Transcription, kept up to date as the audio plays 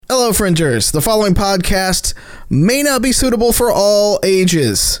Hello, Fringers. The following podcast may not be suitable for all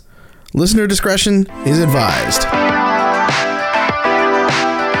ages. Listener discretion is advised.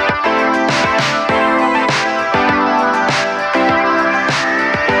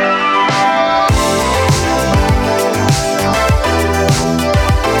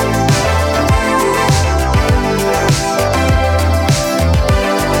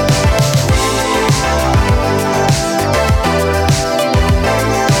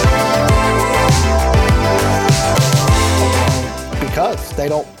 They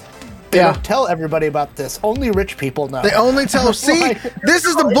don't tell everybody about this. Only rich people know. They only tell. See, this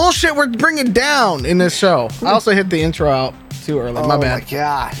is the bullshit we're bringing down in this show. I also hit the intro out too early. My bad. Oh my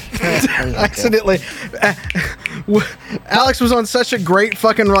god! Accidentally. Alex was on such a great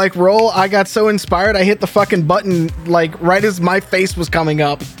fucking roll. I got so inspired. I hit the fucking button right as my face was coming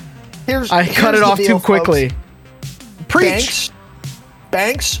up. I cut it off too quickly. Folks. Preach.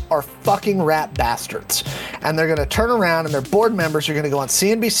 Banks are fucking rat bastards, and they're going to turn around and their board members are going to go on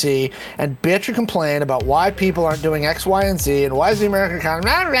CNBC and bitch and complain about why people aren't doing X, Y, and Z, and why is the American economy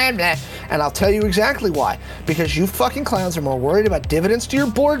blah, blah, blah. And I'll tell you exactly why. Because you fucking clowns are more worried about dividends to your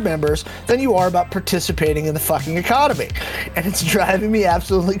board members than you are about participating in the fucking economy, and it's driving me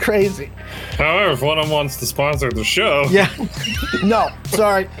absolutely crazy. However, if one of them wants to sponsor the show, No,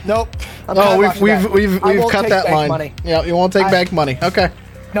 sorry, nope. We've cut that line. Money. Yeah, you won't take back money. Okay.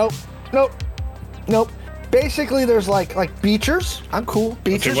 Nope. Basically, there's like Beechers. I'm cool.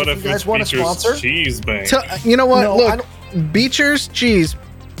 Beechers. What if you guys want to sponsor? Cheese Bank. You know what? Look, Beechers cheese,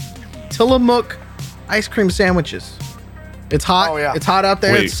 Tillamook ice cream sandwiches. It's hot. Oh, yeah. It's hot out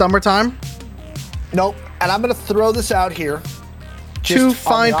there. Wait. It's summertime. Nope. And I'm gonna throw this out here. Two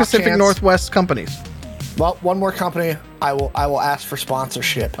fine Pacific Northwest companies. Well, one more company. I will ask for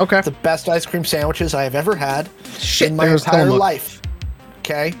sponsorship. Okay. The best ice cream sandwiches I have ever had in my there's entire Tillamook. life.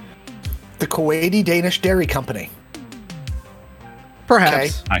 Okay. The Kuwaiti Danish Dairy Company.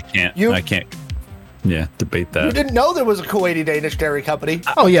 Perhaps. Okay. I can't debate that. You didn't know there was a Kuwaiti Danish Dairy Company.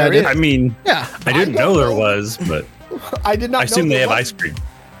 Oh yeah, I There did. is. I mean, Yeah. I didn't know there was, but I did not I know assume they there have was. ice cream.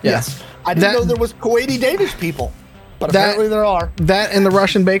 Yes. I didn't know there was Kuwaiti Danish people. But apparently there are. That and the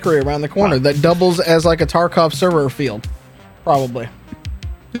Russian bakery around the corner that doubles as like a Tarkov server field. Probably.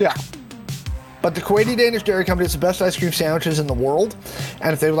 Yeah. But the Kuwaiti Danish Dairy Company is the best ice cream sandwiches in the world.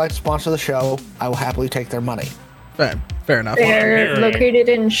 And if they would like to sponsor the show, I will happily take their money. Fair enough. They're located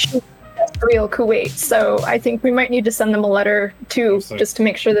in real Kuwait, so I think we might need to send them a letter too, just to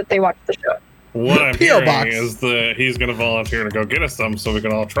make sure that they watch the show. What I'm P.O. hearing box. is that he's going to volunteer to go get us some so we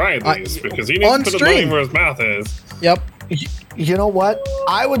can all try these because he on needs to put the money stream. where his mouth is. Yep. You know what?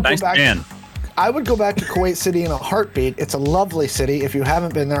 I would Nice go back. man. I would go back to Kuwait City in a heartbeat. It's a lovely city. If you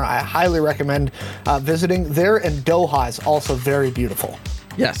haven't been there, I highly recommend visiting. There, and Doha is also very beautiful.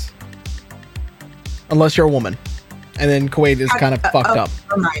 Yes. Unless you're a woman, and then Kuwait is kind of fucked up.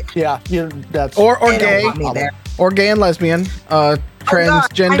 Yeah, that's Or They don't gay, want me there. or gay and lesbian,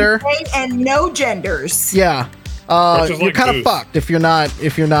 transgender. I'm gay and no genders. Yeah. Which is You're like kind of Zeus. fucked if you're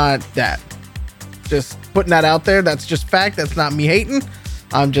not that. Just putting that out there. That's just fact. That's not me hating.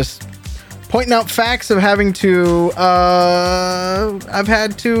 I'm just pointing out facts of having to. I've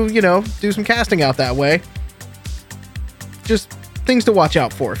had to, do some casting out that way. Just things to watch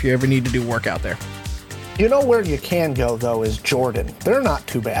out for if you ever need to do work out there. You know where you can go though is Jordan. They're not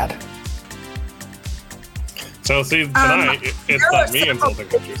too bad. So see, tonight it's there not are me several insulting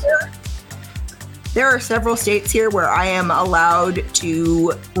states bitches. here- There are several states here where I am allowed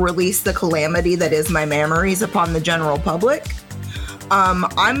to release the calamity that is my memories upon the general public.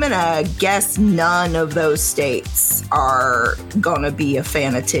 I'm gonna guess none of those states are gonna be a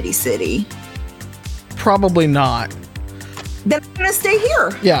fan of Titty City. Probably not. Then I'm gonna stay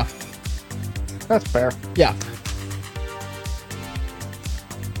here. Yeah. That's fair. Yeah.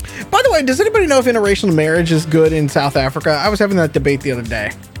 By the way, does anybody know if interracial marriage is good in South Africa? I was having that debate the other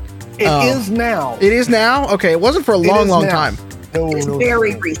day. It is now. It is now? Okay, it wasn't for a long, is long now. time. It's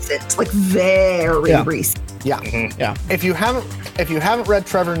very recent, like very Yeah. recent. Yeah. Yeah. If you haven't read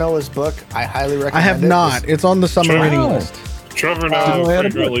Trevor Noah's book, I highly recommend it. I have not. It's on the summer Sure. reading list. Trevor Noah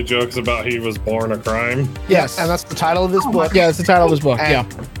frequently jokes about he was born a crime. Yes. And that's the title of his book. Yeah, it's the title of his book. And, Yeah.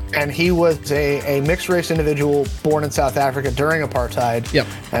 And he was a mixed race individual born in South Africa during apartheid. Yep.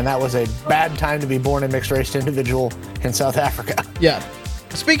 And that was a bad time to be born a mixed race individual in South Africa. Yeah.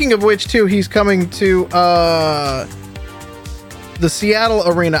 Speaking of which, too, he's coming to the Seattle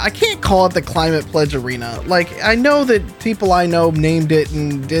Arena. I can't call it the Climate Pledge Arena. Like, I know that people I know named it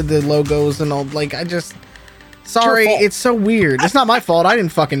and did the logos and all. Like, Sorry, fault. it's so weird. It's not my fault. I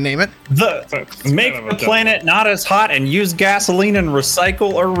didn't fucking name it. It's Make kind of the a planet not as hot and use gasoline and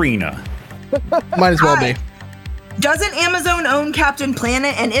recycle arena. Might as well be. Doesn't Amazon own Captain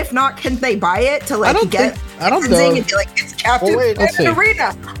Planet? And if not, can they buy it to like I don't get I don't licensing know. and be like, it's Captain Well, wait, let's Planet see.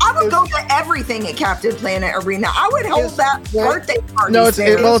 Arena? I would go to everything at Captain Planet Arena. I would hold Is- that wait. birthday party. No, it's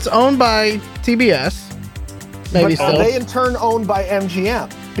there. well, it's owned by TBS. Maybe But are still. they in turn owned by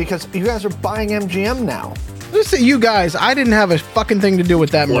MGM? Because you guys are buying MGM now. Listen, you guys, I didn't have a fucking thing to do with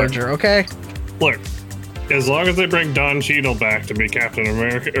that Look. merger, okay? Look, as long as they bring Don Cheadle back to be Captain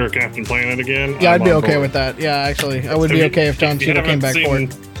America or Captain Planet again, Yeah, I'm I'd be on okay board. with that. Yeah, actually, I would be okay if John you Cheadle came haven't back for seen-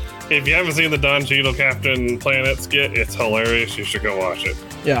 it. If you haven't seen the Don Cheadle Captain Planet skit, it's hilarious. You should go watch it.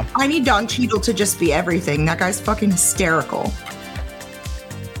 Yeah. I need Don Cheadle to just be everything. That guy's fucking hysterical.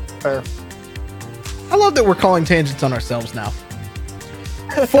 Fair. I love that we're calling tangents on ourselves now.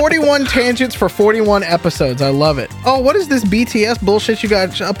 41 tangents for 41 episodes. I love it. Oh, what is this BTS bullshit you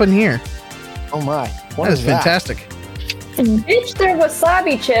got up in here? Oh my. What That is is fantastic. Bitch, they're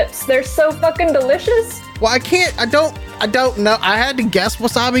wasabi chips. They're so fucking delicious. Well, I don't know. I had to guess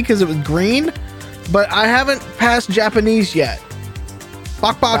wasabi because it was green, but I haven't passed Japanese yet.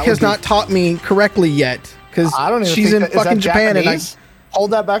 Bok That Bok would has be- not taught me correctly yet because I don't even she's think in that, is fucking that Japan Japanese?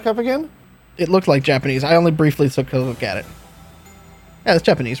 Hold that back up again. it looked like Japanese. I only briefly took a look at it. Yeah, it's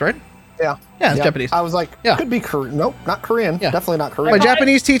Japanese, right? Yeah. Yeah, it's Yep. Japanese. I was like, Yeah. could be Korean. Nope, not Korean. Yeah. Definitely not My Korean.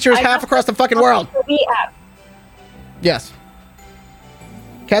 Japanese teacher is half across the fucking world. The app. Yes.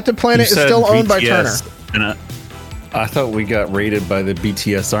 Captain Planet You is said still owned by Turner. BTS, And I thought we got raided by the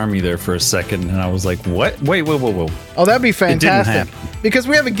BTS army there for a second, and I was like, "What? Wait, whoa!" Oh, that'd be didn't fantastic. happen. Because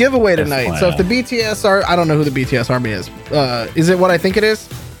we have a giveaway tonight. So if the BTS are, I don't know who the BTS army is. Is it what I think it is?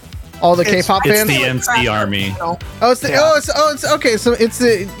 All the It's- K-pop It's fans. the MC army. Oh, it's the, Yeah. it's okay. So it's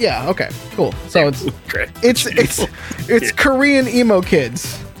the yeah. Okay, cool. So it's Korean emo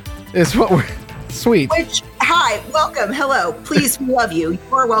kids. Is what we're sweet. Which, hi, welcome, hello, please, we love you.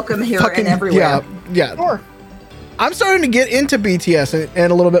 You're welcome here and everywhere. Yeah. Sure. I'm starting to get into BTS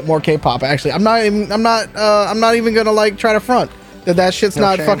and a little bit more K-pop. Actually, I'm not even gonna like try to front that shit's No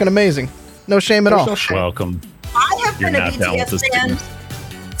not shame. fucking amazing. No shame at There's all. no shame. Welcome. I have You're been a not down with BTS this fan thing.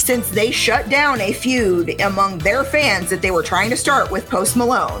 since they shut down a feud among their fans that they were trying to start with Post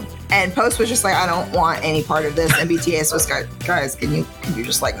Malone. And Post was just like, I don't want any part of this. And BTS was like, guys, can you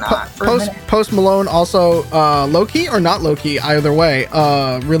just like not for a minute? Post Malone also low-key or not low-key, either way,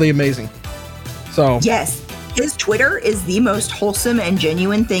 really amazing. So Yes. His Twitter is the most wholesome and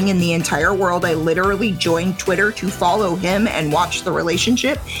genuine thing in the entire world. I literally joined Twitter to follow him and watch the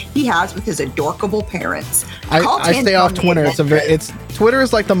relationship he has with his adorable parents. Call I stay Tandy off on the Twitter. event. It's Twitter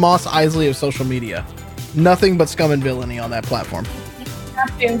is like the Moss Isley of social media. Nothing but scum and villainy on that platform.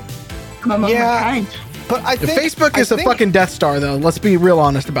 Have to. I'm among my Yeah. kind. But I The think Facebook is I a think fucking Death Star, though. Let's be real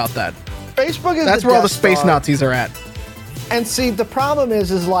honest about that. Facebook is That's where all the Death space Star. Nazis are at. And see, the problem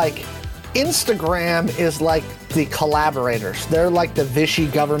is like Instagram is like the collaborators. They're like the Vichy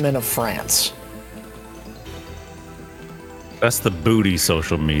government of France. That's the booty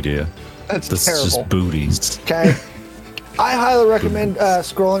social media. That's This is terrible. just booties. Okay. I highly recommend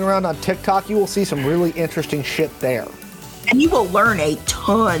scrolling around on TikTok. You will see some really interesting shit there. And you will learn a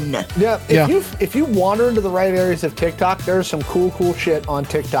ton. Yeah, Yeah. if you wander into the right areas of TikTok, there's some cool shit on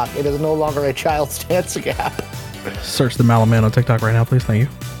TikTok. It is no longer a child's dancing app. Search the Malaman on TikTok right now, please. Thank you.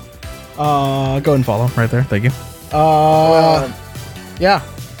 Go ahead and follow right there. Thank you. Yeah.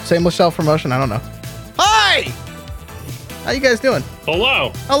 Shameless self promotion. I don't know. Hi. How you guys doing?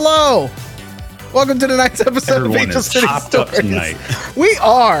 Hello. Hello. Welcome to tonight's episode Everyone of Angel is City hopped up Stories. tonight. We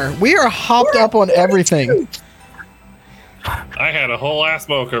are hopped up on everything. I had a whole ass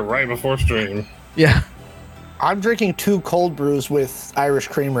smoker right before stream. Yeah. I'm drinking 2 cold brews with Irish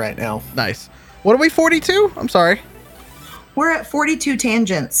cream right now. Nice. What are we, 42? I'm sorry. We're at 42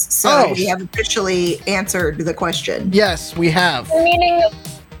 tangents, so Oh. we have officially answered the question. Yes, we have. The meaning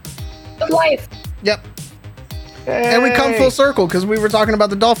of life. Yep. And we come Hey. full circle because we were talking about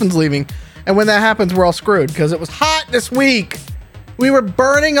the Dolphins leaving. And when that happens, we're all screwed because it was hot this week. We were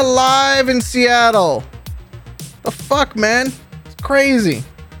burning alive in Seattle. The fuck, man? It's crazy.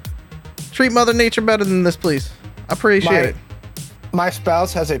 Treat Mother Nature better than this, please. I appreciate it. My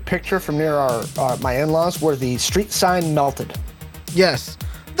spouse has a picture from near my in-laws where the street sign melted. Yes.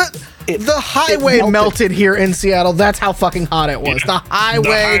 It- The highway it melted. melted here in Seattle. That's how fucking hot it was. Yeah. The highway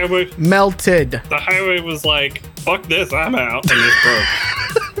The highway- melted. The highway was like, fuck this, I'm out. And this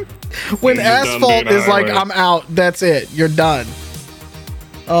broke. When You're done asphalt being a is like, highway. I'm out. That's it. You're done.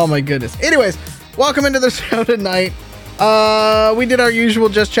 Oh my goodness. Anyways, welcome into the show tonight. We did our usual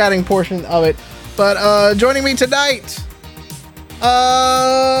just chatting portion of it. But joining me tonight,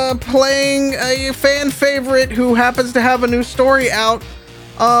 playing a fan favorite who happens to have a new story out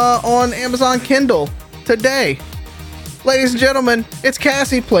on Amazon Kindle today. Ladies and gentlemen, it's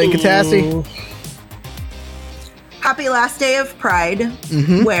Cassie playing Katassi. Happy last day of Pride,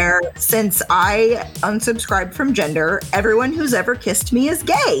 where since I unsubscribed from gender, everyone who's ever kissed me is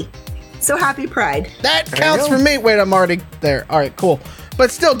gay. So happy Pride. That counts for me. Wait, I'm already there. All right, cool. But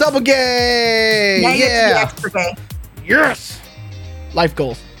still, double gay. Now you get to be extra gay. Yes. Life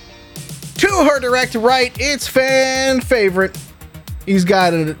goals. To her direct right, it's fan favorite. He's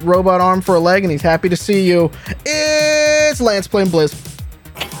got a robot arm for a leg, and he's happy to see you. It's Lance playing Blizz.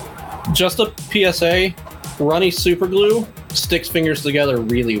 Just a PSA, runny super glue sticks fingers together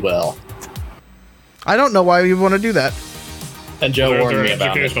really well. I don't know why you want to do that. And Joe warned Their me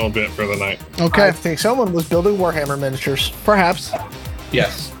about it. educational bit for the night. Okay, I think someone was building Warhammer miniatures. perhaps.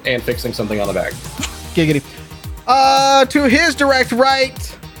 Yes, and fixing something on the bag. Giggity. To his direct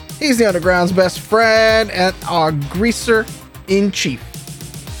right, he's the Underground's best friend and our greaser in chief.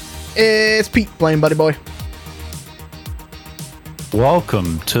 It's Pete playing Buddy Boy.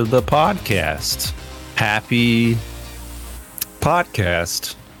 Welcome to the podcast. Happy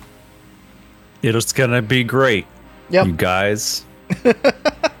podcast. It's gonna be great. Yep. You guys.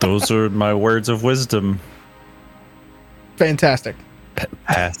 Those are my words of wisdom. Fantastic.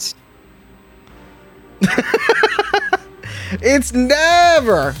 Pass.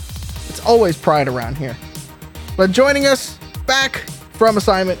 It's always Pride around here. But joining us back from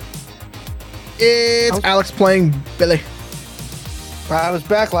assignment, it's Alex playing Billy. I was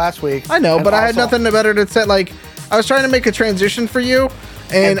back last week. I know, and but I had also- nothing better to say. Like, I was trying to make a transition for you,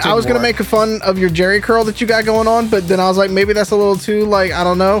 and It I was didn't going to work. make fun of your Jerry curl that you got going on, but then I was like, maybe that's a little too, like, I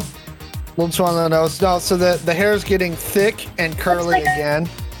don't know. Well, just one of those. No, so the hair's getting thick and curly like a- again.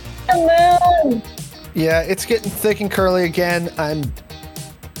 Hello. Yeah, it's getting thick and curly again. I'm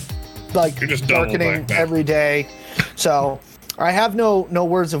like You're just double darkening black now. every day. So I have no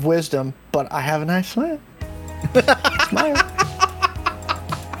words of wisdom, but I have a nice smile. Smile.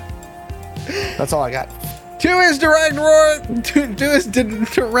 That's all I got. To his direct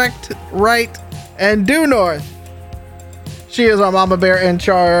right and due north, she is our mama bear in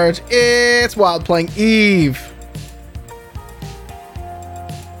charge. It's Wild playing Eve.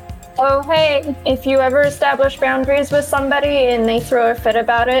 Oh, hey, if you ever establish boundaries with somebody and they throw a fit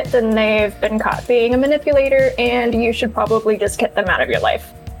about it, then they've been caught being a manipulator, and you should probably just get them out of your life.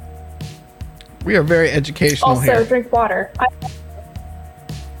 We are very educational Also, here. drink water.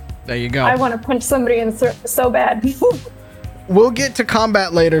 There you go. I want to punch somebody in so bad. We'll get to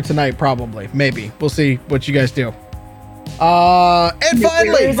combat later tonight, probably. Maybe. We'll see what you guys do. And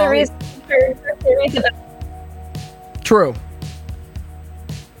finally, There's a reason for true.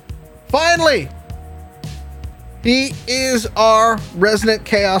 Finally, he is our resident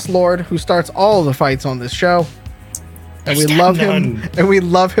Chaos Lord who starts all the fights on this show. And we love him. And we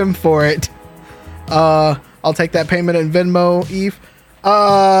love him for it. I'll take that payment in Venmo, Eve.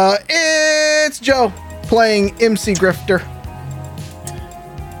 It's Joe playing MC Grifter.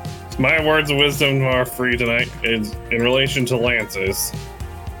 My words of wisdom are for you tonight is in relation to lances.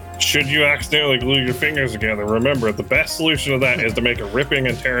 Should you accidentally glue your fingers together, remember the best solution to that is to make a ripping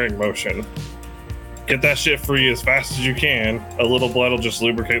and tearing motion. Get that shit free as fast as you can. A little blood will just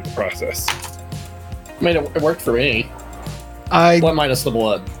lubricate the process. I mean, it worked for me. I What minus the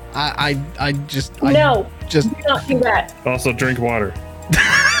blood? just No, just do not do that. Also, drink water.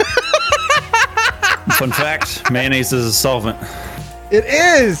 Fun fact, mayonnaise is a solvent. it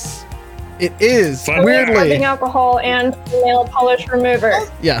is Fun weirdly Rubbing alcohol and nail polish remover.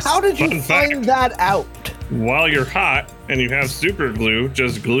 yes. How did you Fun find fact. that out? While you're hot and you have super glue,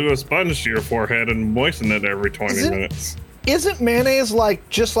 just glue a sponge to your forehead and moisten it every 20 Is it- minutes. Isn't mayonnaise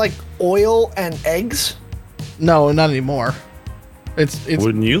just like oil and eggs? No, not anymore. It's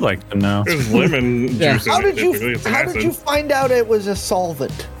Wouldn't you like to know? There's lemon Yeah. juice in How it, did typically. you It's an how acid. did you find out it was a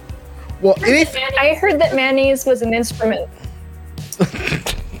solvent? well anything. I heard that mayonnaise was an instrument.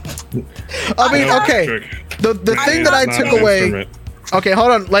 I mean, No, okay. trick. The Mayonnaise thing that I is not took an away. instrument. Okay,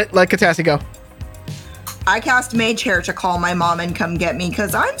 hold on. Let Katassi go. I cast Mage Hair to call my mom and come get me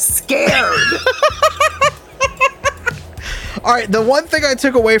because I'm scared. All right, the one thing I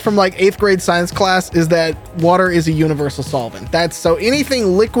took away from like 8th grade science class is that water is a universal solvent. That's so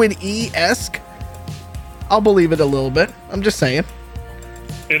anything liquid E-esque, I'll believe it a little bit. I'm just saying.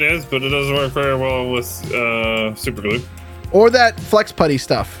 It is, but it doesn't work very well with super glue. Or that flex putty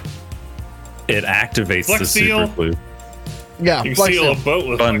stuff. It activates Flex the seal. super glue. Yeah, You can flex seal a seal. boat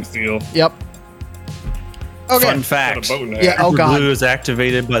with Fun. flex seal. Yep. Okay. Fun Got a fact. boat in there. Yeah. Oh Super God. glue is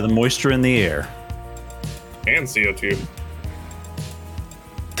activated by the moisture in the air. and CO2.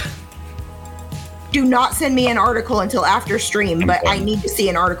 Do not send me an article until after stream, but I need to see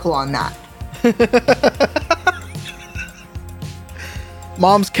an article on that.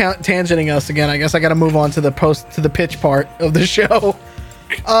 Mom's tangenting us again. I guess I got to move on to the pitch part of the show.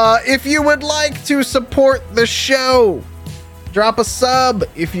 If you would like to support the show, drop a sub.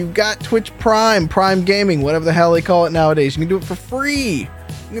 If you've got Twitch Prime Gaming, whatever the hell they call it nowadays, you can do it for free.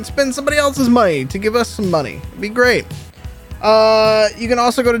 You can spend somebody else's money to give us some money. It'd be great. You can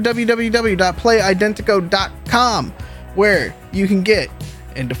also go to www.playidentico.com, where you can get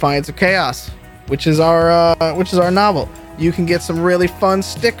In Defiance of Chaos, which is our novel. You can get some really fun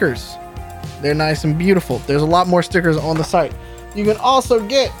stickers. They're nice and beautiful. There's a lot more stickers on the site. You can also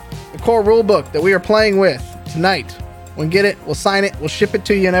get the core rulebook that we are playing with tonight. We'll get it, we'll sign it, we'll ship it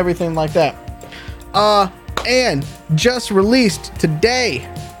to you and everything like that. And just released today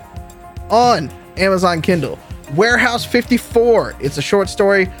on Amazon Kindle, Warehouse 54. It's a short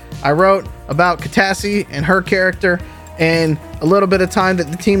story I wrote about Katassi and her character and a little bit of time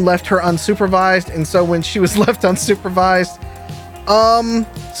that the team left her unsupervised. And so when she was left unsupervised,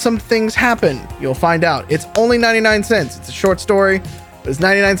 some things happen. You'll find out. It's only 99 cents. It's a short story, but it's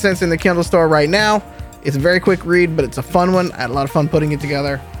 99 cents in the Kindle store right now. It's a very quick read, but it's a fun one. I had a lot of fun putting it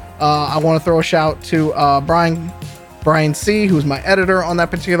together. I want to throw a shout to Brian C., who's my editor on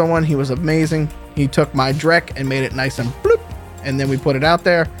that particular one. He was amazing. He took my Drek and made it nice and bloop, and then we put it out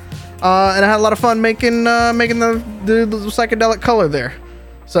there. And I had a lot of fun making the psychedelic color there.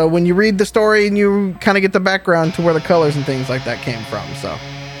 So when you read the story and you kind of get the background to where the colors and things like that came from. So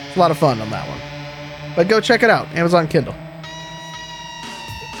it's a lot of fun on that one. But go check it out. Amazon Kindle.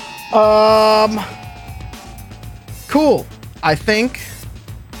 Cool. I think.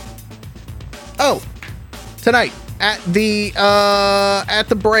 Oh, tonight at the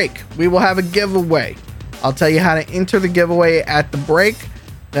break, we will have a giveaway. I'll tell you how to enter the giveaway at the break.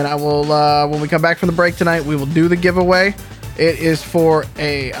 Then I will, when we come back from the break tonight, we will do the giveaway. It is for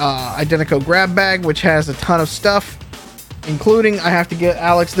a Identico grab bag, which has a ton of stuff, including, I have to get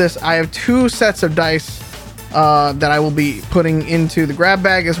Alex this. I have 2 sets of dice that I will be putting into the grab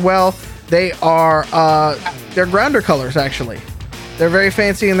bag as well. They are they're grounder colors, actually. They're very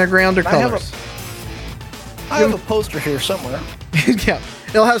fancy in their grounder colors. I have a poster here somewhere. Yeah,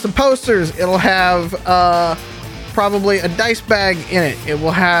 it'll have some posters. It'll have probably a dice bag in it. It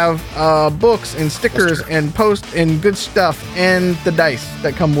will have books and stickers and good stuff and the dice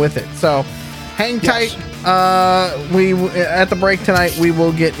that come with it. So hang tight. We at the break tonight we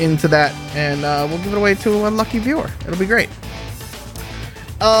will get into that and we'll give it away to a lucky viewer. It'll be great.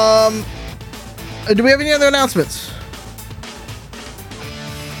 Do we have any other announcements?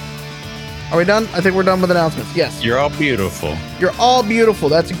 Are we done? I think we're done with announcements. Yes. You're all beautiful. You're all beautiful.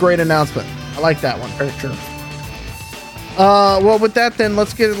 That's a great announcement. I like that one. Very true. Well, with that, then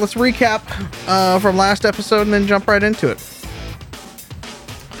let's recap from last episode and then jump right into it.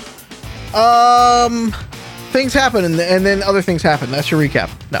 Things happen and then other things happen. That's your recap.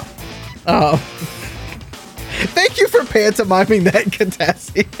 No. Thank you for pantomiming that,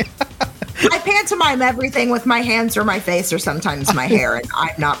 Katassi. I pantomime everything with my hands or my face or sometimes my hair, and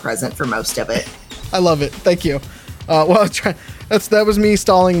I'm not present for most of it. I love it. Thank you. Well, that was me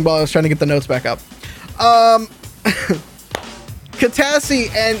stalling while I was trying to get the notes back up.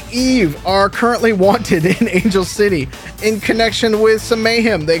 Katassi and Eve are currently wanted in Angel City in connection with some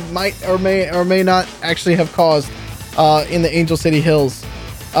mayhem they might or may not actually have caused in the Angel City Hills.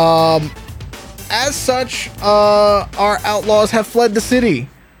 As such, our outlaws have fled the city.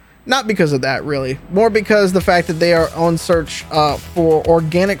 Not because of that, really. More because the fact that they are on search for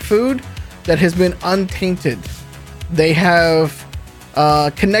organic food that has been untainted. They have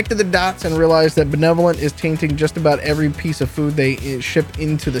connected the dots and realized that Benevolent is tainting just about every piece of food they ship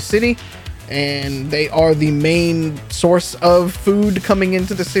into the city. And they are the main source of food coming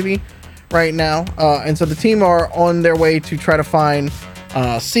into the city right now. And so the team are on their way to try to find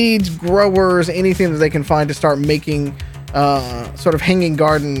seeds, growers, anything that they can find to start making sort of hanging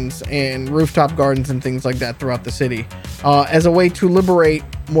gardens and rooftop gardens and things like that throughout the city as a way to liberate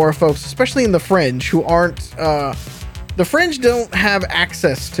more folks, especially in the Fringe, who aren't the Fringe don't have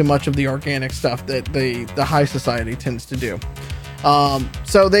access to much of the organic stuff that the high society tends to do.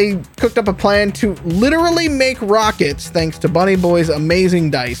 So they cooked up a plan to literally make rockets thanks to Bunny Boy's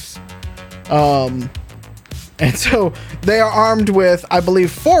amazing dice. And so they are armed with, I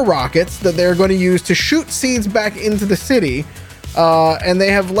believe, 4 rockets that they're going to use to shoot seeds back into the city. And they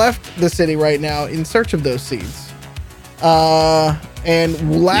have left the city right now in search of those seeds.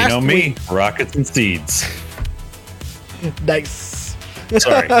 And last you know me, week, rockets and seeds. Nice.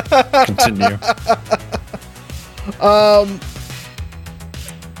 Sorry. Continue.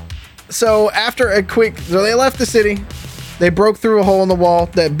 So they left the city. They broke through a hole in the wall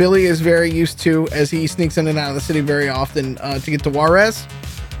that Billy is very used to as he sneaks in and out of the city very often to get to Juarez.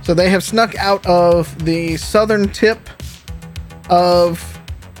 So they have snuck out of the southern tip of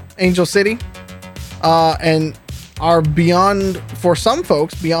Angel City and are beyond, for some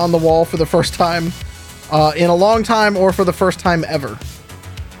folks, beyond the wall for the first time in a long time, or for the first time ever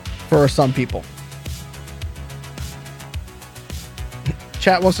for some people.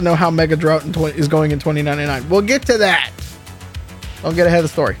 Chat wants to know how Mega Drought is going in 2099. We'll get to that. Don't get ahead of the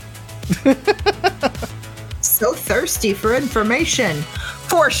story. So thirsty for information.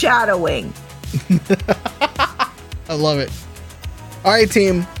 Foreshadowing. I love it. All right,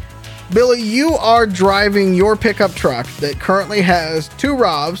 team. Billy, you are driving your pickup truck that currently has 2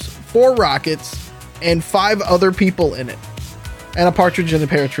 ROVs, 4 rockets, and 5 other people in it. And a partridge in a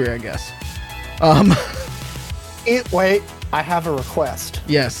pear tree, I guess. Wait, I have a request.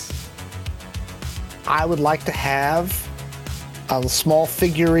 Yes. I would like to have a small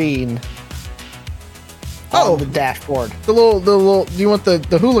figurine on the dashboard. The little. Do you want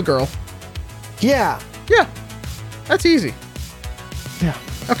the hula girl? Yeah. Yeah. That's easy. Yeah.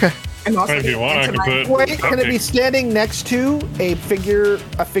 Okay. I'm also If you want, I can put. Wait, can it be cupcakes. standing next to a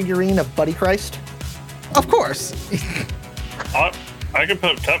figurine of Buddy Christ? Of course. I can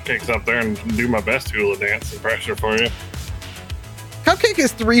put cupcakes up there and do my best hula dance and pressure for you. Cupcake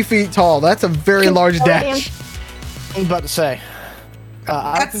is 3 feet tall. That's a very large dash. I was about to say.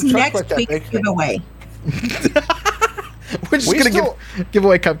 That's next week's giveaway. We're just gonna give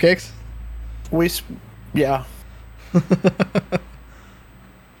away cupcakes. Yeah.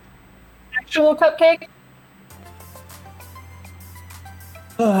 Actual cupcake?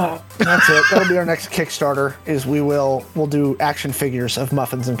 That's it. That'll be our next Kickstarter. Is we'll do action figures of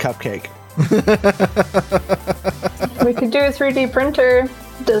muffins and cupcake. We could do a 3D printer,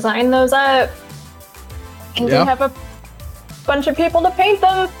 design those up, and Yeah. then have a bunch of people to paint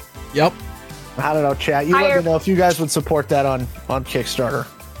them. Yep. I don't know, chat. You let me know if you guys would support that on Kickstarter.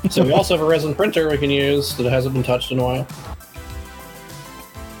 So we also have a resin printer we can use that hasn't been touched in a while.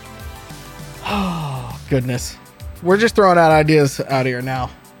 Oh, goodness. We're just throwing out ideas out here now.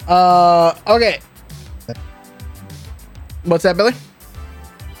 Okay. What's that, Billy?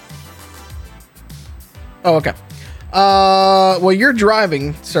 Oh, okay. Well, you're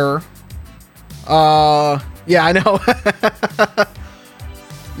driving, sir. Yeah, I know.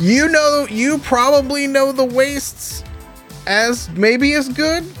 You probably know the wastes as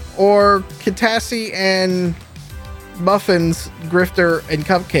good, or Katassi and Muffins, Grifter, and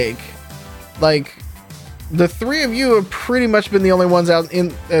Cupcake. Like, the 3 of you have pretty much been the only ones out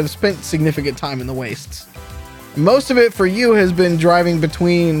have spent significant time in the wastes. Most of it for you has been driving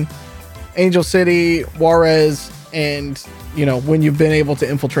between Angel City, Juarez, and, when you've been able to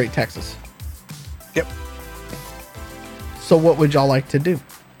infiltrate Texas. Yep. So what would y'all like to do?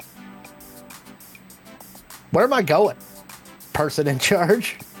 Where am I going? Person in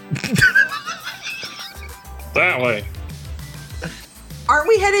charge. That way. Aren't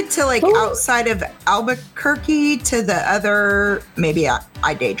we headed to outside of Albuquerque to the other? Maybe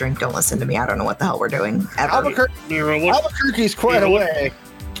I day drink. Don't listen to me. I don't know what the hell we're doing. Ever. Albuquerque's quite a way.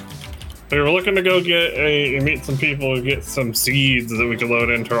 We were looking to go meet some people and get some seeds that we could load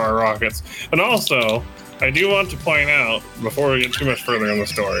into our rockets. And also, I do want to point out, before we get too much further in the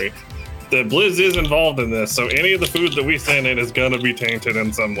story, that Blizz is involved in this, so any of the food that we send in is going to be tainted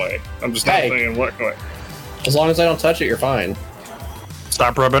in some way. I'm just not saying what way. As long as I don't touch it, you're fine.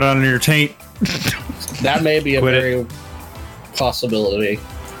 Stop rubbing it on your taint. That may be a possibility.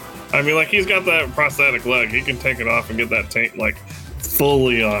 I mean, he's got that prosthetic leg. He can take it off and get that taint,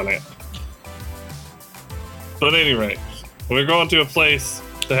 fully on it. But anyway, we're going to a place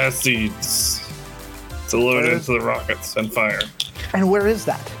that has seeds to load into the rockets and fire. And where is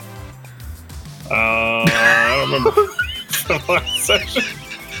that? I don't remember the last session.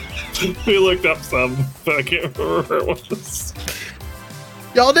 We looked up some, but I can't remember where it was.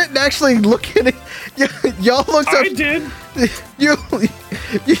 Y'all didn't actually look at it. Y'all looked up. I did. You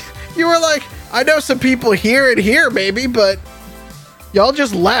were like, I know some people here and here, maybe, but y'all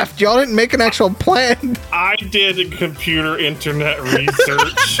just left. Y'all didn't make an actual plan. I did computer internet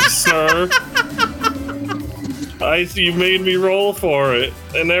research, sir. You made me roll for it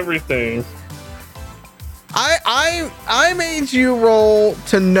and everything. I made you roll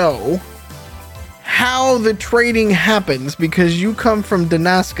to know how the trading happens because you come from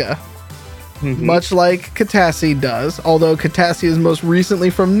Danaska, much like Katassi does, although Katassi is most recently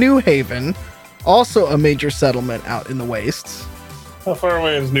from New Haven, also a major settlement out in the wastes. How far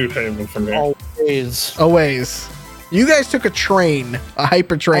away is New Haven from here? Oh, ways. A ways. You guys took a train, a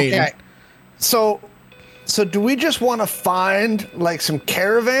hyper train. Okay. So do we just want to find like some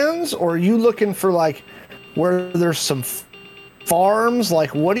caravans, or are you looking for like where there's some farms?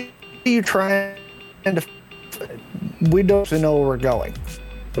 Like, what are you trying to? We don't know where we're going.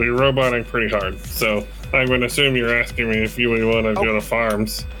 Well, you're roboting pretty hard, so I'm going to assume you're asking me if you want to go to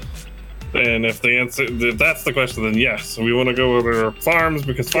farms. And if that's the question, then yes, we want to go over to farms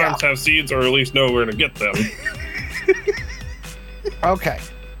because farms have seeds, or at least know where to get them. Okay,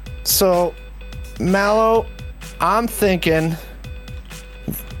 so Mallow, I'm thinking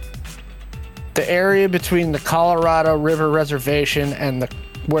the area between the Colorado River Reservation and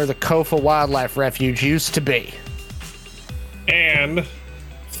where the Kofa Wildlife Refuge used to be. And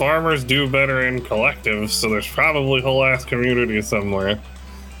Farmers do better in collectives, so there's probably whole ass communities somewhere.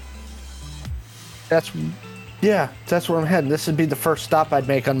 That's where I'm heading. This would be the first stop I'd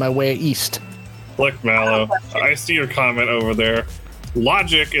make on my way east. Look, Mallow, I see your comment over there.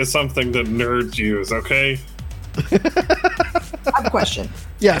 Logic is something that nerds use, okay? I have a question.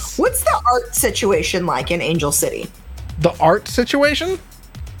 Yes. What's the art situation like in Angel City? The art situation?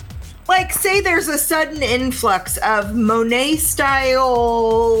 Like, say there's a sudden influx of Monet-style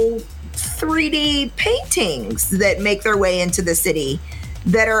 3D paintings that make their way into the city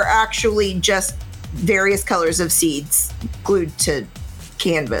that are actually just various colors of seeds glued to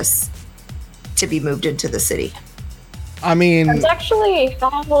canvas to be moved into the city. I mean... That's actually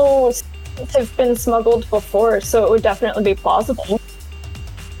how seeds have been smuggled before, so it would definitely be plausible.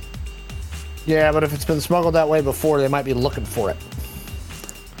 Yeah, but if it's been smuggled that way before, they might be looking for it.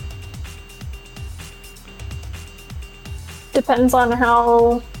 Depends on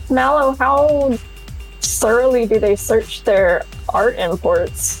how thoroughly do they search their art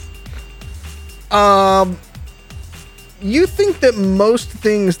imports? You think that most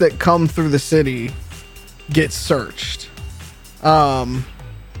things that come through the city get searched. You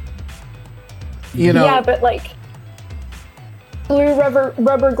know. Yeah, but like blue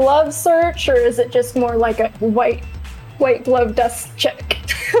rubber glove search, or is it just more like a white glove dust check?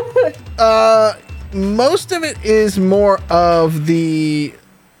 Most of it is more of it's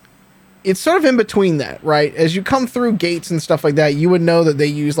sort of in between that, right? As you come through gates and stuff like that, you would know that they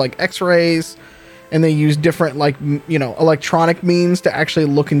use like x-rays and they use different like, electronic means to actually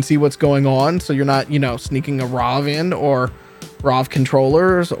look and see what's going on. So you're not, sneaking a ROV in, or ROV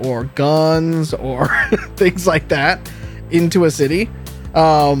controllers or guns or things like that into a city.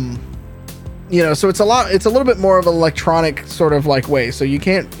 So it's a little bit more of an electronic sort of like way. So you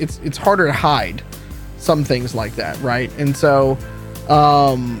can't, it's harder to hide some things like that, right? And so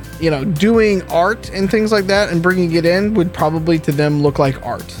doing art and things like that and bringing it in would probably to them look like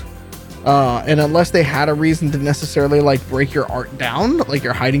art, and unless they had a reason to necessarily like break your art down, like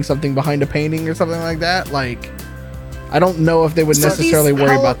you're hiding something behind a painting or something like that, like I don't know if they would necessarily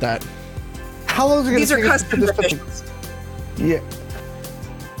worry about that. How long is it going to take? These are custom editions. Yeah.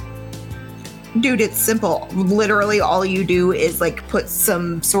 Dude, it's simple. Literally all you do is like put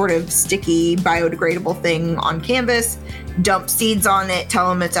some sort of sticky biodegradable thing on canvas, dump seeds on it, tell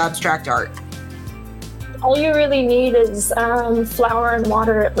them it's abstract art. All you really need is flour and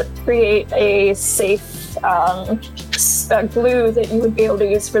water. It would create a safe glue that you would be able to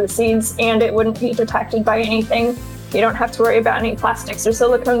use for the seeds, and it wouldn't be detected by anything. You don't have to worry about any plastics or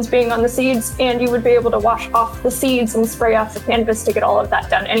silicones being on the seeds, and you would be able to wash off the seeds and spray off the canvas to get all of that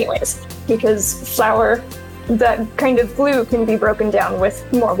done anyways, because flour, that kind of glue, can be broken down with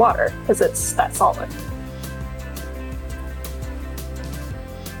more water because it's that solid.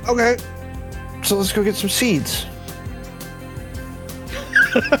 Okay, so let's go get some seeds.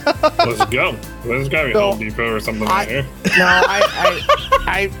 Let's go. There's got to be a Home Depot or something out here. No,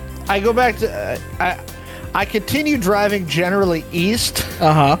 I go back to I continue driving generally east.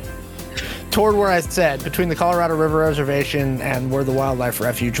 Toward where I said, between the Colorado River Reservation and where the wildlife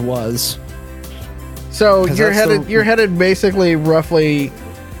refuge was. So you're headed basically roughly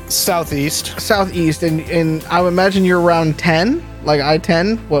southeast, and I would imagine you're around 10, like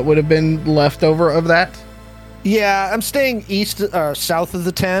I-10. What would have been left over of that? Yeah, I'm staying east or south of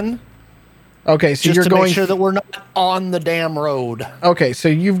the 10. Okay, so just you're to going make sure that we're not on the damn road. Okay, so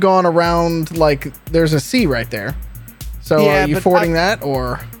you've gone around, like there's a sea right there. So yeah, are you fording that,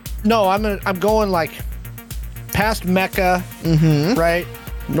 or? No, I'm going like past Mecca, right,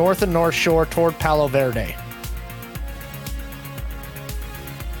 north and north shore toward Palo Verde.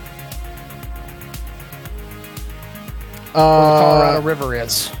 Where the Colorado River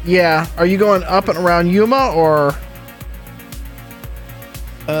is. Yeah. Are you going up and around Yuma, or?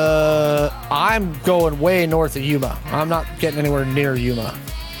 I'm going way north of Yuma. I'm not getting anywhere near Yuma.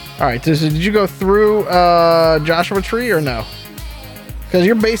 All right. So did you go through Joshua Tree or no? Because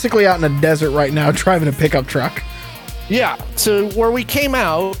you're basically out in a desert right now driving a pickup truck. Yeah. So where we came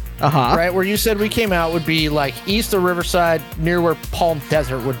out, Uh-huh. right, where you said we came out would be like east of Riverside, near where Palm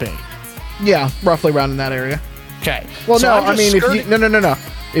Desert would be. Yeah, roughly around in that area. Okay. Well, So no, I'm I just mean, if skirting- you no.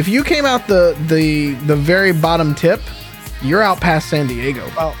 If you came out the very bottom tip, you're out past San Diego.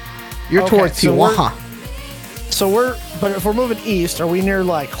 Oh, You're okay, towards so we're- Tijuana. but if we're moving east, are we near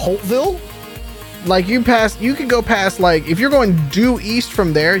like Holtville? Like you could go past, like, if you're going due east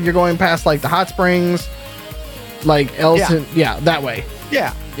from there, you're going past like the hot springs, like Elson. Yeah, that way.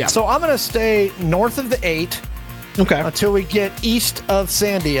 Yeah. Yeah. So I'm gonna stay north of the 8 Okay. until we get east of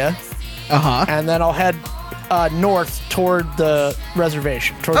Sandia, Uh-huh. and then I'll head north toward the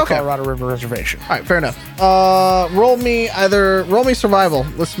reservation, toward the Okay. Colorado River Reservation. All right, fair enough. Roll me survival.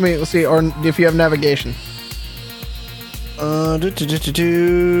 Let's see, or if you have navigation.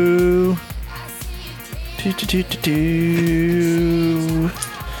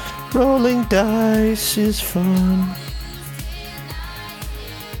 Rolling dice is fun.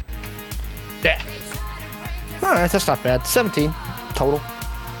 Yeah. All right, that's not bad. 17 total.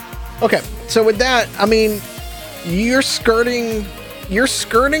 Okay, so with that, I mean, you're skirting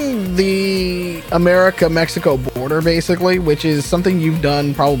the America-Mexico border, basically, which is something you've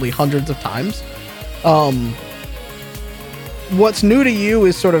done probably hundreds of times. What's new to you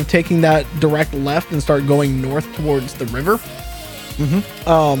is sort of taking that direct left and start going north towards the river.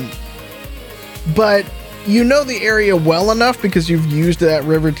 But you know the area well enough because you've used that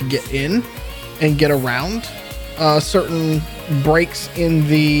river to get in and get around certain breaks in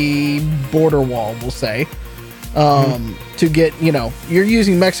the border wall, we'll say, to get, you're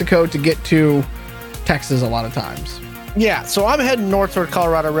using Mexico to get to Texas a lot of times. Yeah, so I'm heading north toward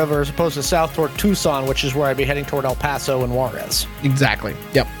Colorado River as opposed to south toward Tucson, which is where I'd be heading toward El Paso and Juarez. Exactly.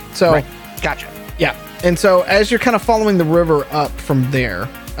 Yep. So, Right. Gotcha. yeah. And so as you're kind of following the river up from there,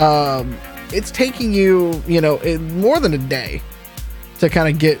 it's taking you, more than a day to kind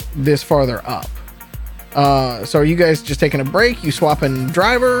of get this farther up. So are you guys just taking a break? You swapping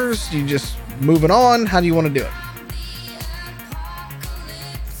drivers? You just moving on? How do you want to do it?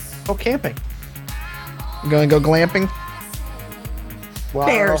 Go camping. You going to go glamping? Well,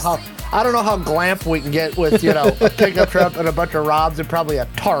 Bears. I don't know how glamp we can get with, a pickup truck and a bunch of robs and probably a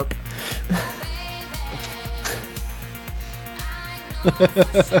tarp.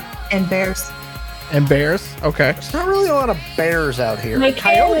 And bears. And bears? Okay. There's not really a lot of bears out here. Like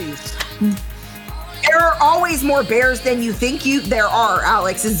Coyotes. There are always more bears than you think there are,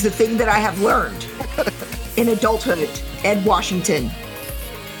 Alex, is the thing that I have learned in adulthood and Washington.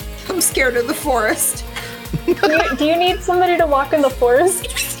 I'm scared of the forest. Do you need somebody to walk in the forest?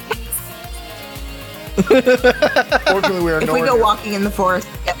 Fortunately, we are If we nowhere go near- walking in the forest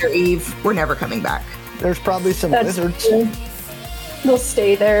together, Eve, we're never coming back. There's probably some That's lizards. true. We'll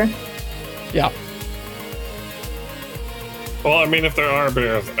stay there. Yeah. Well, I mean, if there are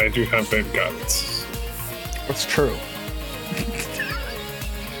bears, I do have big guns. That's true.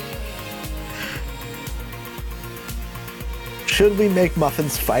 Should we make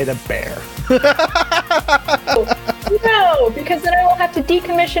Muffins fight a bear? No, because then I will have to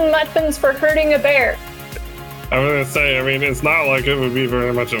decommission Muffins for hurting a bear. I was gonna say, I mean, it's not like it would be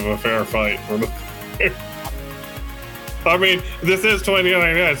very much of a fair fight for the. I mean, this is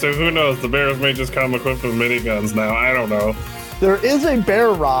 2099, so who knows? The bears may just come equipped with miniguns now. I don't know. There is a bear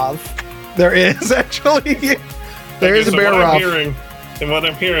Rov. There is actually. There is a So bear what I'm Rob. hearing, and what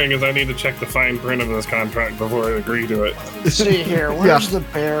I'm hearing is I need to check the fine print of this contract before I agree to it. Let's see here. Where's the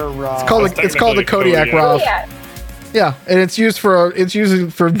bear Rov? It's called the Kodiak Kodiak. Rob. Yeah. Yeah, and it's used for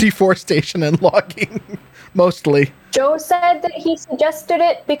deforestation and logging mostly. Joe said that he suggested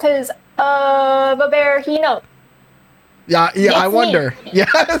it because of a bear he knows. Yeah, I It's me. wonder. Yeah.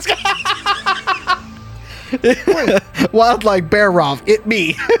 Wildlife bear Rob, it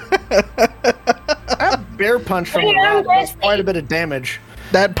me. That bear punch from the Yeah, Rov does that's quite a me. bit of damage.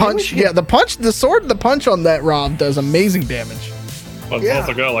 That punch, yeah, the punch on that Rob does amazing damage. But it's Yeah.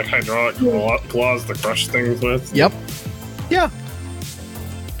 also got like hydraulic claws to crush things with. Yep. Yeah.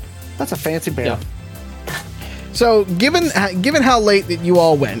 That's a fancy bear. Yeah. So, given how late that you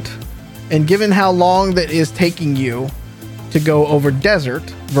all went, and given how long that is taking you to go over desert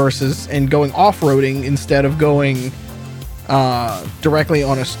and going off-roading instead of going directly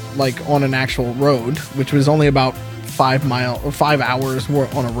on an actual road, which was only about 5 hours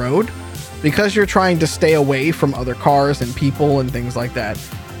on a road, because you're trying to stay away from other cars and people and things like that.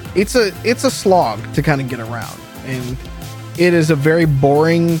 It's a slog to kind of get around, and it is a very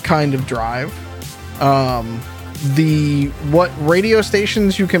boring kind of drive. what radio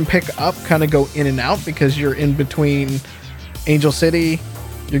stations you can pick up kind of go in and out because you're in between Angel City.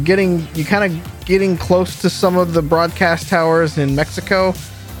 You're kind of getting close to some of the broadcast towers in Mexico,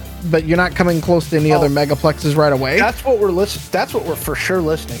 but you're not coming close to any other megaplexes right away. That's what we're for sure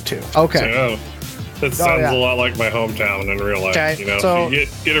listening to. Okay. So, that sounds a lot like my hometown in real life. Okay, You know, so-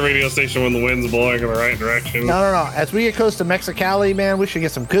 if you get a radio station when the wind's blowing in the right direction. No. As we get close to Mexicali, man, we should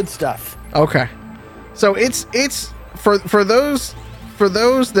get some good stuff. Okay. So it's for those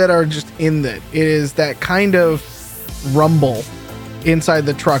that are just in it is that kind of rumble inside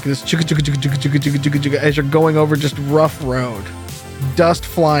the truck, this chugga chugga chugga chugga chugga chugga chugga chugga as you're going over just rough road, dust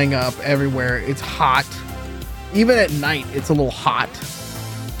flying up everywhere. It's hot. Even at night, it's a little hot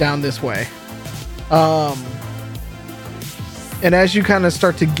down this way. And as you kind of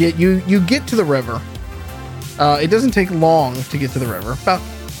start to get you get to the river. It doesn't take long to get to the river. About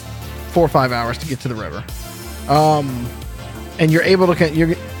 4 or 5 hours to get to the river. And you're able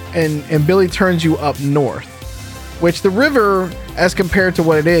to and Billy turns you up north. Which the river, as compared to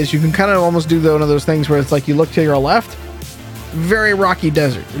what it is, you can kind of almost do one of those things where it's like you look to your left, very rocky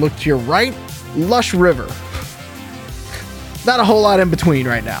desert. You look to your right, lush river. Not a whole lot in between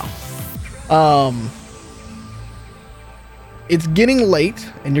right now. It's getting late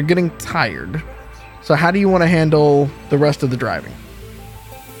and you're getting tired. So how do you want to handle the rest of the driving?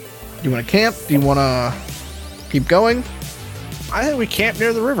 Do you want to camp? Do you want to keep going? I think we camp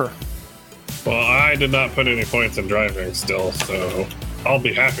near the river. Well, I did not put any points in driving still, so I'll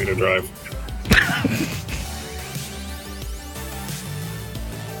be happy to drive.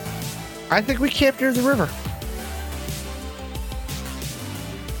 I think we camp near the river.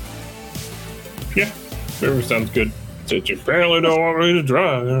 Yeah, river sounds good. Since you apparently don't want me to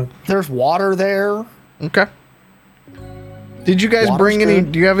drive. There's water there. Okay. Did you guys Water's bring any?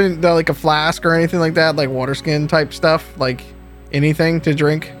 good. Do you have any, like a flask or anything like that, like water skin type stuff, like anything to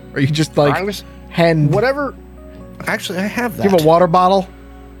drink, or you just I like was hand? whatever. Actually, I have that. You have a water bottle?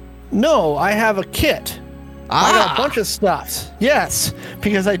 No, I have a kit. I got a bunch of stuff. Yes,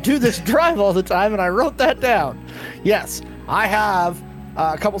 because I do this drive all the time, and I wrote that down. Yes, I have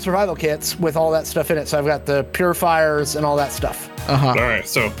a couple survival kits with all that stuff in it. So I've got the purifiers and all that stuff. Uh huh. All right,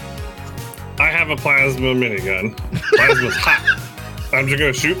 so I have a plasma minigun. Plasma's hot. I'm just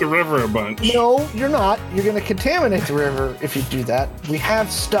gonna shoot the river a bunch. No, you're not. You're going to contaminate the river if you do that. We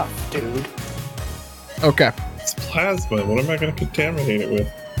have stuff, dude. Okay. It's plasma. What am I gonna contaminate it with?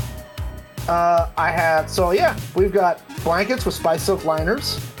 We've got blankets with spice silk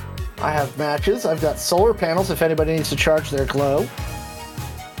liners. I have matches. I've got solar panels if anybody needs to charge their glow.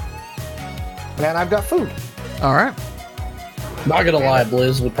 And I've got food All right. Not gonna lie,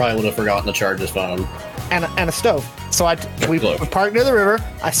 Blizz would probably have forgotten to charge his phone. and a stove. So we park near the river.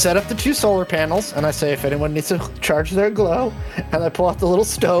 I set up the 2 solar panels and I say if anyone needs to charge their glow, and I pull out the little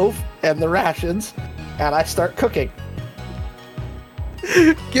stove and the rations and I start cooking.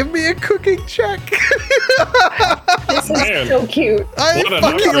 Give me a cooking check. This is Man. so cute. I What an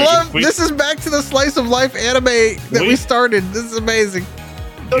fucking upgrade. love. This is back to the slice of life anime that we We- started. This is amazing.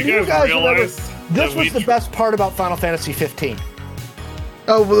 So You guys realize this that was the best part about Final Fantasy 15.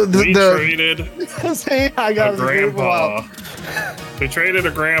 Oh, well, we the traded See, I got a it was a beautiful grandpa. out. We traded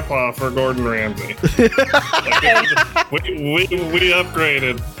a grandpa for Gordon Ramsay. we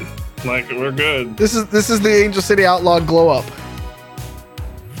upgraded. Like we're good. this is the Angel City Outlaw glow up.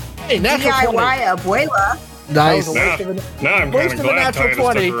 Hey, natural 20. DIY abuela. Nice. That Now, was a waste of now I'm waste kind of of a glad natural Titus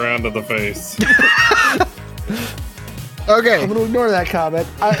 20. took her around to the face. Okay. I'm going to ignore that comment.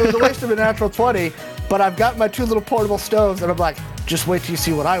 It was a waste of a natural 20, but I've got my 2 little portable stoves, and I'm like, just wait till you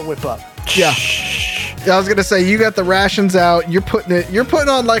see what I whip up. Yeah. I was gonna say you got the rations out. You're putting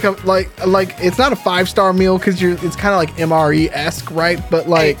on like it's not a 5-star meal because it's kind of like MRE-esque, right? But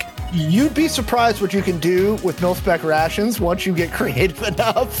like You'd be surprised what you can do with mil-spec rations once you get creative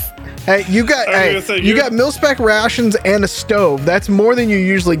enough. hey, you got I was gonna say, you got mil-spec rations and a stove. That's more than you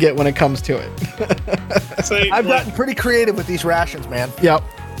usually get when it comes to it. Say, I've like, gotten pretty creative with these rations, man. Yep.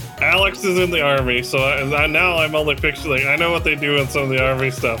 Alex is in the army, so now I'm only picturing. I know what they do in some of the army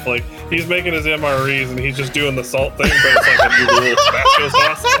stuff. Like he's making his MREs and he's just doing the salt thing, but it's like a little Tabasco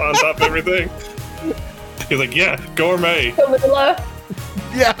sauce on top of everything. He's like, yeah, gourmet. Camilla.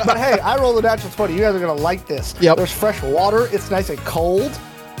 Yeah. But hey, I rolled a natural 20. You guys are going to like this. Yep. There's fresh water. It's nice and cold.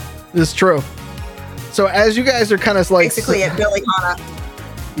 This is true. So as you guys are kind of like Basically at Billy Hanna.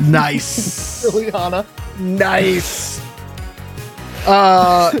 nice, Really, Hannah? nice.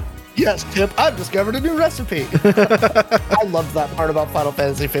 Yes, Chip, I've discovered a new recipe. I loved that part about Final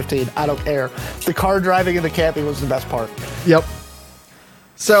Fantasy 15. I don't care. The car driving and the camping was the best part. Yep.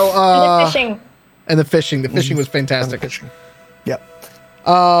 So And the fishing. And the fishing was fantastic. Yep.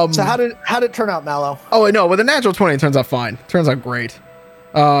 So how did it turn out, Mallow? Oh, no, with a natural 20, it turns out fine. Turns out great.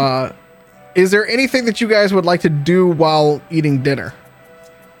 Is there anything that you guys would like to do while eating dinner?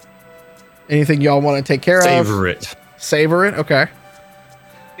 Anything y'all want to take care of? Savor it. Okay.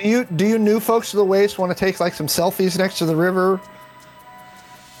 Do you new folks of the waste want to take like some selfies next to the river?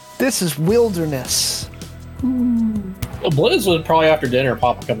 This is wilderness. Well, Blizz would probably after dinner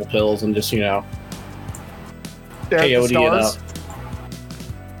pop a couple pills and just, Stare at the AOD it up. stars.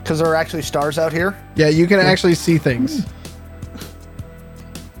 Because there are actually stars out here. Yeah, you can actually see things.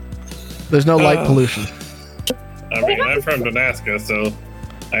 There's no light pollution. I mean, I'm from Damascus, so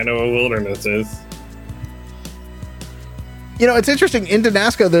I know what wilderness is. You know, it's interesting. In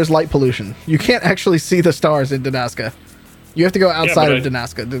Damascus, there's light pollution. You can't actually see the stars in Damascus. You have to go outside of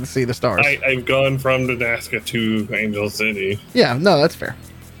Damascus to see the stars. I've gone from Damascus to Angel City. Yeah, no, that's fair.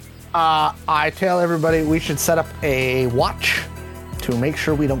 I tell everybody we should set up a watch to make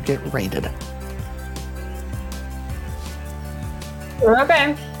sure we don't get raided.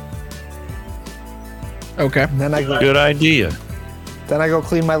 Okay. Okay. And then I go. Good idea. Then I go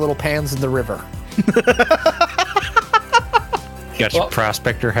clean my little pans in the river. Got your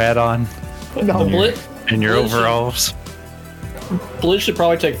prospector hat on No, and your overalls. Blizz should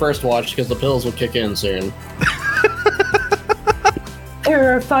probably take first watch because the pills will kick in soon.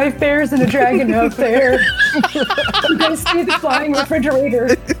 There are 5 bears and a dragon out there. You guys see the flying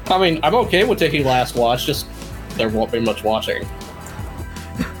refrigerator. I mean, I'm okay with taking last watch, just there won't be much watching.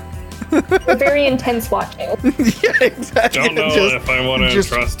 Very intense watching. Yeah, exactly. Don't know if I want to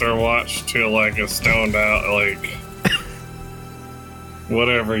trust our watch to like a stoned out, like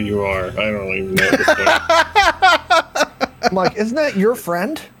whatever you are. I don't even know this way. I'm like, isn't that your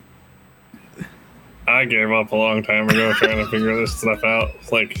friend? I gave up a long time ago trying to figure this stuff out.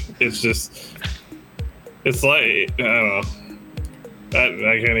 Like, it's like, I don't know.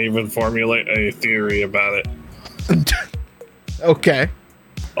 I can't even formulate a theory about it. Okay.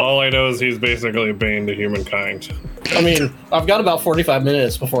 All I know is he's basically a bane to humankind. I mean, I've got about 45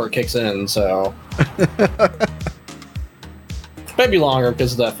 minutes before it kicks in, so maybe longer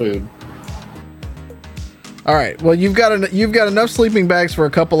because of that food. All right. Well, you've got enough sleeping bags for a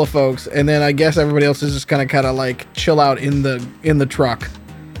couple of folks, and then I guess everybody else is just gonna kind of like chill out in the truck,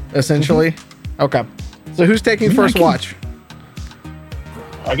 essentially. Mm-hmm. Okay. So who's taking first watch?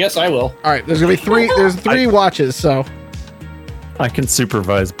 I guess I will. All right. There's gonna be three. There's three watches. So I can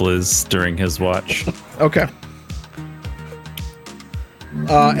supervise Blizz during his watch. Okay.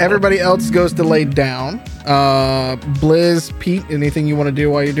 Everybody else goes to lay down. Blizz, Pete, anything you want to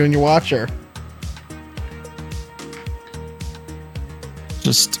do while you're doing your watch, or?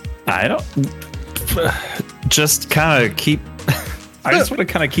 Just kind of keep. I just want to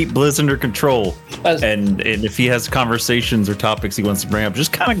kind of keep Blizz under control, and if he has conversations or topics he wants to bring up,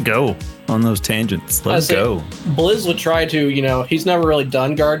 just kind of go on those tangents. Let's go. Blizz would try to, he's never really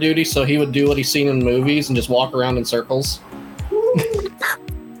done guard duty, so he would do what he's seen in movies and just walk around in circles.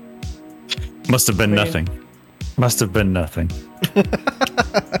 Must have been nothing. Must have been nothing.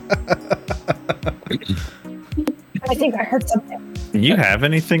 I think I heard something. You have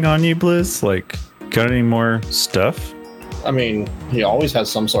anything on you, Blizz? Like, got any more stuff? I mean, he always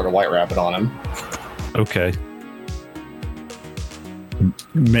has some sort of white rabbit on him. Okay.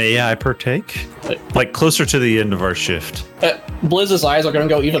 May I partake? Like, closer to the end of our shift. Blizz's eyes are going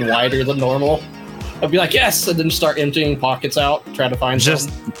to go even wider than normal. I'll be like, yes, and then start emptying pockets out, try to find some.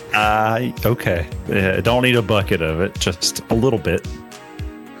 Okay. Don't need a bucket of it, just a little bit.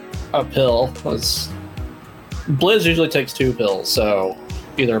 A pill. Blizz usually takes 2 pills, so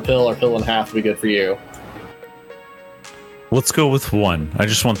either a pill or pill and a half would be good for you. Let's go with 1. I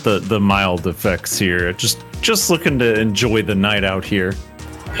just want the mild effects here. Just looking to enjoy the night out here.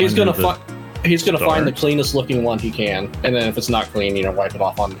 He's gonna find the cleanest looking one he can, and then if it's not clean, wipe it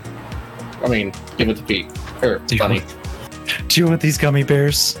off on. I mean, give it to Pete or Bunny. Do you want these gummy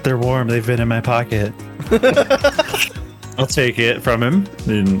bears? They're warm. They've been in my pocket. I'll take it from him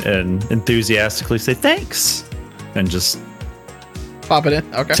and enthusiastically say thanks, and just pop it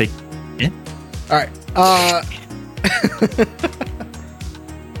in. Okay. Take it. All right.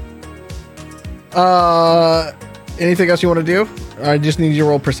 Anything else you want to do? I just need you to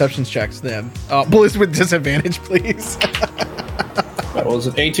roll perceptions checks then. Blizz with disadvantage, please. That was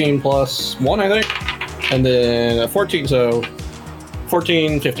an 18 plus 1, I think. And then a 14, so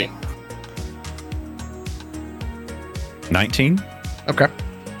 14, 15. 19. Okay.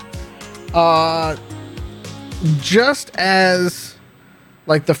 Just as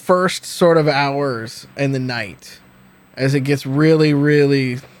like the first sort of hours in the night, as it gets really,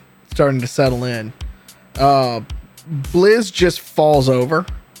 really starting to settle in. Blizz just falls over.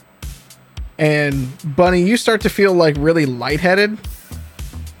 And Bunny, you start to feel like really lightheaded.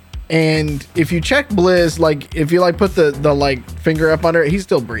 And if you check Blizz, like if you like put the like finger up under it, he's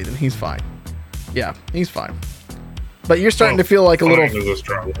still breathing. He's fine. Yeah, he's fine. But you're starting to feel like a little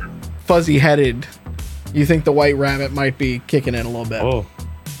fuzzy headed. You think the white rabbit might be kicking in a little bit. Oh,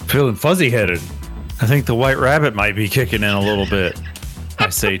 feeling fuzzy headed. I think the white rabbit might be kicking in a little bit. I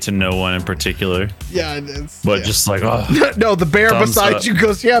say to no one in particular. Yeah, it's, but yeah. just like, oh. No, the bear thumbs beside up. you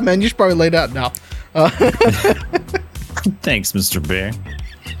goes, yeah, man, you should probably lay down now. Thanks, Mr. Bear.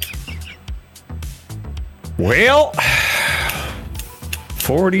 Well,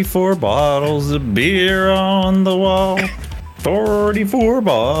 44 bottles of beer on the wall. 44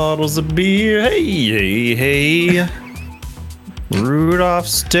 bottles of beer. Hey, hey, hey.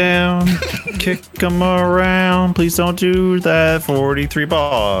 Rudolph's down. Kick 'em around. Please don't do that. 43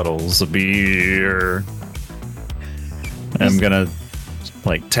 bottles of beer. I'm gonna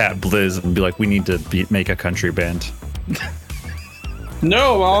like tap Blizz and be like, we need to make a country band.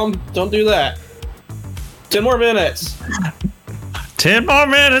 No, Mom, don't do that. 10 more minutes. 10 more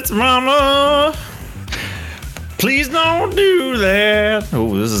minutes, Mama. Please don't do that.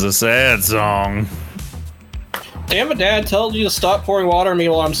 Oh, this is a sad song. Damn it, Dad, told you to stop pouring water on me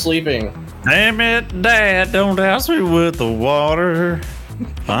while I'm sleeping. Damn it, Dad, don't douse me with the water.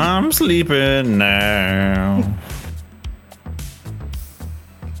 I'm sleeping now.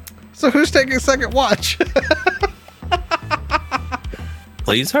 So who's taking second watch?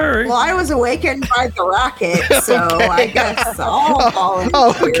 Please hurry. Well, I was awakened by the racket, so I guess I'll volunteer.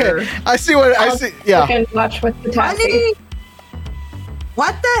 Oh, okay. I see what I see. Yeah. And watch with the taxi. Honey,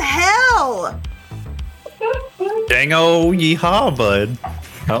 what the hell? Dang oh yeehaw, bud.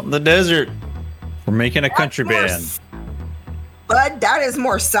 Out in the desert. We're making a country band. Bud, that is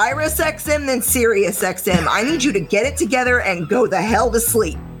more Sirius XM than Sirius XM. I need you to get it together and go the hell to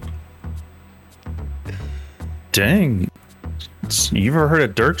sleep. Dang. You ever heard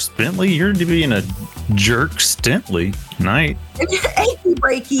of Dirk Bentley? You're being a jerk Stintley. Night. Achy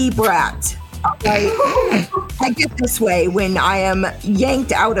breaky brat. Okay. I get this way when I am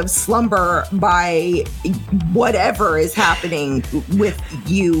yanked out of slumber by whatever is happening with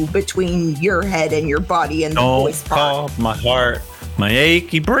you between your head and your body and the Don't voice part. call my heart, my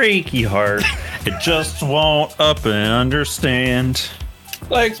achy breaky heart. It just won't up and understand.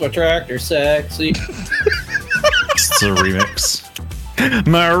 Likes my tractor sexy. It's a remix.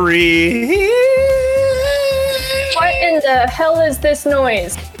 Marie. What in the hell is this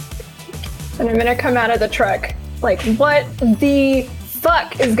noise? And I'm gonna come out of the truck. Like, what the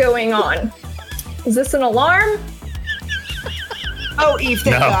fuck is going on? Is this an alarm? Oh, Eve,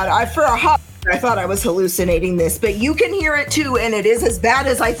 thank No. God. For a hot I thought I was hallucinating this, but you can hear it too, and it is as bad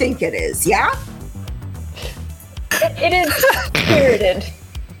as I think it is, yeah? It is spirited.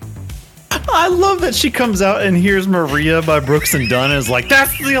 I love that she comes out and hears Maria by Brooks and Dunn and is like,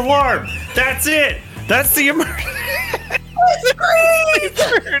 that's the alarm. That's it. That's the emergency.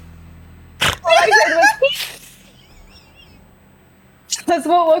 All I heard was that's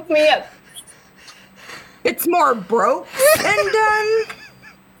what woke me up. It's more broke and done.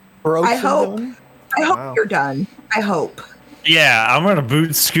 I hope you're done. I hope. Yeah, I'm going to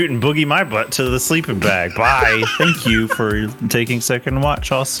boot, scoot, and boogie my butt to the sleeping bag. Bye. Thank you for taking second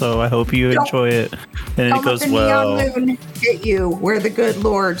watch also. I hope you enjoy it. And it goes the well. Neon moon hit you where the good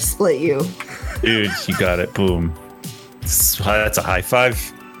Lord split you. Dude, you got it. Boom. That's a high five.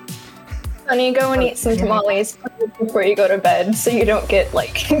 Honey, go and eat some tamales before you go to bed so you don't get,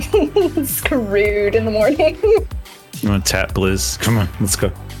 like, screwed in the morning. I'm going to tap Blizz. Come on, let's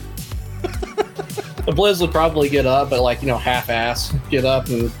go. The Blizz would probably get up, but like, half-ass get up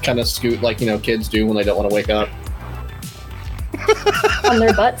and kind of scoot like, kids do when they don't want to wake up. On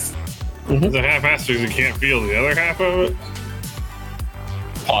their butts. The half-assed you can't feel the other half of it.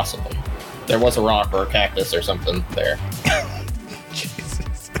 Possibly. There was a rock or a cactus or something there.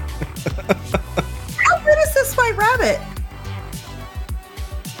 Jesus. How good is this white rabbit?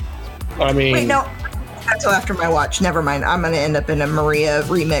 I mean, Wait, no. Not till after my watch. Never mind. I'm gonna end up in a Maria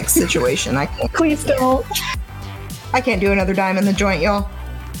remix situation. Please don't. I can't do another dime in the joint, y'all.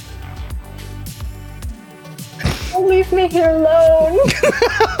 Leave me here alone.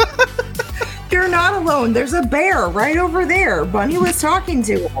 You're not alone. There's a bear right over there. Bunny was talking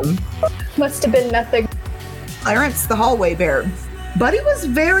to him. Must have been nothing. Clarence, the hallway bear. Buddy was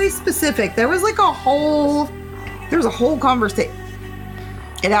very specific. There was a whole conversation.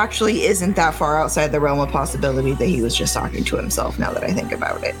 It actually isn't that far outside the realm of possibility that he was just talking to himself, now that I think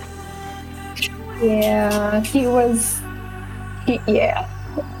about it. Yeah, yeah.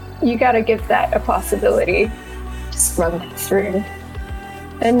 you gotta give that a possibility. Just run that through.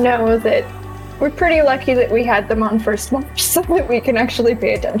 And know that we're pretty lucky that we had them on first watch so that we can actually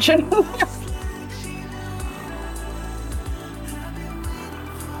pay attention.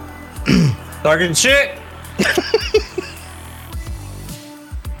 Talking shit.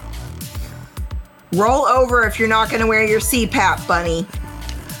 Roll over if you're not going to wear your CPAP, Bunny.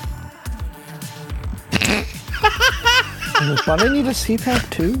 Does Bunny need a CPAP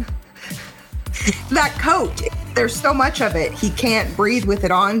too? That coat, there's so much of it, he can't breathe with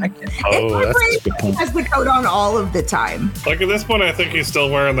it on. Oh, that's a good He point. has the coat on all of the time. Like at this point, I think he's still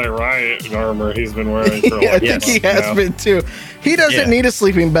wearing that riot armor he's been wearing for Yeah, I like think a he month has now. been too. He doesn't Yeah. need a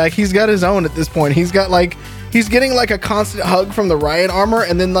sleeping bag. He's got his own at this point. He's got like he's getting like a constant hug from the riot armor,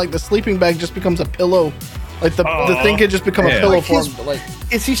 and then like the sleeping bag just becomes a pillow. Like the thing could just become a Yeah. pillow Like for his- him. But like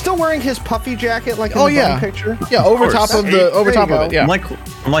Is he still wearing his puffy jacket like in Oh, the yeah. Bunny picture? yeah, over Of top course. of the over There you top of go. it. Yeah, I'm like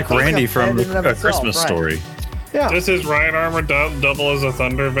Randy like a from band in and of A itself, Christmas right. Story. Yeah. Does his riot armor double as a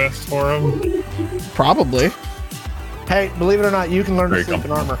thunder vest for him? probably. Hey, believe it or not, you can learn to Very sleep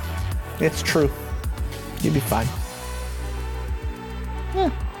in armor. It's true. You'd be fine.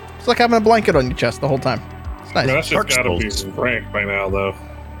 It's like having a blanket on your chest the whole time. It's I mean, nice. that's just Dark gotta be Souls. rank by now, though.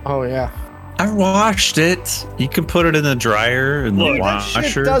 Oh yeah. I washed it. You can put it in the dryer and the Look, That shit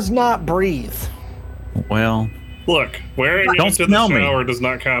washer. does not breathe. Well, Look, wearing it Don't into the smell me. shower does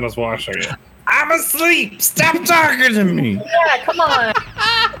not count as washing it. I'm asleep. Stop talking to me. Yeah, come on.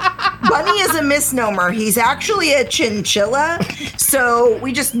 Bunny is a misnomer. He's actually a chinchilla. So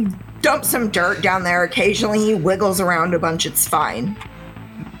we just dump some dirt down there. Occasionally he wiggles around a bunch. It's fine.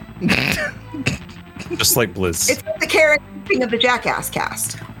 Just like Blizz. It's like the Karen of the Jackass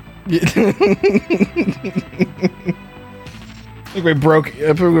cast. I think we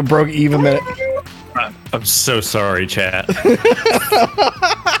broke even minute. I'm so sorry, chat.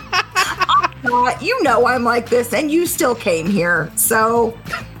 You know I'm like this, and you still came here. So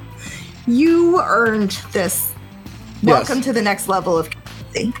you earned this. Welcome to the next level of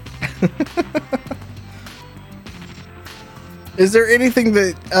Cassie. Is there anything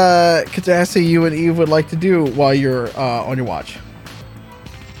that Katassi, you and Eve would like to do while you're on your watch?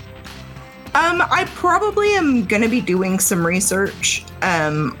 I probably am gonna be doing some research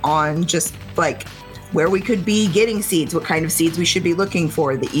on just like where we could be getting seeds, what kind of seeds we should be looking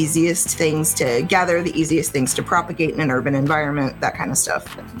for, the easiest things to gather, the easiest things to propagate in an urban environment, that kind of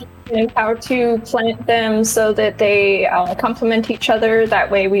stuff. And how to plant them so that they complement each other. That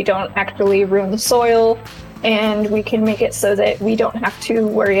way we don't actually ruin the soil, and we can make it so that we don't have to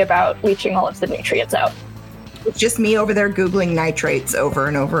worry about leaching all of the nutrients out. It's just me over there Googling nitrates over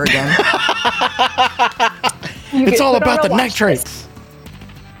and over again. You It's get all put on about a the watch nitrates. list.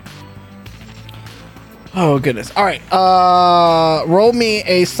 Oh goodness. All right. Roll me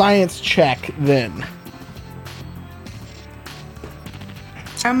a science check then.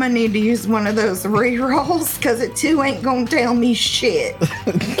 I'm gonna need to use one of those re-rolls because it too ain't gonna tell me shit.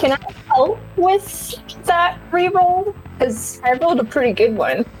 Can I help with that reroll? Because I rolled a pretty good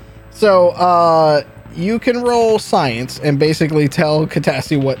one. So you can roll science and basically tell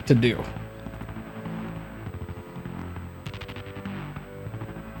Katassi what to do.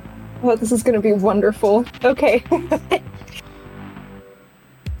 Oh, this is going to be wonderful. Okay.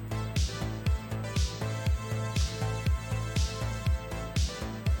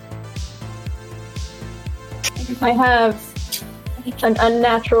 I have an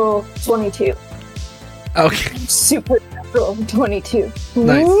unnatural 22. Okay. Supernatural 22.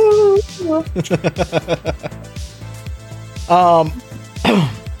 Nice. Ooh.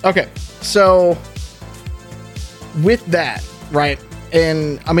 Okay. So with that, right?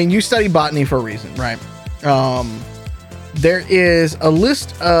 And I mean, you study botany for a reason, right? There is a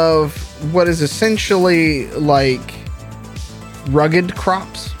list of what is essentially like rugged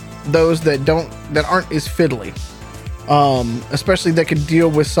crops, those that aren't as fiddly, especially that could deal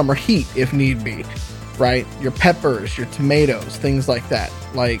with summer heat if need be, right? Your peppers, your tomatoes, things like that.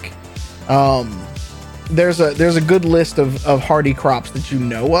 Like, there's a good list of hardy crops that you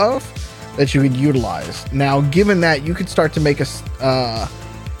know of that you could utilize. Now, given that, you could start to make a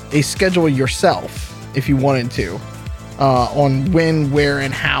schedule yourself if you wanted to, on when, where,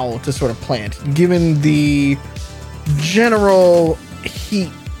 and how to sort of plant, given the general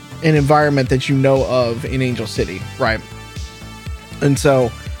heat and environment that you know of in Angel City, right? And so,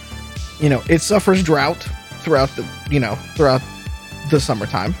 it suffers drought throughout the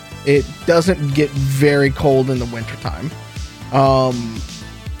summertime. It doesn't get very cold in the wintertime.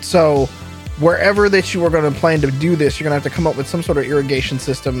 So wherever that you are going to plan to do this, you're going to have to come up with some sort of irrigation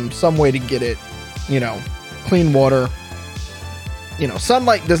system, some way to get it, clean water,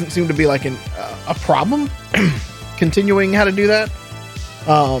 sunlight doesn't seem to be like a problem. Continuing how to do that.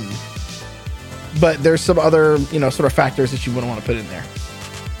 But there's some other, sort of factors that you wouldn't want to put in there.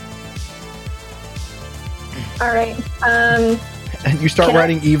 All right. And you start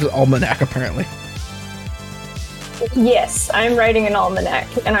writing Eve's almanac, apparently. Yes, I'm writing an almanac,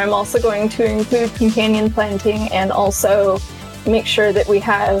 and I'm also going to include companion planting and also make sure that we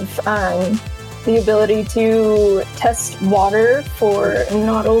have the ability to test water for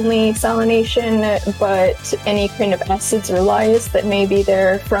not only salination, but any kind of acids or lyes that may be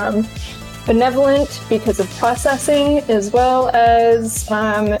there from benevolent because of processing, as well as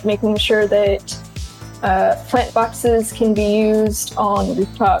making sure that plant boxes can be used on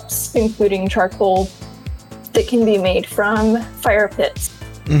rooftops, including charcoal that can be made from fire pits.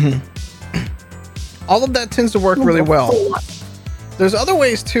 Mm-hmm. All of that tends to work really well. There's other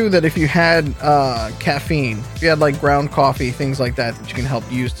ways too that if you had caffeine, if you had like ground coffee, things like that you can help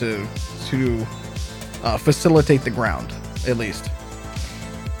use to facilitate the ground, at least.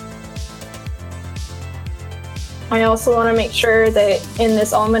 I also want to make sure that in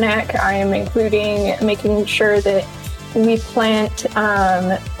this almanac I am including making sure that we plant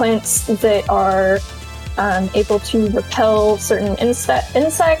plants that are able to repel certain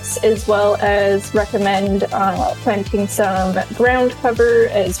insects, as well as recommend planting some ground cover,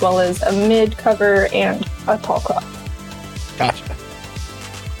 as well as a mid cover and a tall crop. Gotcha.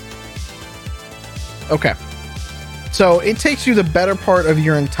 Okay. So it takes you the better part of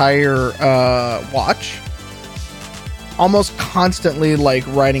your entire watch, almost constantly like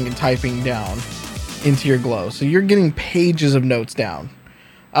writing and typing down into your glow. So you're getting pages of notes down.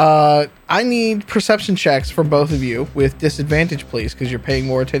 I need perception checks for both of you with disadvantage, please, because you're paying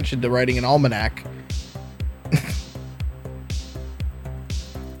more attention to writing an almanac.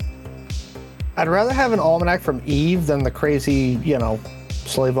 I'd rather have an almanac from Eve than the crazy,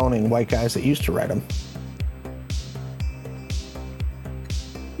 slave-owning white guys that used to write them.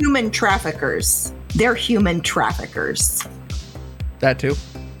 Human traffickers. They're human traffickers. That too.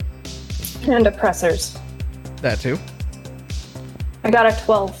 And oppressors. That too. I got a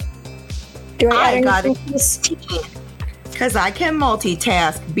 12. Do I got a 16. Because I can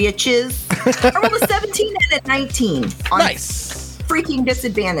multitask, bitches. I rolled a 17 and a 19. On Nice. Freaking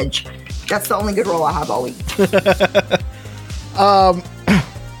disadvantage. That's the only good roll I have all week.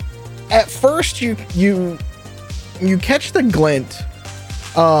 At first, you catch the glint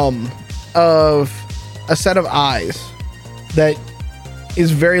of a set of eyes that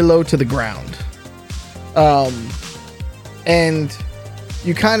is very low to the ground, and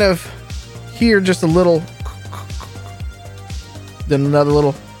you kind of hear just a little, then another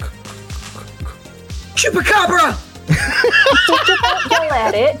little. Chupacabra! Don't yell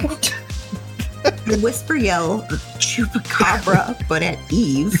at it. Whisper yell Chupacabra, but at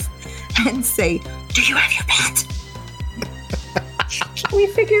Eve, and say, "Do you have your pet?" Can we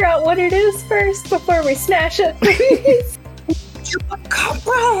figure out what it is first before we smash it, please?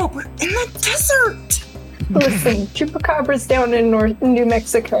 Chupacabra! We're in the desert! Listen, Chupacabra's down in New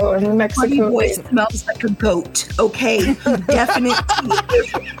Mexico, and New Buddy Mexico boy smells like a goat, okay? Definitely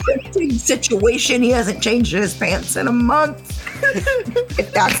a situation. He hasn't changed his pants in a month.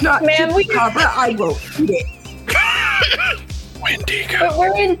 If that's not Chupacabra, I will eat it. Wendigo. But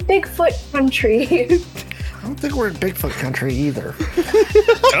we're in Bigfoot country. I don't think we're in Bigfoot country either.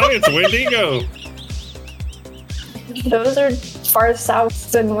 Oh, it's Wendigo. Those are far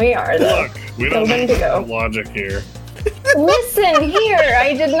south than we are, though. Look, we don't So have Wendigo. logic here. Listen here,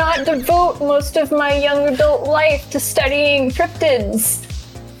 I did not devote most of my young adult life to studying cryptids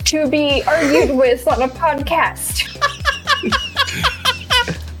to be argued with on a podcast.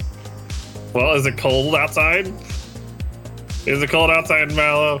 Well, is it cold outside? Is it cold outside,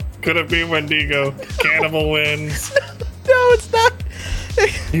 Mallow? Could it be Wendigo? Cannibal wins. No, it's not.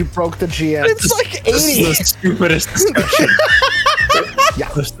 You broke the GM. It's like This 80. is the stupidest discussion. Yeah.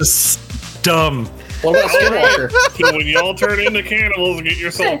 This is dumb. What about Skinwalker? So when y'all turn into cannibals and get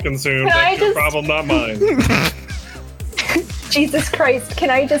your soul consumed, Can I that's your just- problem, not mine. Jesus Christ, can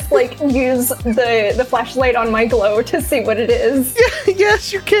I just use the flashlight on my glow to see what it is?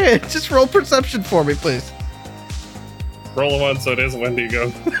 Yes, you can. Just roll perception for me, please. Roll a 1 so it is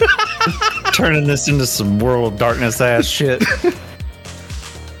Wendigo. Turning this into some World of Darkness ass shit.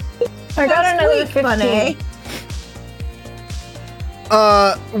 I got another Sweet, 15.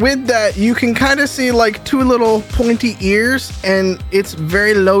 With that, you can kind of see like two little pointy ears, and it's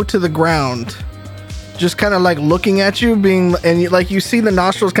very low to the ground. Just kind of like looking at you, and you see the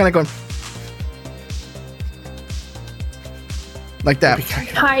nostrils kind of going like that.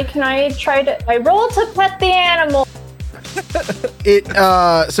 Hi, can I try to... I roll to pet the animal.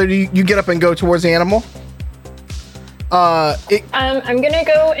 So you get up and go towards the animal? I'm gonna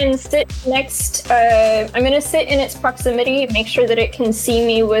go and sit next. I'm gonna sit in its proximity, make sure that it can see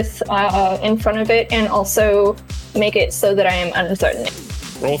me with in front of it, and also make it so that I am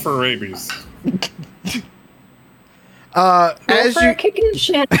unthreatening. Roll for rabies. As you kick in the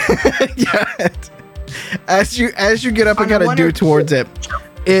shin. yeah, as you get up and kind of do towards it,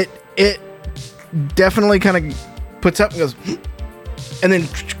 it definitely kind of puts up and goes, and then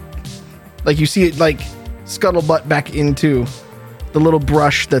like you see it like scuttlebutt back into the little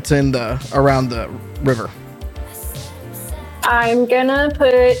brush that's in around the river. I'm gonna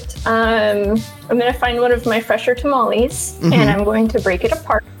find one of my fresher tamales, and I'm going to break it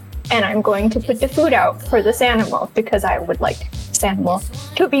apart, and I'm going to put the food out for this animal because I would like this animal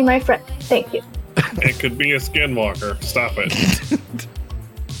to be my friend. Thank you. It could be a skinwalker. Stop it.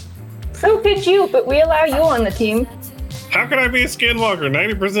 So could you, but we allow you on the team. How can I be a skinwalker?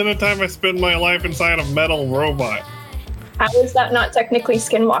 90% of the time I spend my life inside a metal robot. How is that not technically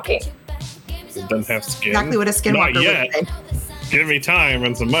skinwalking? It doesn't have skin. Exactly what a skinwalker Not yet. would say. Give me time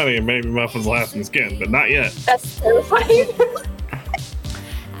and some money and maybe Muffins will have some skin, but not yet. That's terrifying.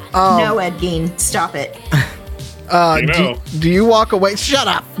 No, Ed Gein, stop it. Do you walk away? Shut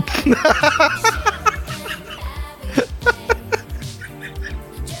up.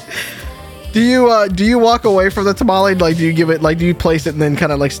 Do you walk away from the tamale? Like, do you place it and then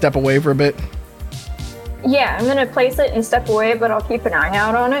kind of like step away for a bit? Yeah, I'm gonna place it and step away, but I'll keep an eye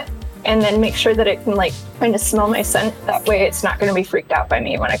out on it, and then make sure that it can like kind of smell my scent. That way, it's not gonna be freaked out by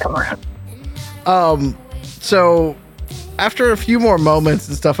me when I come around. So after a few more moments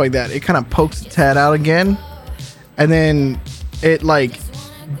and stuff like that, it kind of pokes its head out again, and then it like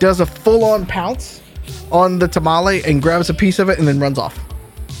does a full-on pounce on the tamale and grabs a piece of it and then runs off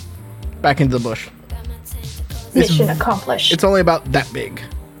back into the bush. Mission accomplished. It's only about that big.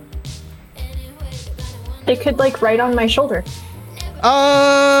 It could like right on my shoulder.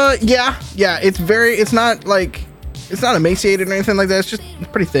 Yeah. It's not emaciated or anything like that. It's just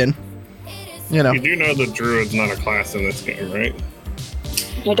pretty thin. You know. You do know the druid's not a class in this game, right?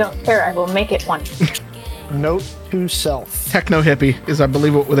 I don't care. I will make it one. Note to self. Techno hippie is, I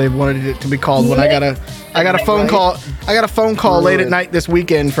believe, what they wanted it to be called. When I got a phone call. I got a phone call late at night this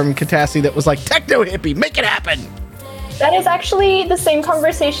weekend from Katassi that was like, "Techno hippie, make it happen." That is actually the same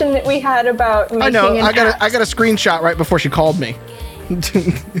conversation that we had about making I know. an I got app. a screenshot right before she called me.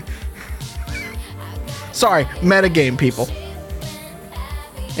 Sorry, metagame people.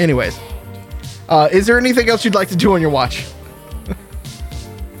 Anyways, is there anything else you'd like to do on your watch?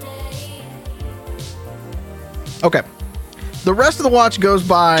 Okay. The rest of the watch goes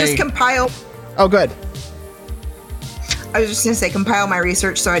by. Just compile. Oh, good. I was just going to say compile my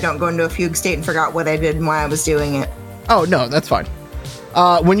research so I don't go into a fugue state and forgot what I did and why I was doing it. Oh, no, that's fine.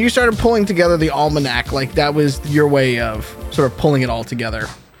 When you started pulling together the almanac, like that was your way of sort of pulling it all together.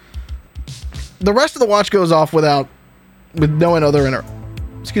 The rest of the watch goes off with no other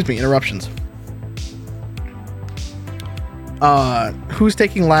interruptions. Who's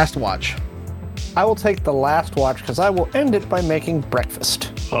taking last watch? I will take the last watch because I will end it by making breakfast.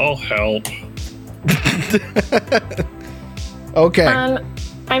 I'll help. Okay. I'm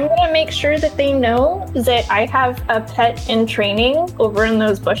gonna make sure that they know that I have a pet in training over in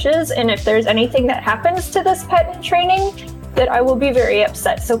those bushes, and if there's anything that happens to this pet in training, that I will be very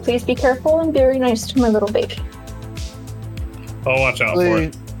upset. So please be careful and very nice to my little baby. I'll watch out for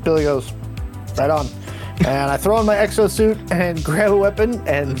it. Billy goes, right on. And I throw on my exosuit and grab a weapon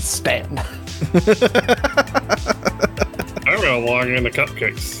and stand. I'm gonna log into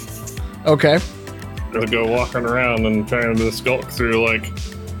Cupcakes. Okay. Gonna go walking around and trying to skulk through like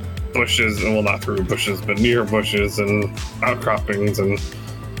bushes, and well, not through bushes, but near bushes and outcroppings and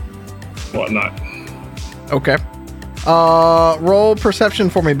whatnot. Okay. Roll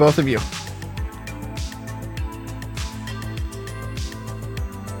perception for me, both of you.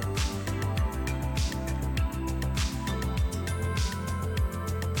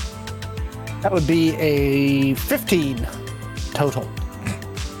 That would be a 15 total.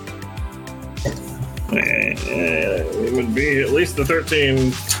 It would be at least the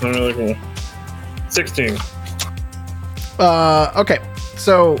 13. 16. Okay.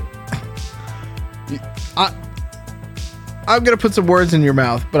 So I'm gonna put some words in your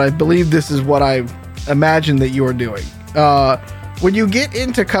mouth, but I believe this is what I imagine that you are doing. When you get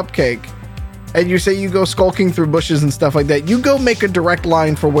into Cupcake and you say you go skulking through bushes and stuff like that, you go make a direct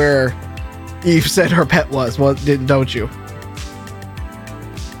line for where Eve said her pet was. Well, don't you?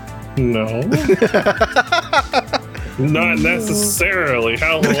 No. Not necessarily.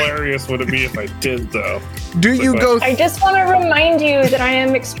 How hilarious would it be if I did, though? Do you go? I just want to remind you that I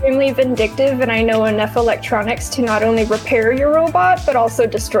am extremely vindictive and I know enough electronics to not only repair your robot, but also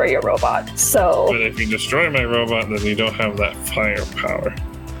destroy your robot. So But if you destroy my robot, then you don't have that firepower.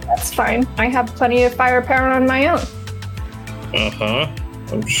 that's fine. I have plenty of firepower on my own. Uh-huh.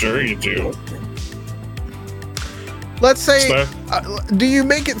 I'm sure you do. Let's say, Sir? do you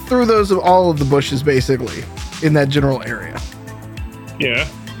make it through all of the bushes basically in that general area? Yeah.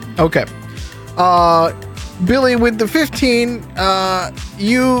 Okay. Billy, with the 15,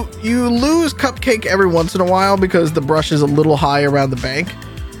 you lose Cupcake every once in a while because the brush is a little high around the bank.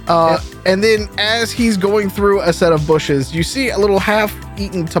 And then as he's going through a set of bushes, you see a little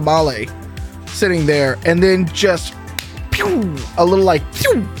half-eaten tamale sitting there, and then just pew, a little like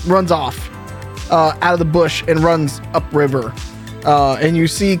pew, runs off out of the bush and runs upriver. And you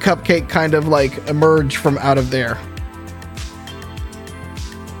see Cupcake kind of like emerge from out of there.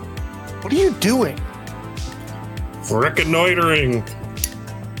 What are you doing? Reconnoitering.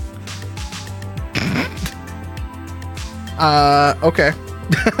 Okay.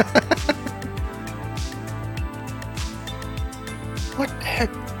 What the heck?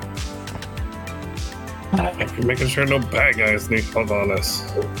 You're making sure no bad guys sneak up on us.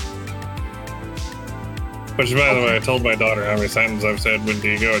 Which, by the way, I told my daughter how many times I've said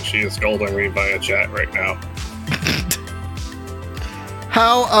Wendigo, and she is scolding me via chat right now.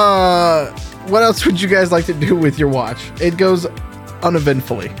 What else would you guys like to do with your watch? It goes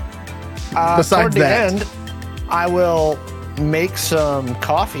uneventfully. Besides Toward the that. end, I will make some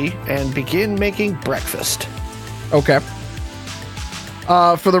coffee and begin making breakfast. Okay.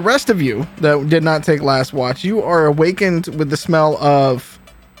 For the rest of you that did not take last watch, you are awakened with the smell of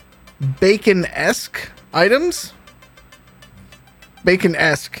bacon-esque items.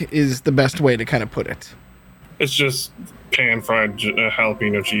 Bacon-esque is the best way to kind of put it. It's just pan-fried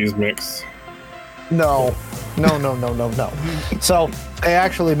jalapeno cheese mix. No. So I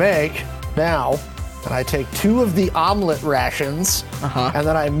actually make now, and I take 2 of the omelet rations, and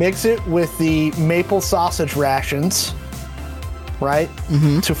then I mix it with the maple sausage rations, right?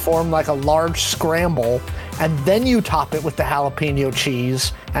 To form like a large scramble, and then you top it with the jalapeno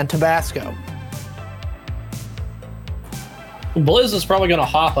cheese and Tabasco. Blizz is probably going to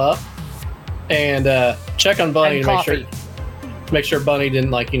hop up and check on Bunny And to coffee. make sure Bunny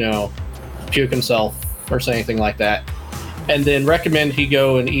didn't puke himself or say anything like that, and then recommend he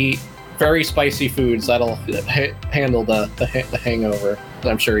go and eat very spicy foods that'll handle the hangover that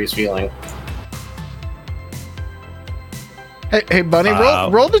I'm sure he's feeling. Hey, Bunny,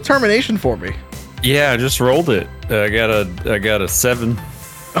 roll determination for me. Yeah, I just rolled it. I got a 7.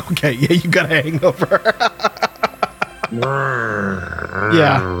 Okay, yeah, you got a hangover.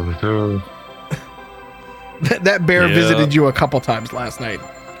 Yeah. That bear visited you a couple times last night.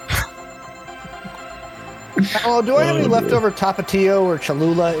 Oh, do I have any leftover Tapatio or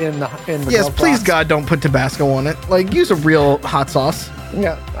Cholula in the Yes, glove please, box? God, don't put Tabasco on it. Like, use a real hot sauce.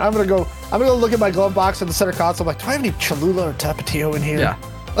 Yeah, I'm gonna go look at my glove box in the center console. I'm like, do I have any Cholula or Tapatio in here? Yeah.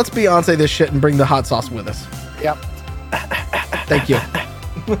 Let's Beyonce this shit and bring the hot sauce with us. Yep. Thank you.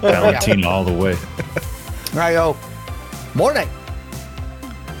 Valentina all the way. I go, morning.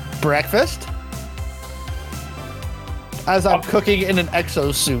 Breakfast? As I'm cooking in an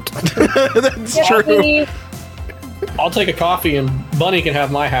exosuit. That's Yeah, true. I'll take a coffee and Bunny can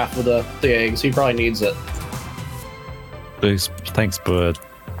have my half of the eggs. He probably needs it. Thanks, bud.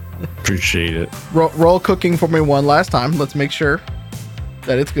 Appreciate it. Roll cooking for me one last time. Let's make sure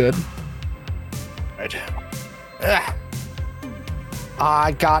that it's good. Right.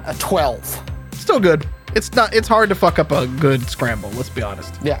 I got a 12. Still good. It's hard to fuck up a good scramble, let's be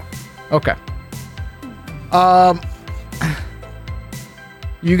honest. Yeah. Okay.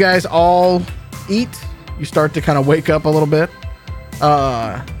 You guys all eat. You start to kind of wake up a little bit.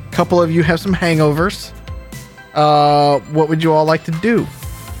 Couple of you have some hangovers. What would you all like to do?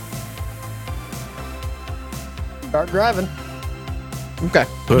 Start driving. Okay.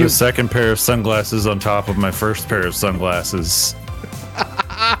 Put a second pair of sunglasses on top of my first pair of sunglasses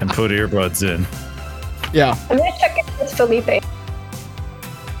and put earbuds in. Yeah. I'm gonna check in with Felipe.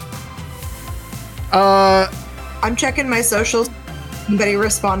 I'm checking my socials. Anybody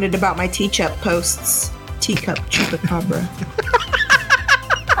responded about my teacup posts? Teacup chupacabra.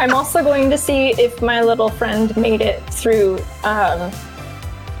 I'm also going to see if my little friend made it through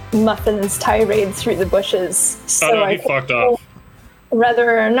Muffin's tirade through the bushes. So no, I he can fucked know off.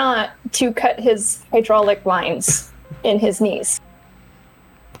 whether or not to cut his hydraulic lines in his knees.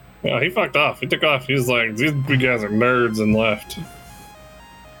 Yeah, he fucked off. He took off. He was like, these big guys are nerds, and left.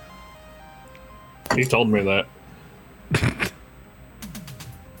 He told me that.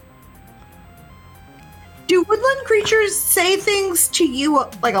 creatures say things to you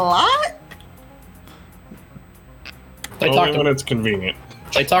like a lot? They Only talk when to it's convenient.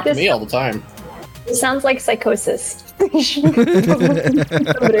 they talk to me all the time. It sounds like psychosis.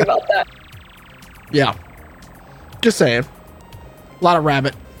 Somebody about that. Yeah. Just saying. A lot of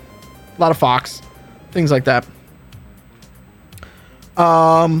rabbit. A lot of fox. Things like that.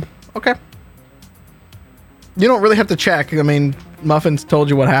 Okay. You don't really have to check. I mean, Muffins told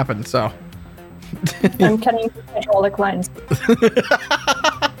you what happened, so. I'm cutting hydraulic lines.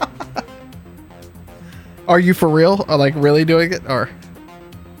 Are you for real? Or like really doing it? Or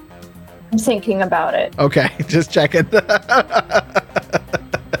I'm thinking about it. okay, just checking.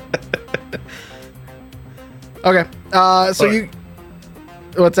 Okay. So you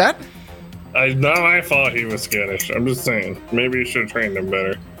what's that? Not my fault he was skittish. I'm just saying. Maybe you should have trained him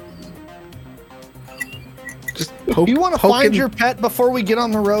better. Just poke, You want to find your pet before we get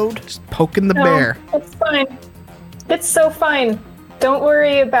on the road? just poking the No, bear. it's fine. It's so fine. Don't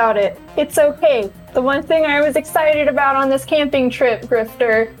worry about it. It's okay. The one thing I was excited about on this camping trip,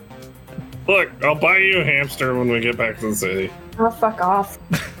 Grifter. Look, I'll buy you a hamster when we get back to the city. Oh, fuck off.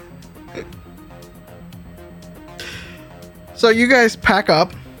 So you guys pack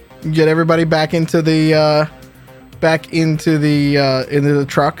up, get everybody back into the into the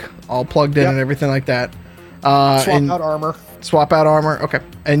truck, all plugged in Yep. and everything like that. Swap and out armor. swap out armor. Okay,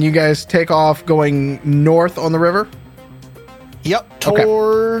 and you guys take off going north on the river. Yep, Okay.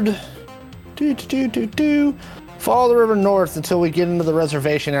 toward follow the river north until we get into the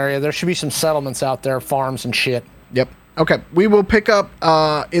reservation area. There should be some settlements out there, farms and shit. Yep. Okay, we will pick up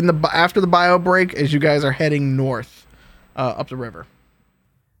after the bio break as you guys are heading north up the river.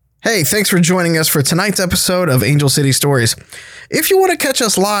 Hey, thanks for joining us for tonight's episode of Angel City Stories. If you want to catch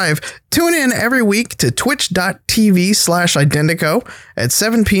us live, tune in every week to twitch.tv/Identico at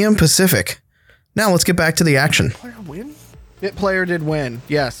 7 p.m. Pacific. Now let's get back to the action. Player win? Bit player did win,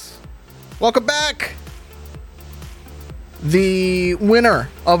 yes. Welcome back. The winner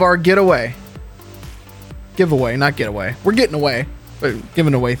of our giveaway, not getaway. We're getting away, but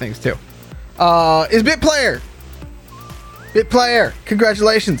giving away things too. Is Bit Player. Bit Player,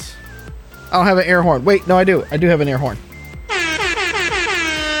 congratulations. I don't have an air horn. Wait, no, I do. I do have an air horn.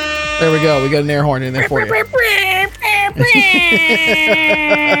 There we go. We got an air horn in there for you.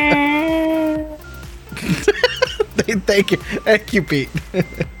 Thank you. Thank you, Pete.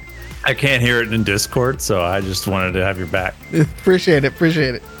 I can't hear it in Discord, so I just wanted to have your back. Appreciate it.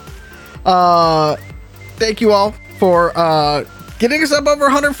 Thank you all for getting us up over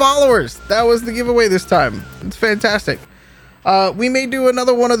 100 followers. That was the giveaway this time. It's fantastic. We may do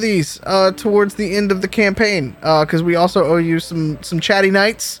another one of these towards the end of the campaign because we also owe you some chatty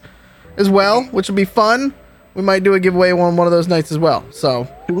nights as well, which will be fun. We might do a giveaway on one of those nights as well. So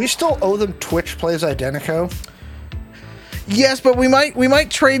Do we still owe them Twitch Plays Identico? yes, but we might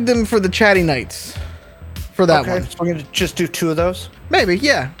trade them for the chatty nights for that Okay, one. so we're going to just do 2 of those? Maybe,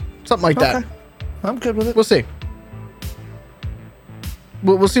 yeah, something like that. Okay. I'm good with it. We'll see.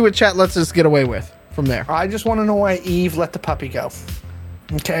 We'll see what chat lets us get away with from there. I just want to know why Eve let the puppy go.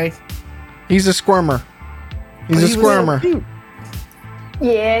 Okay? He's a squirmer. He's a He was so squirmer. cute.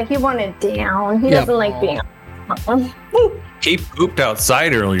 Yeah, he wanted down. He Yeah. doesn't like being. He pooped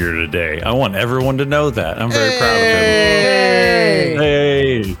outside earlier today. I want everyone to know that. I'm very proud of him. Hey!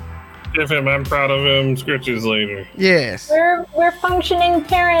 Hey. If him, I'm proud of him. Scritches later. Yes. We're functioning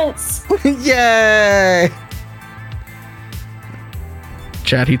parents. Yay!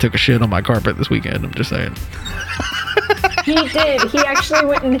 Chad, he took a shit on my carpet this weekend. I'm just saying. He did. He actually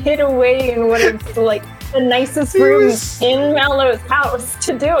went and hid away in one of like the nicest rooms in Mallow's house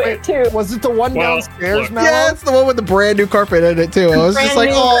to do it too. Was it the one Well, downstairs, look. Mallow? Yeah, it's the one with the brand new carpet in it too. I was just Brand like,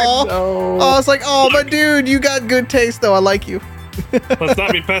 new oh, No. I was like, oh, but dude, you got good taste though. I like you. Let's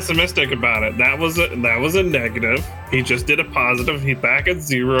not be pessimistic about it. That was a negative. He just did a positive. He's back at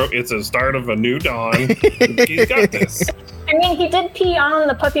 0. It's a start of a new dawn. He's got this. I mean, he did pee on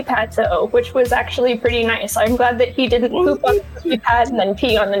the puppy pad though, which was actually pretty nice. I'm glad that he didn't poop on the puppy pad and then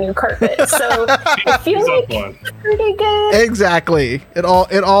pee on the new carpet. So I feel He's up like one. it's pretty good. Exactly. It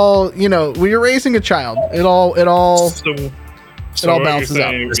all. You know, when you're raising a child, it all So all what bounces you're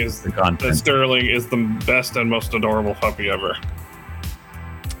out. saying This is is the content. that Sterling is the best and most adorable puppy ever.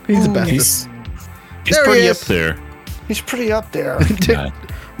 he's the best. He's There he pretty is. up there. He's pretty up there. Yeah.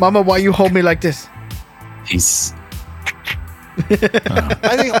 Mama, why you hold me like this? He's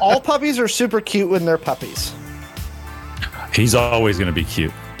I think all puppies are super cute when they're puppies. he's always gonna be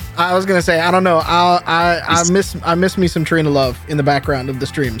cute. I was gonna say, I don't know. I miss me some Trina love in the background of the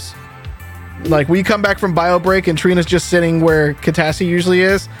streams. Like we come back from bio break and Trina's just sitting where Katassi usually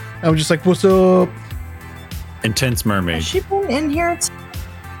is. I'm just like, what's up? Intense mermaid. Has she been in here?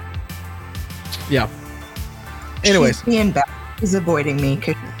 Yeah. Anyways. She's being bad. She's avoiding me.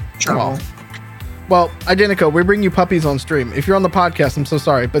 'Cause trouble. Well, Identico, we bring you puppies on stream. If you're on the podcast, I'm so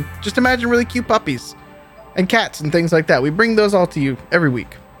sorry, but just imagine really cute puppies and cats and things like that. We bring those all to you every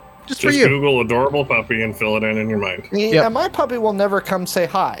week. Just for you. Google adorable puppy and fill it in your mind. Yeah, my puppy will never come say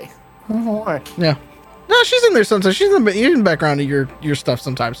hi. I don't know why. Yeah. No, she's in there sometimes. She's in the background of your stuff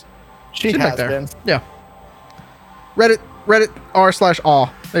sometimes. She She's has back there. been. Yeah. Reddit r/aw.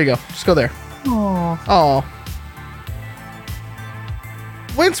 There you go. Just go there. Aw.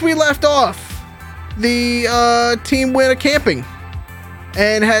 Once we left off, the team went a camping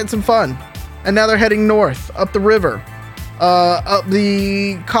and had some fun. And now they're heading north, up the river. Up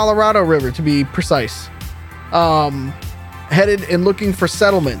the Colorado River, to be precise. Headed and looking for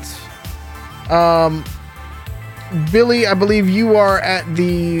settlements. Billy, I believe you are at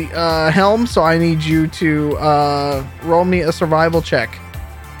the helm, so I need you to roll me a survival check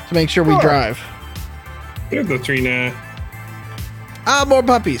to make sure we drive. Good, Latrina. More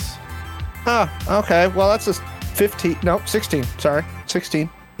puppies. Oh, okay. Well, that's a 15. No, 16. Sorry. 16.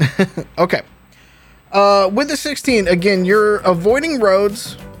 Okay. With the 16, again, you're avoiding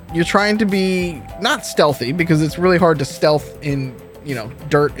roads. You're trying to be not stealthy because it's really hard to stealth in,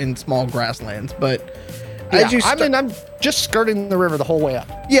 dirt and small grasslands, but as you I'm just skirting the river the whole way up.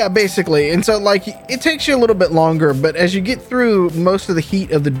 Yeah, basically. And so it takes you a little bit longer, but as you get through most of the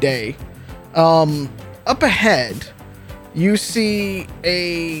heat of the day, up ahead, you see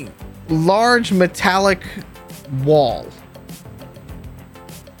a large metallic wall.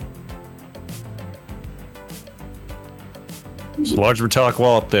 There's a large metallic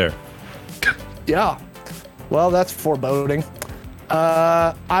wall up there. Yeah. Well, that's foreboding.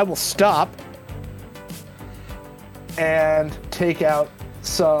 I will stop and take out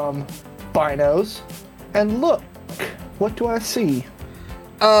some binos and look. What do I see?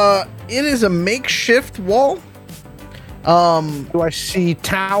 It is a makeshift wall. Do I see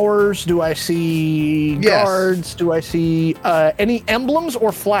towers? Do I see guards? Do I see any emblems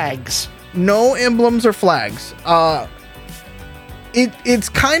or flags? No emblems or flags. It's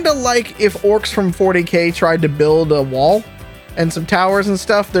kind of like if orcs from 40K tried to build a wall and some towers and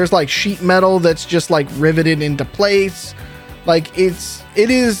stuff. There's sheet metal that's just riveted into place. It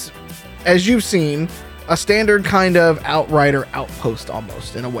is, as you've seen, a standard kind of outrider outpost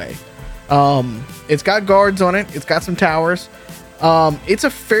almost in a way. It's got guards on it. It's got some towers. It's a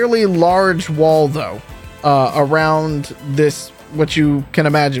fairly large wall though, around this, what you can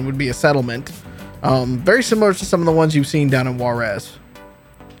imagine would be a settlement. Very similar to some of the ones you've seen down in Juarez.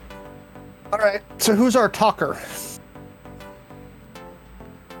 All right. So who's our talker?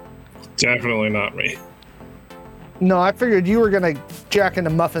 Definitely not me. No, I figured you were gonna jack into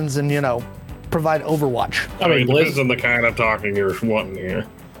muffins and provide Overwatch. I mean, depends on the kind of talking you're wanting here.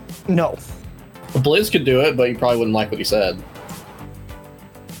 No. Blizz could do it, but you probably wouldn't like what he said.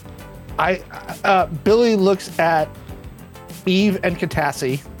 Billy looks at Eve and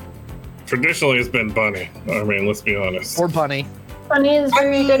Katassi. Traditionally, it's been Bunny. I mean, let's be honest. Or Bunny. Bunny is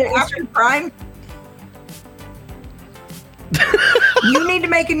very good at after Prime. You need to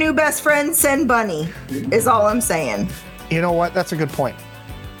make a new best friend. Send Bunny. Is all I'm saying. You know what? That's a good point.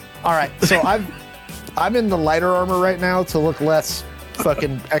 All right, so I'm in the lighter armor right now to look less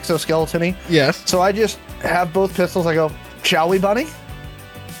fucking exoskeleton-y. Yes. So I just have both pistols. I go, shall we, Bunny?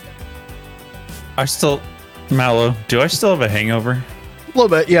 Mallow, do I still have a hangover? A little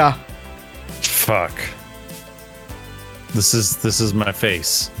bit, yeah. Fuck. This is my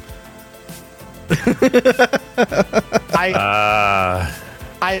face. I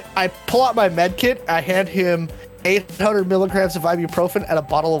pull out my med kit. I hand him 800 milligrams of ibuprofen and a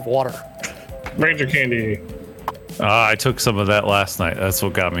bottle of water. Ranger candy. I took some of that last night. That's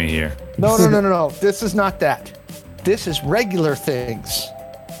what got me here. No. This is not that. This is regular things.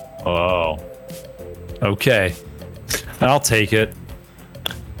 Oh. Okay. I'll take it.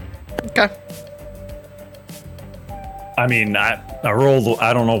 Okay. I mean, I rolled.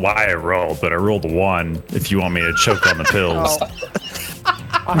 I don't know why I rolled, but I rolled a 1. If you want me to choke on the pills.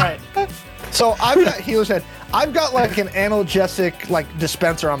 All right. So I've got healer's hand. I've got an analgesic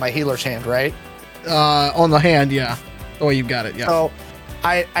dispenser on my healer's hand, right? On the hand, yeah. The way you've got it, yeah. So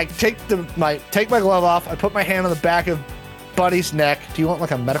I take my glove off. I put my hand on the back of Buddy's neck. Do you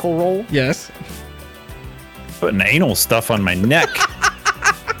want a medical roll? Yes. Putting anal stuff on my neck.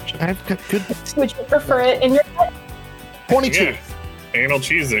 I've got good. Would you prefer it in your head? 22. Yeah. Anal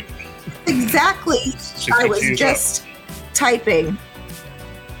cheese it. Exactly. She's I got was cheese just typing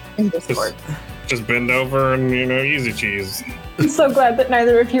in Discord. Just bend over and easy cheese. I'm so glad that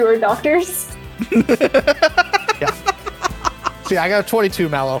neither of you are doctors. Yeah, I got a 22,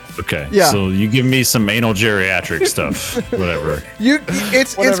 Mallow. Okay. Yeah. So you give me some anal geriatric stuff, whatever.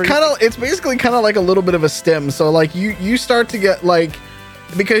 It's Whatever kind of it's basically kind of like a little bit of a stim. So like you start to get like,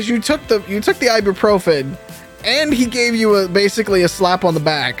 because you took the ibuprofen, and he gave you basically a slap on the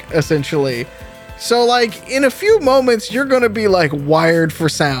back essentially. So like in a few moments you're gonna be like wired for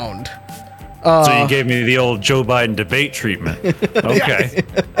sound. So you gave me the old Joe Biden debate treatment. Okay.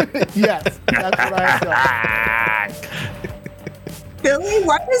 Yes, that's what I have done. Billy,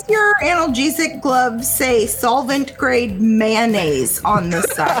 why does your analgesic glove say solvent grade mayonnaise on the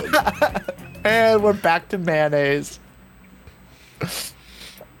side? And we're back to mayonnaise. I It's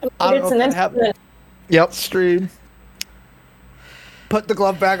don't an know if I have instrument. Yep. stream. Put the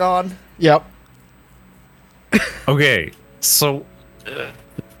glove back on. Yep. Okay. So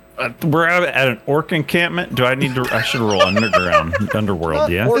we're out at an orc encampment. Do I need to? I should roll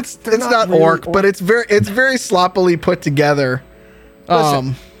underworld. Yeah. Orc- It's they're not really orc, but it's very sloppily put together.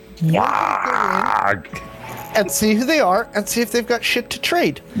 Listen. Wag. And see who they are, and see if they've got shit to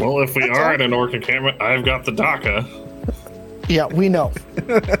trade. Well, if we are at an orc encampment, I've got the DACA. Yeah, we know.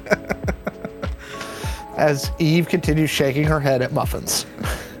 As Eve continues shaking her head at muffins.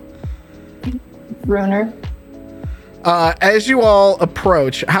 Runer. As you all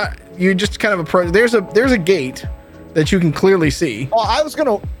approach, you just kind of approach. There's a gate that you can clearly see. Well, I was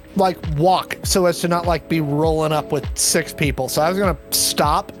gonna like walk so as to not like be rolling up with 6 people. So I was gonna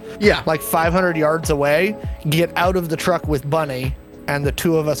stop Yeah. like 500 yards away, get out of the truck with Bunny, and the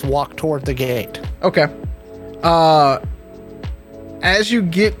 2 of us walk toward the gate. Okay. As you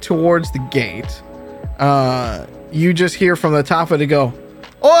get towards the gate, you just hear from the top of it go,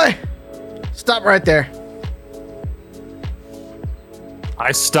 "Oi! Stop right there."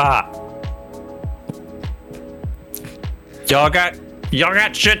 I stop. Y'all got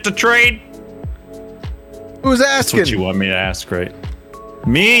shit to trade? Who's That's asking? what you want me to ask, right?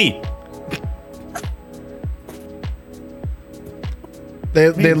 Me.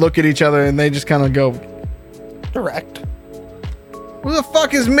 They look at each other and they just kind of go, Direct. "Who the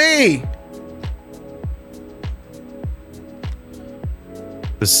fuck is me?"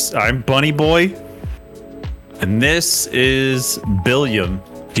 I'm Bunny Boy, and this is Billiam.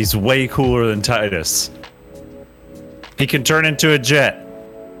 He's way cooler than Titus. He can turn into a jet.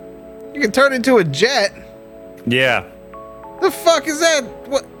 You can turn into a jet. Yeah. The fuck is that?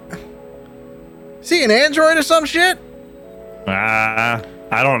 What? Is he an android or some shit? I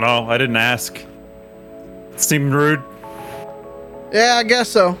don't know. I didn't ask. Seemed rude. Yeah, I guess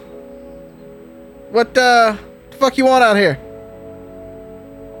so. What the fuck you want out here?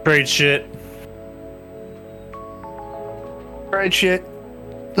 Trade shit. Right shit.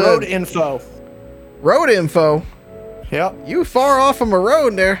 Road info. Road info. Yep. You far off from a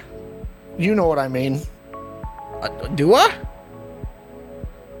road there. You know what I mean. Do I?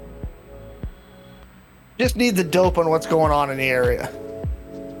 Just need the dope on what's going on in the area.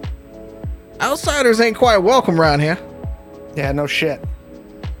 Outsiders ain't quite welcome around here. Yeah, no shit.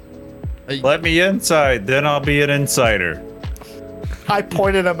 Let me inside, then I'll be an insider. I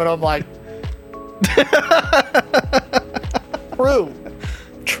pointed him and I'm like,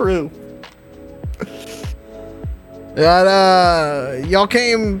 True.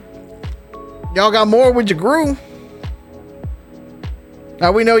 Y'all got more with your crew.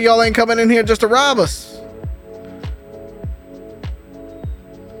 Now we know y'all ain't coming in here just to rob us.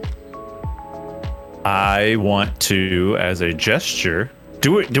 I want to, as a gesture,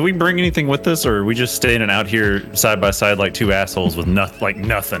 do we bring anything with us, or are we just standing out here side by side like 2 assholes with nothing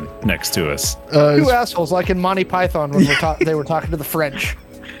next to us? 2 assholes like in Monty Python when they were talking to the French.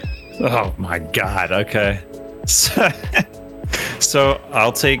 Oh my god. Okay. So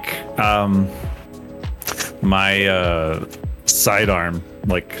I'll take my sidearm,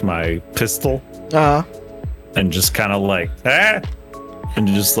 like my pistol, and just kind of like and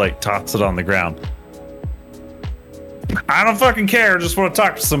just like toss it on the ground. I don't fucking care. Just want to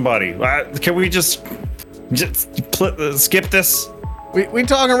talk to somebody. Can we just skip this? We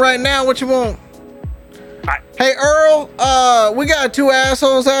talking right now. What you want? Hey Earl, we got 2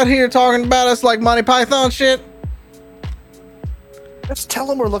 assholes out here talking about us like Monty Python shit. Just tell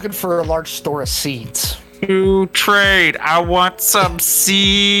them we're looking for a large store of seeds. To trade. I want some seeds.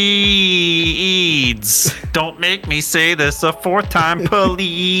 Don't make me say this a 4th time,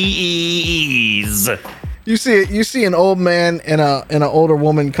 please. You see an old man and an older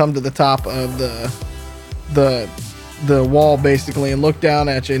woman come to the top of the wall basically and look down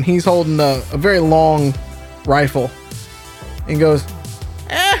at you, and he's holding a very long rifle and goes,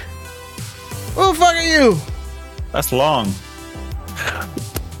 who the fuck are you? That's long.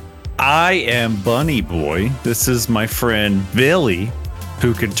 I am Bunny Boy. This is my friend Billy,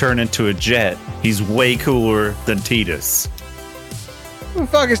 who can turn into a jet. He's way cooler than Titus. Who the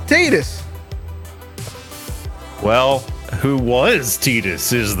fuck is Titus? Well, who was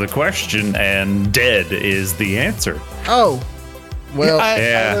Titus is the question, and dead is the answer. Oh, well,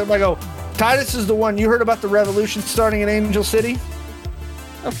 I go, Titus is the one. You heard about the revolution starting in Angel City?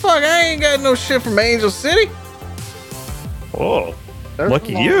 the fuck, I ain't got no shit from Angel City. Oh, There's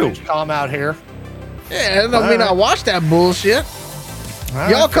lucky some you. long-range comm out here. Yeah, that don't mean I watched that bullshit.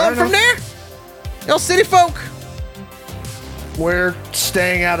 Y'all come from there? Y'all city folk? We're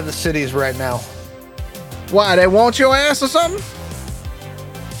staying out of the cities right now. Why, they want your ass or something?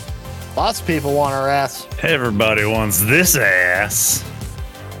 Lots of people want our ass. Everybody wants this ass.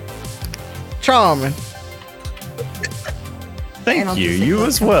 Charming. Thank I'll you. just say You that.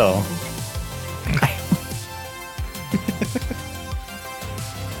 as well.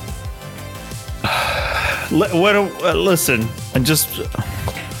 Listen, and just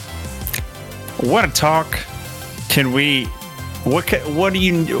want to talk. Can we? What do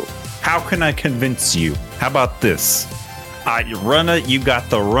you? How can I convince you? How about this? You got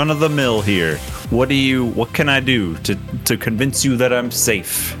the run of the mill here. What can I do to convince you that I'm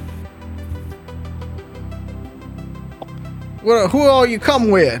safe? Who all you come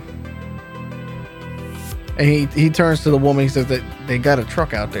with? And he turns to the woman. He says that they got a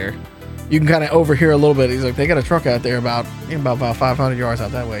truck out there. You can kind of overhear a little bit. He's like, they got a truck out there about 500 yards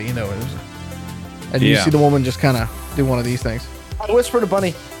out that way. You know it is. And you Yeah. see the woman just kind of do one of these things. I whisper to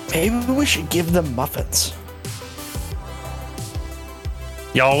Bunny, maybe we should give them muffins.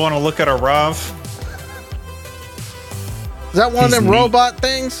 Y'all want to look at a Rav? Is that one of He's them neat. robot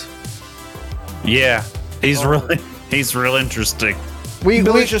things? Yeah, he's real interesting. We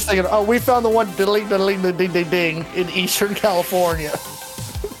Billy's just thinking, oh, we found the one diddling, diddling, ding, ding, ding, ding in Eastern California.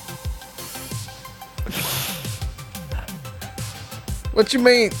 What you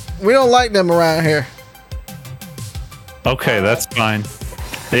mean? We don't like them around here. Okay, that's fine.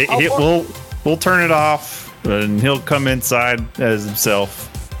 We'll turn it off, and he'll come inside as himself.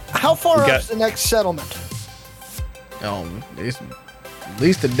 How far We up got- is the next settlement? It's at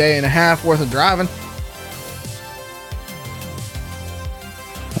least a day and a half worth of driving.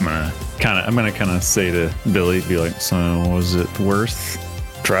 I'm gonna kind of say to Billy, be like, so was it worth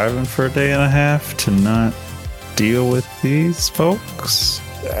driving for a day and a half to not deal with these folks?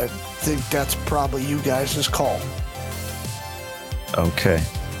 I think that's probably you guys' call. Okay.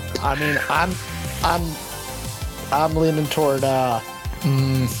 I mean, I'm leaning toward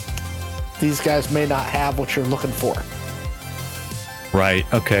these guys may not have what you're looking for. Right.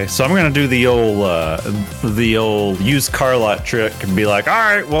 Okay. So I'm gonna do the old used car lot trick and be like, all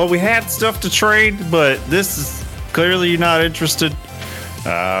right, well, we had stuff to trade, but this is clearly you're not interested.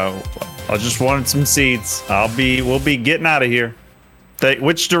 I just wanted some seeds. We'll be getting out of here.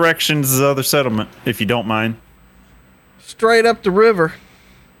 Which direction's the other settlement, if you don't mind? Straight up the river.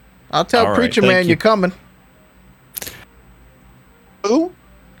 I'll tell All right, Preacher thank Man you. you're coming. Who?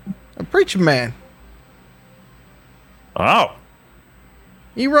 A Preacher Man. Oh.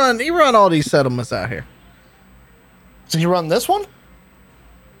 He run all these settlements out here. So you run this one?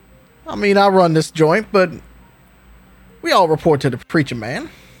 I mean, I run this joint, but we all report to the Preacher Man.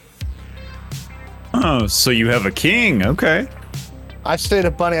 Oh, so you have a king. Okay. I say to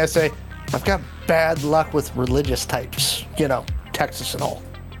Bunny, I say, I've got bad luck with religious types. You know, Texas and all.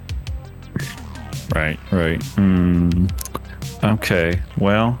 Right. Okay.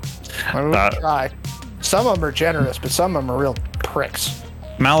 Well, I mean, we try. Some of them are generous, but some of them are real pricks.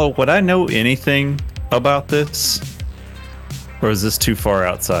 Mallow, would I know anything about this? Or is this too far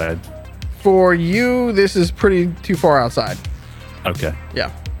outside? For you, this is pretty too far outside. Okay.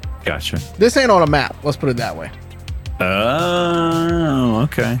 Yeah. Gotcha. This ain't on a map. Let's put it that way. Oh,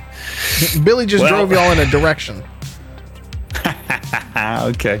 okay. Billy just Well- drove y'all in a direction.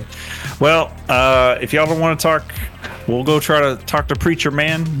 Okay. Well, if y'all don't want to talk, we'll go try to talk to Preacher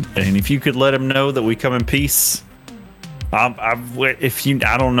Man. And if you could let him know that we come in peace. I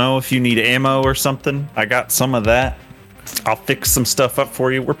don't know if you need ammo or something. I got some of that. I'll fix some stuff up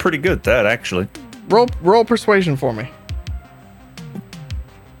for you. We're pretty good at that, actually. Roll persuasion for me.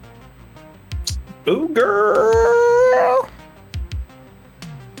 Ooh, girl.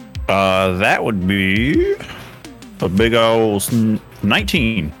 That would be a big old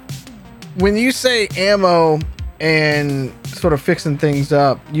 19. When you say ammo and sort of fixing things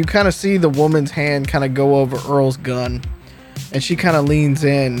up, you kind of see the woman's hand kind of go over Earl's gun, and she kind of leans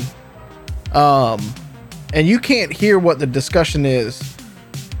in. And you can't hear what the discussion is,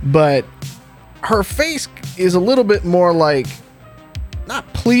 but her face is a little bit more like,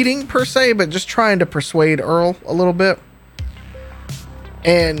 not pleading per se, but just trying to persuade Earl a little bit.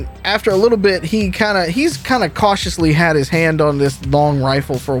 And after a little bit, he's kind of cautiously had his hand on this long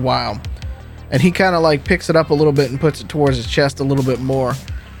rifle for a while. And he kind of like picks it up a little bit and puts it towards his chest a little bit more.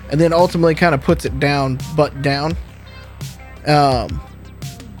 And then ultimately kind of puts it down, butt down. And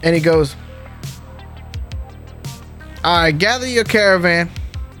he goes, "I gather your caravan.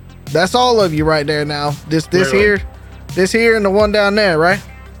 That's all of you right there now. This here and the one down there, right?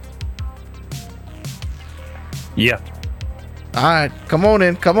 Yeah. All right, come on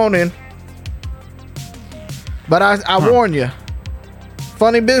in. But I warn you,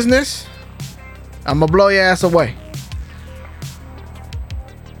 funny business, I'm gonna blow your ass away."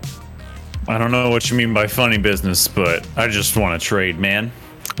 I don't know what you mean by funny business, but I just want to trade, man.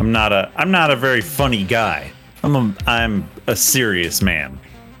 I'm not a very funny guy. I'm a serious man.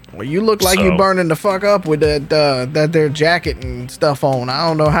 Well, you look like you burning the fuck up with that their jacket and stuff on. I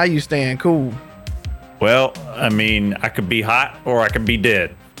don't know how you staying cool. Well, I mean, I could be hot or I could be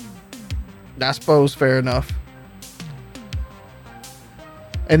dead. I suppose fair enough.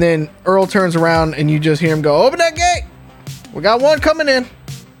 And then Earl turns around and you just hear him go, "Open that gate. We got one coming in."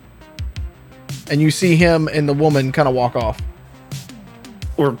 And you see him and the woman kind of walk off.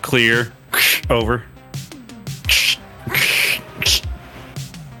 We're clear. Over.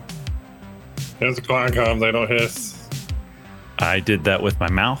 There's a Qualcomm, they don't hiss. I did that with my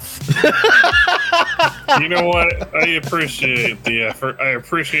mouth. You know what? I appreciate the effort. I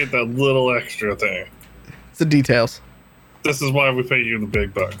appreciate that little extra thing. It's the details. This is why we pay you the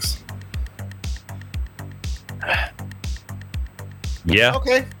big bucks. Yeah.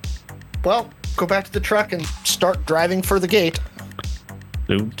 Okay. Well, go back to the truck and start driving for the gate.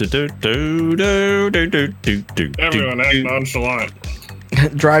 Everyone act nonchalant.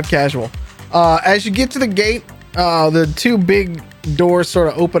 Drive casual. As you get to the gate, the two big doors sort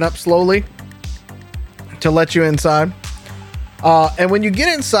of open up slowly to let you inside. And when you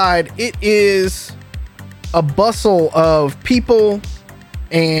get inside, it is a bustle of people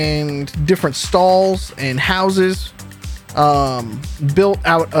and different stalls and houses built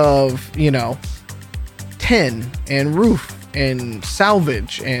out of, tin and roof and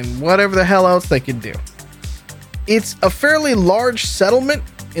salvage and whatever the hell else they could do. It's a fairly large settlement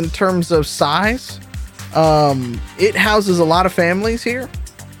in terms of size. It houses a lot of families here.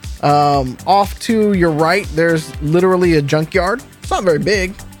 Off to your right, there's literally a junkyard. It's not very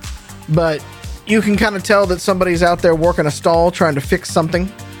big, but you can kind of tell that somebody's out there working a stall trying to fix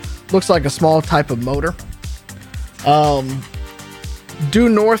something. Looks like a small type of motor. Due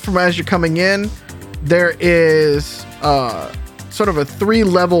north from as you're coming in, there is sort of a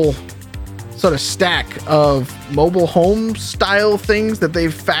 3-level sort of stack of mobile home style things that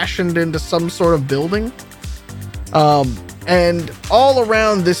they've fashioned into some sort of building. And all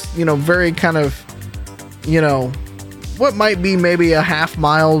around this, very kind of, what might be maybe a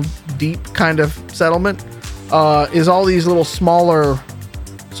half-mile deep kind of settlement, is all these little smaller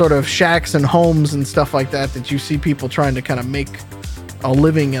sort of shacks and homes and stuff like that you see people trying to kind of make a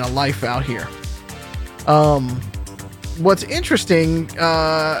living and a life out here. What's interesting,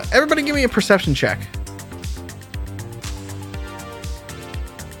 everybody give me a perception check.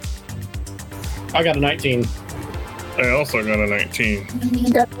 I got a 19. I also got a 19.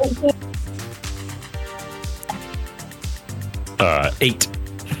 8.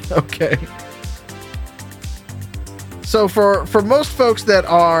 Okay. So for most folks that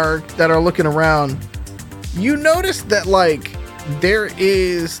are looking around, you notice that there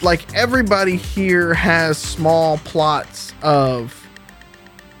is everybody here has small plots of,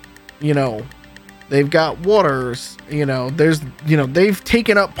 they've got waters, they've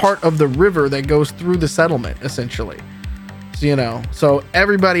taken up part of the river that goes through the settlement essentially. So, so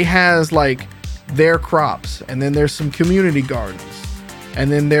everybody has their crops, and then there's some community gardens,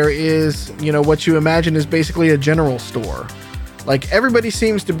 and then there is, what you imagine is basically a general store. Everybody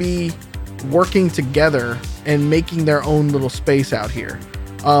seems to be working together and making their own little space out here.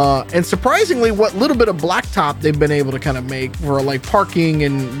 And surprisingly, what little bit of blacktop they've been able to kind of make for parking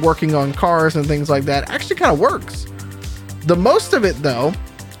and working on cars and things like that actually kind of works. The most of it though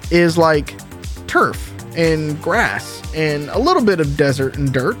is turf and grass and a little bit of desert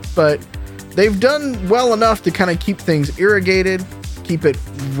and dirt, but they've done well enough to kind of keep things irrigated, keep it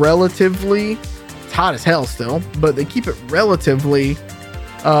relatively, it's hot as hell still, but they keep it relatively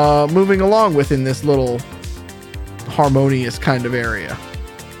moving along within this little harmonious kind of area.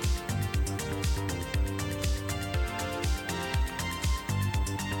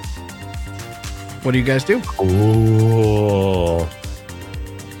 What do you guys do? Cool.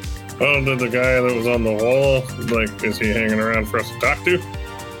 Oh, did the guy that was on the wall, is he hanging around for us to talk to?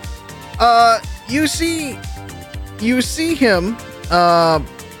 You see him,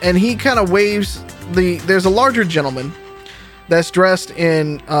 and he kind of waves there's a larger gentleman that's dressed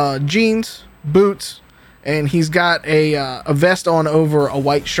in jeans, boots, and he's got a vest on over a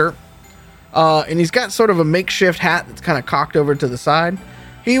white shirt. And he's got sort of a makeshift hat that's kind of cocked over to the side.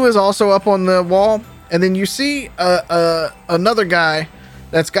 He was also up on the wall. And then you see another guy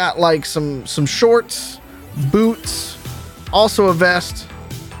that's got like some shorts, boots, also a vest.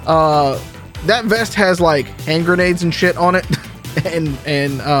 That vest has like hand grenades and shit on it, and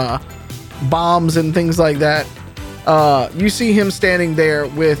bombs and things like that. You see him standing there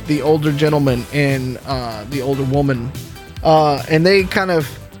with the older gentleman and the older woman, and they kind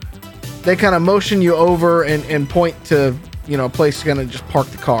of motion you over and point to a place you're gonna just park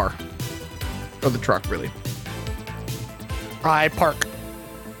the car or the truck, really. I park.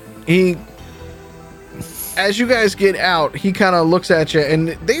 As you guys get out, he kind of looks at you,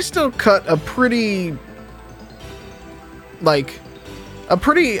 and they still cut a pretty not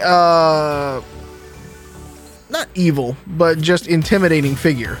evil, but just intimidating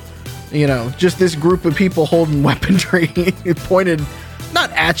figure. Just this group of people holding weaponry pointed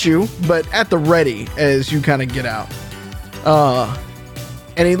not at you, but at the ready as you kind of get out.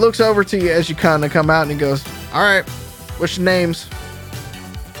 And he looks over to you as you kind of come out, and he goes, "All right, what's your names?"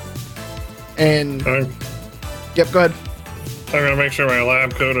 And yep, go ahead. I'm gonna make sure my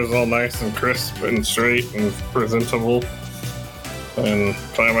lab coat is all nice and crisp and straight and presentable, and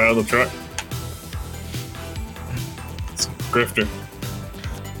climb out of the truck. It's Grifter.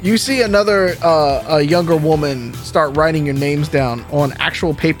 You see another a younger woman start writing your names down on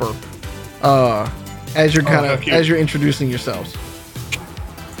actual paper as you're as you're introducing yourselves.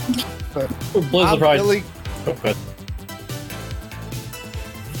 Blizz will probably.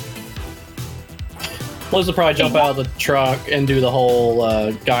 Blizz will probably jump out of the truck and do the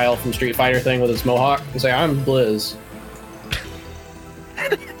whole Guile from Street Fighter thing with his mohawk and say, "I'm Blizz."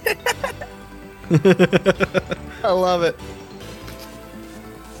 I love it.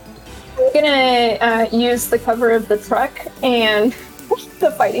 I'm gonna use the cover of the truck and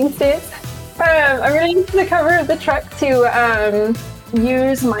the fighting stance. I'm gonna use the cover of the truck to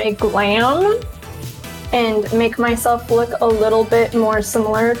use my glam and make myself look a little bit more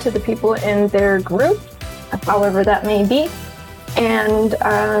similar to the people in their group, however that may be. And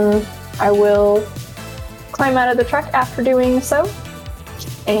I will climb out of the truck after doing so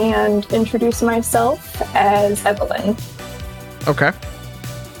and introduce myself as Evelyn. Okay.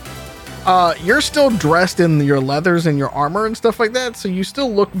 You're still dressed in your leathers and your armor and stuff like that, so you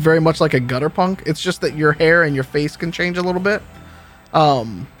still look very much like a gutter punk. It's just that your hair and your face can change a little bit.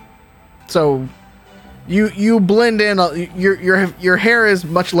 So you blend in. Your hair is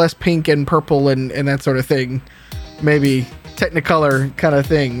much less pink and purple and that sort of thing. Maybe Technicolor kind of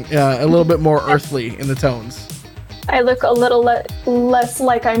thing. A little bit more earthly in the tones. I look a little less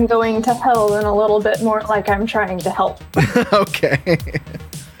like I'm going to hell and a little bit more like I'm trying to help. Okay.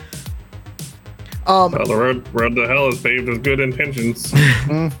 Well, the road to hell is paved with good intentions.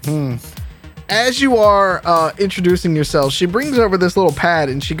 Mm-hmm. As you are introducing yourself, she brings over this little pad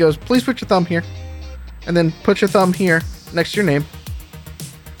and she goes, "Please put your thumb here. And then put your thumb here next to your name."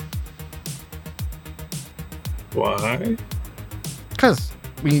 Why? Because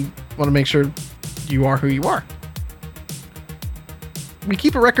we want to make sure you are who you are. We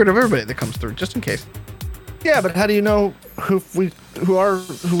keep a record of everybody that comes through, just in case. Yeah, but how do you know who we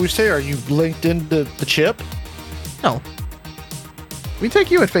say? Are you linked into the chip? No. We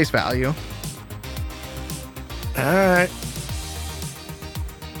take you at face value. All right.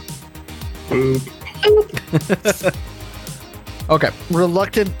 Boop. Okay.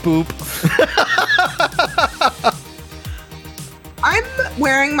 Reluctant boop. I'm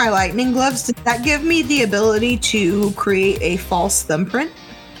wearing my lightning gloves. Does that give me the ability to create a false thumbprint?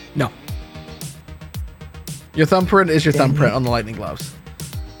 No. Your thumbprint is your thumbprint on the lightning gloves.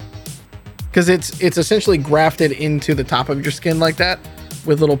 Because it's essentially grafted into the top of your skin like that,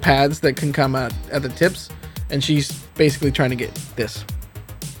 with little pads that can come out at the tips, and she's basically trying to get this.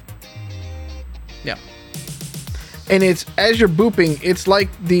 Yeah. And it's, as you're booping, it's like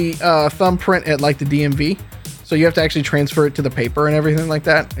the thumbprint at like the DMV. So you have to actually transfer it to the paper and everything like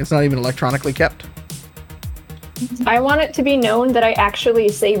that. It's not even electronically kept. I want it to be known that I actually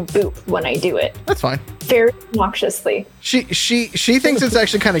say boop when I do it. That's fine. Very obnoxiously. She thinks it's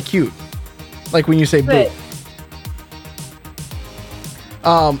actually kind of cute. Like when you say boop.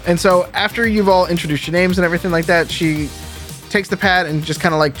 And so after you've all introduced your names and everything like that, she takes the pad and just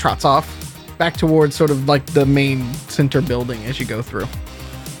kind of like trots off back towards sort of like the main center building as you go through.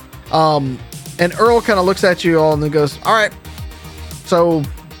 And Earl kind of looks at you all and then goes, "All right, so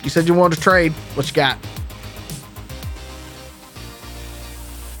You said you wanted to trade. What you got?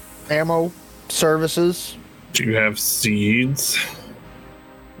 Ammo, services. Do you have seeds?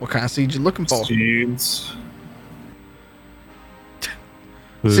 What kind of seeds you looking for? Seeds.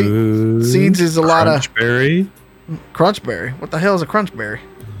 Seeds is a lot of Crunchberry. crunchberry. What the hell is a crunchberry?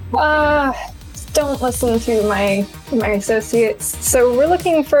 Don't listen to my associates. So we're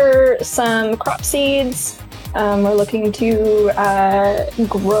looking for some crop seeds. We're looking to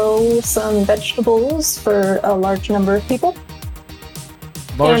grow some vegetables for a large number of people.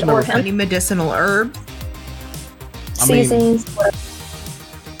 Large And number or of hemp. Any medicinal herb? I mean- Seasons.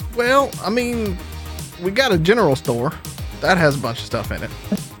 Well, I mean, we got a general store that has a bunch of stuff in it.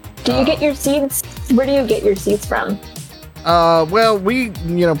 Do you get your seeds? Where do you get your seeds from? Well,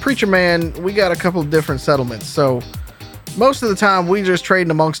 Preacher Man, we got a couple of different settlements. So most of the time we just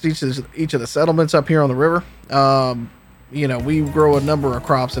trading amongst each of the settlements up here on the river. We grow a number of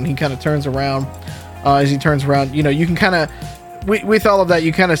crops and he kind of turns around. As he turns around, you can kind of, with all of that,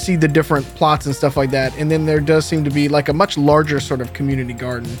 you kind of see the different plots and stuff like that. And then there does seem to be like a much larger sort of community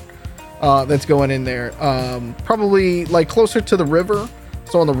garden that's going in there. Probably like closer to the river.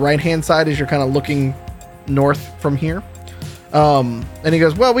 So on the right-hand side as you're kind of looking north from here. And he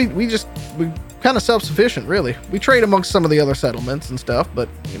goes, well, we kind of self-sufficient, really. We trade amongst some of the other settlements and stuff, but,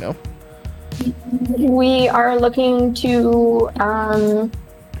 We are looking to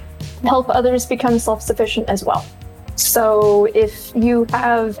help others become self-sufficient as well. So if you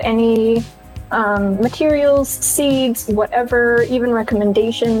have any materials, seeds, whatever, even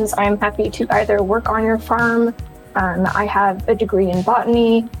recommendations, I'm happy to either work on your farm. I have a degree in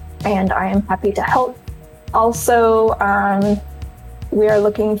botany, and I am happy to help. Also, we are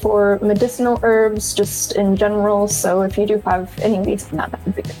looking for medicinal herbs just in general, so if you do have any leads on that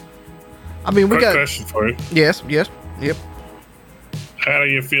would be good. I mean, we Quick got... question for you. Yes, yep. How do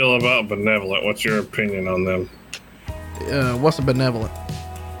you feel about Benevolent? What's your opinion on them? What's a benevolent?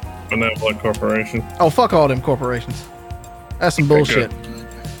 Benevolent Corporation. Oh, fuck all them corporations. That's some bullshit.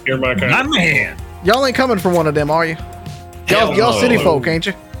 You're my kind My of... man. Y'all ain't coming for one of them, are you? Y'all no. city folk, ain't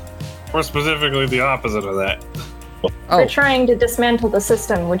you? We're specifically the opposite of that. Oh, We're trying to dismantle the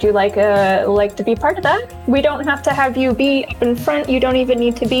system. Would you like to be part of that? We don't have to have you be up in front. You don't even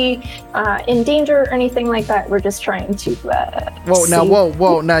need to be in danger or anything like that. We're just trying to.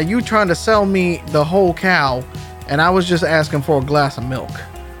 whoa! Now you trying to sell me the whole cow, and I was just asking for a glass of milk.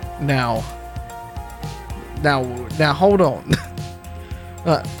 Now, hold on.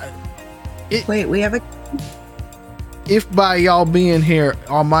 Wait, we have a. If by y'all being here,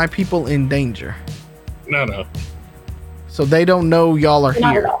 are my people in danger? No. So they don't know y'all are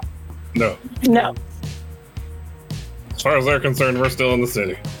Not here. at all. No. No. As far as they're concerned, we're still in the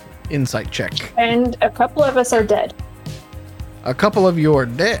city. Insight check. And a couple of us are dead. A couple of you are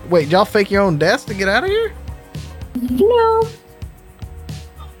dead. Wait, y'all fake your own deaths to get out of here? No.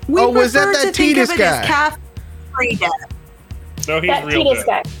 We Oh, was that prefer that to think of Titus it guy? as calf-free death. No, he's That real Titus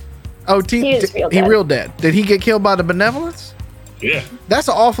dead. guy. Oh, He is real he dead. real dead. Did he get killed by the benevolence? Yeah. That's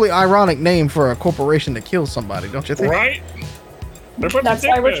an awfully ironic name for a corporation to kill somebody, don't you think? Right? They're a bunch That's of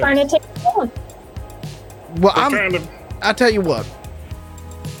why we're dickheads. trying to take it down. Well, They're trying to... I tell you what.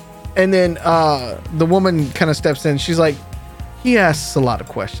 And then the woman kind of steps in. She's like, he asks a lot of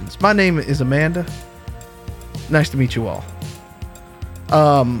questions. My name is Amanda. Nice to meet you all.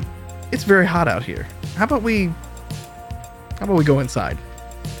 It's very hot out here. How about we go inside?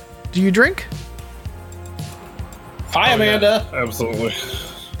 Do you drink? Hi, Amanda. Yeah, absolutely.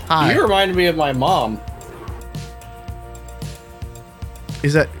 Hi. You reminded me of my mom.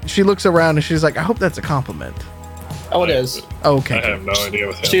 Is that she looks around and she's like, I hope that's a compliment. Oh, it is. Okay. I have no idea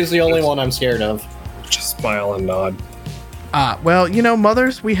with him. She's the only one I'm scared of. Just smile and nod. Well,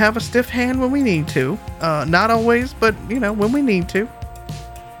 mothers, we have a stiff hand when we need to. Not always, but when we need to.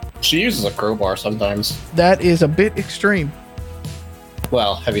 She uses a crowbar sometimes. That is a bit extreme.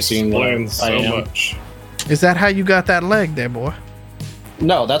 Well, have you seen what I Explains so am? much. Is that how you got that leg there, boy?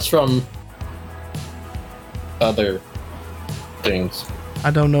 No, that's from other things. I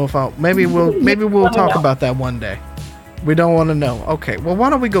don't know if maybe we'll talk about that one day. We don't want to know. Okay, well,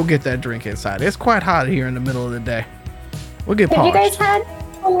 why don't we go get that drink inside? It's quite hot here in the middle of the day. We'll get Have you guys parched. had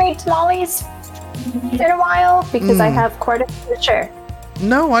homemade tamales in a while? Because I have quite a few to share.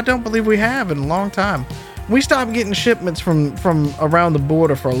 No, I don't believe we have in a long time. We stopped getting shipments from around the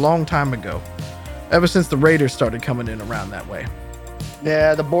border for a long time ago. Ever since the raiders started coming in around that way.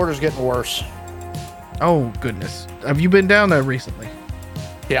 Yeah, the border's getting worse. Oh, goodness. Have you been down there recently?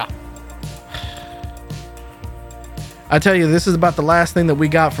 Yeah. I tell you, this is about the last thing that we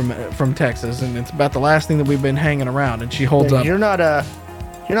got from Texas, and it's about the last thing that we've been hanging around. And she holds up. You're not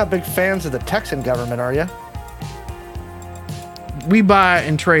You're not big fans of the Texan government, are you? We buy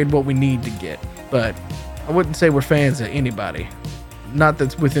and trade what we need to get, but I wouldn't say we're fans of anybody. Not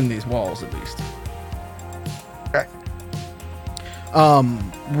that's within these walls, at least. Okay.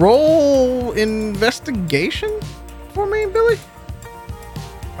 Roll investigation for me, Billy.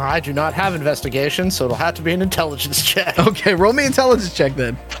 I do not have investigation, so it'll have to be an intelligence check. Okay, roll me intelligence check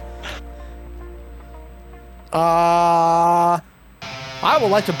then. I would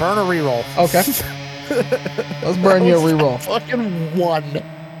like to burn a reroll. Okay. Let's burn your reroll. Fucking 1.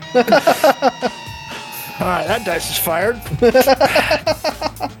 All right, that dice is fired.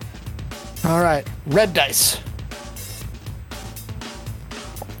 All right, red dice.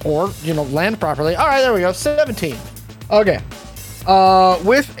 Or, land properly. All right, there we go. 17. Okay.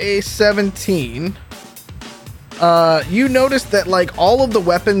 With a 17, you notice that like all of the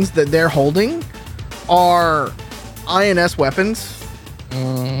weapons that they're holding are INS weapons,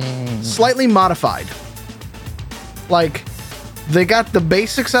 slightly modified. Like they got the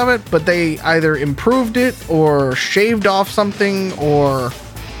basics of it, but they either improved it or shaved off something, or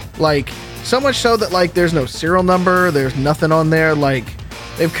like so much so that like there's no serial number, there's nothing on there. Like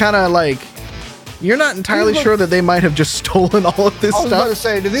they've kind of like. You're not entirely sure that they might have just stolen all of this I was about to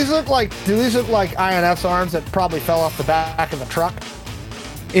stuff. say, do these look like INF's arms that probably fell off the back of the truck?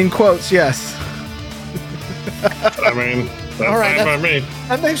 In quotes, yes. I mean, that's All right, fine by me.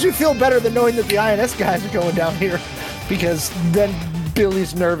 That makes me feel better than knowing that the INS guys are going down here, because then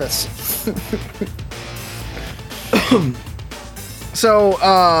Billy's nervous. So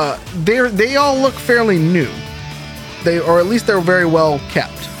they all look fairly new. Or at least they're very well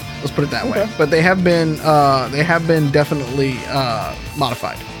kept. Let's put it that way. But they have been definitely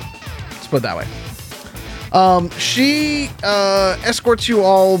modified. Let's put it that way. She escorts you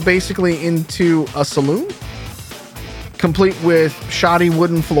all basically into a saloon, complete with shoddy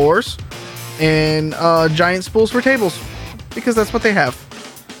wooden floors and giant spools for tables, because that's what they have.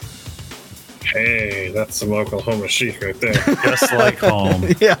 Hey, that's some Oklahoma chic right there. Just like home.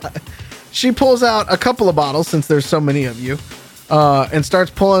 Yeah. She pulls out a couple of bottles, since there's so many of you, and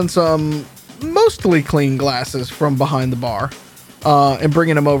starts pulling some mostly clean glasses from behind the bar, and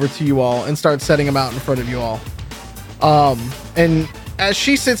bringing them over to you all and starts setting them out in front of you all. And as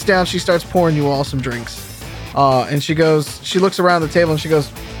she sits down, she starts pouring you all some drinks. And she looks around the table and she goes,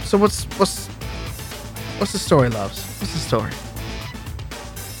 "So what's the story, loves? What's the story?"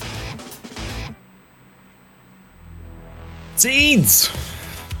 Seeds!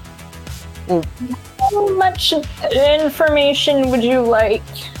 Well, How much information would you like,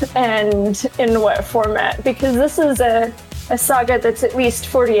 and in what format? Because this is a saga that's at least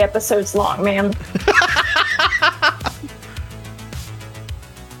 40 episodes long, ma'am.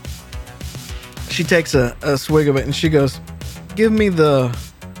 she takes a swig of it and she goes, give me the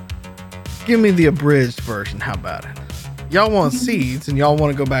abridged version. How about it? Y'all want seeds and y'all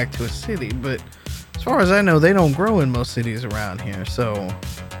want to go back to a city, but as far as I know, they don't grow in most cities around here, so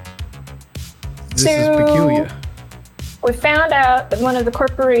this is peculiar. We found out that one of the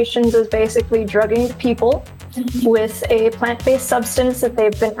corporations is basically drugging the people with a plant-based substance that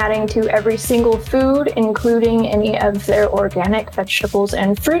they've been adding to every single food, including any of their organic vegetables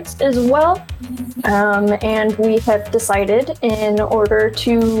and fruits as well. And we have decided, in order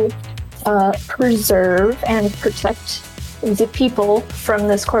to preserve and protect the people from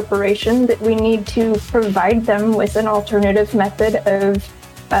this corporation, that we need to provide them with an alternative method of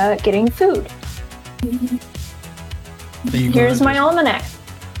getting food. Here's my almanac.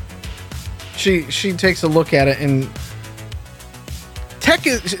 She takes a look at it, and tech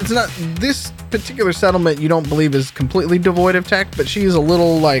it's not, this particular settlement you don't believe is completely devoid of tech, but she is a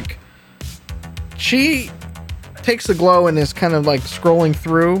little like, she takes the glow and is kind of like scrolling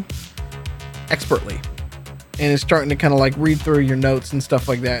through expertly and is starting to kind of like read through your notes and stuff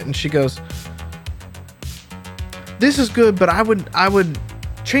like that. And she goes, this is good, but I would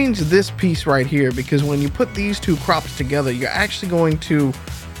change this piece right here, because when you put these two crops together, you're actually going to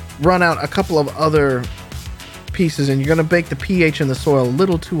run out a couple of other pieces, and you're going to bake the pH in the soil a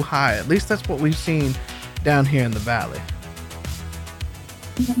little too high. At least that's what we've seen down here in the valley.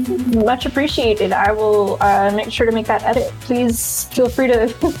 Much appreciated. I will make sure to make that edit. Please feel free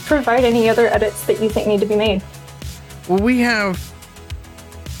to provide any other edits that you think need to be made. Well, we have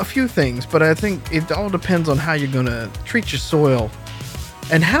a few things, but I think it all depends on how you're going to treat your soil.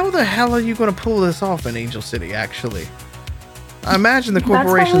 And how the hell are you going to pull this off in Angel City, actually? I imagine the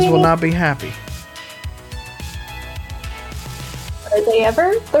corporations will not be happy. Are they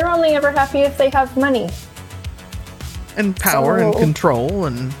ever? They're only ever happy if they have money. And power and control,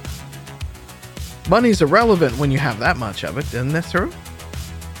 and money's irrelevant when you have that much of it, isn't that true?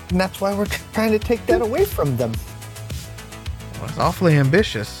 And that's why we're trying to take that away from them. Well, it's awfully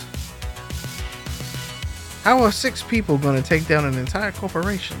ambitious. How are 6 people going to take down an entire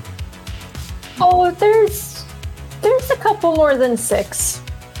corporation? Oh, there's a couple more than 6.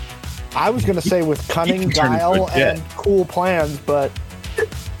 I was going to say with cunning, can turn into a guile, jet. and cool plans, but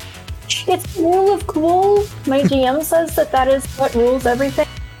It's the rule of cool. My GM says that is what rules everything.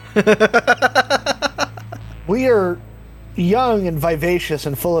 we are young and vivacious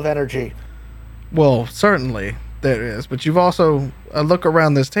and full of energy. Well, certainly there is, but you've also look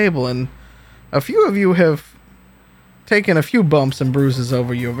around this table, and a few of you have taken a few bumps and bruises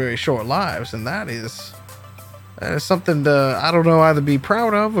over your very short lives, and that is something to, I don't know, either be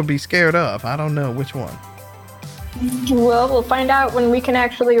proud of or be scared of. I don't know which one. Well, we'll find out when we can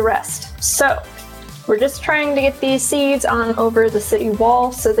actually rest. So, we're just trying to get these seeds on over the city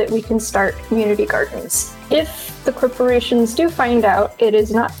wall so that we can start community gardens. If the corporations do find out, it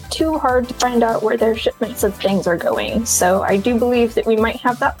is not too hard to find out where their shipments of things are going. So I do believe that we might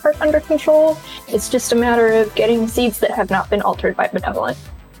have that part under control. It's just a matter of getting seeds that have not been altered by Benevolent.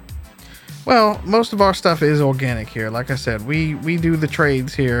 Well, most of our stuff is organic here. Like I said, we do the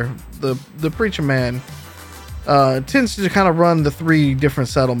trades here. The preacher man tends to kind of run the 3 different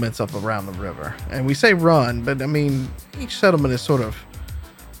settlements up around the river. And we say run, but I mean, each settlement is sort of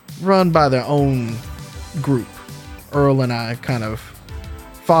run by their own group. Earl and I kind of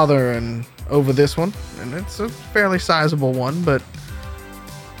father and over this one, and it's a fairly sizable one, but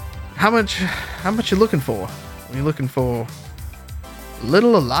how much you looking for? Are you looking for a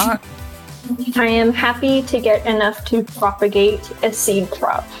little, a lot? I am happy to get enough to propagate a seed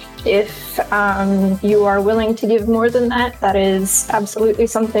crop. If you are willing to give more than that, that is absolutely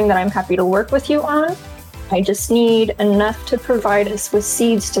something that I'm happy to work with you on. I just need enough to provide us with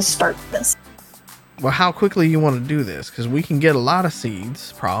seeds to start this. Well, how quickly you want to do this? Because we can get a lot of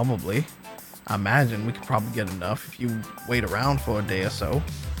seeds, probably. I imagine we could probably get enough if you wait around for a day or so.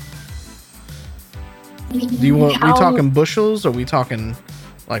 Do you want? We talking bushels? Or are we talking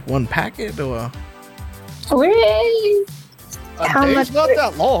like 1 packet? Or How Day's much not would it-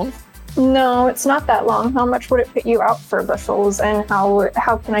 that long. No, it's not that long. How much would it put you out for bushels, and how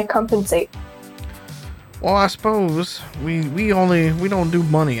can I compensate? well, I suppose we don't do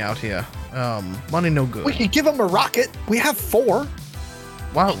money out here. Money no good. We could give them a rocket. We have 4.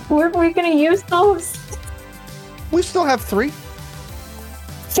 Wow. Where are we going to use those? We still have 3.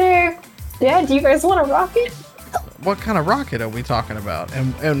 Sure. Yeah, do you guys want a rocket? What kind of rocket are we talking about?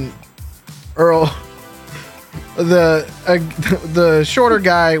 And Earl, the shorter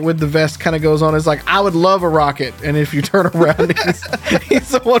guy with the vest kind of goes on. Is like, I would love a rocket. And if you turn around, he's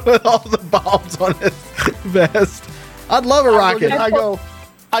the one with all the bombs on his vest. I'd love a rocket. I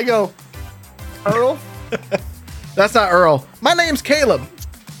go, Earl, That's not Earl. My name's Caleb.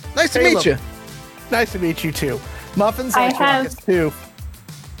 Nice to meet Caleb. you. nice to meet you too. Muffins I like have- rockets too.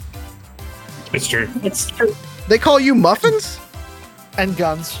 It's true. It's true. They call you muffins? And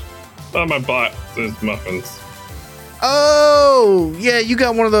guns. On my bot says muffins. Oh, yeah, you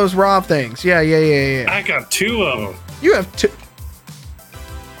got one of those Rob things. Yeah. I got 2 of them. You have 2.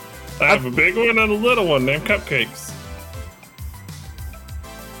 I have a big one and a little one named Cupcakes.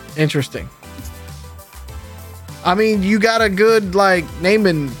 Interesting. I mean, you got a good, like,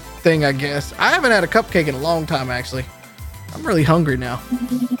 naming thing, I guess. I haven't had a cupcake in a long time, actually. I'm really hungry now.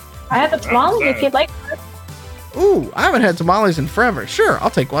 I have a tamale if you'd like. Ooh, I haven't had tamales in forever. Sure, I'll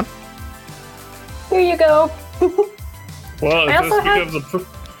take one. Here you go. Well, I also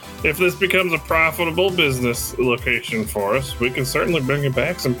if this becomes a profitable business location for us, we can certainly bring you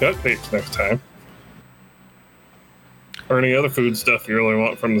back some cupcakes next time. Or any other food stuff you really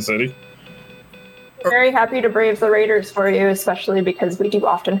want from the city. Very happy to brave the raiders for you, especially because we do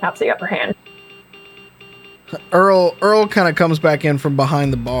often have the upper hand. Earl kind of comes back in from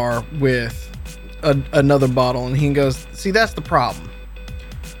behind the bar with another bottle, and he goes, see, that's the problem.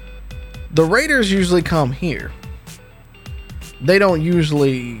 The raiders usually come here. They don't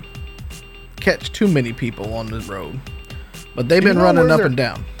usually catch too many people on the road, but they've been running up and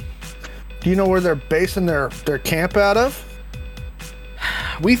down. Do you know where they're basing their camp out of?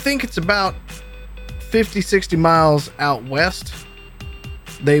 We think it's about 50, 60 miles out west.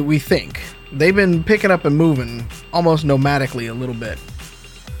 We think. They've been picking up and moving almost nomadically a little bit.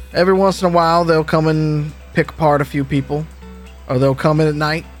 Every once in a while, they'll come and pick apart a few people, or they'll come in at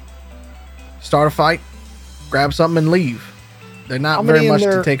night, start a fight, grab something, and leave. They're not very much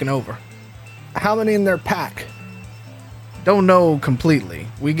to taking over. How many in their pack? Don't know completely.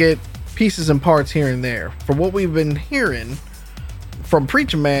 We get pieces and parts here and there. For what we've been hearing from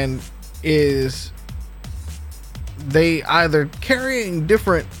Preacher Man is they either carrying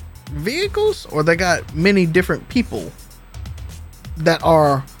different vehicles or they got many different people that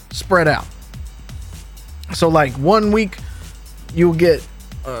are spread out. So like 1 week you'll get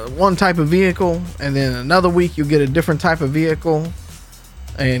one type of vehicle, and then another week you'll get a different type of vehicle,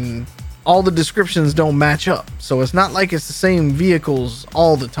 and all the descriptions don't match up. So it's not like it's the same vehicles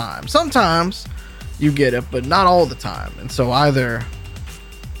all the time. Sometimes you get it, but not all the time. And so either,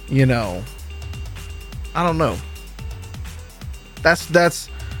 you know, I don't know. That's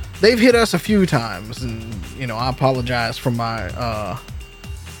they've hit us a few times, and you know, I apologize for my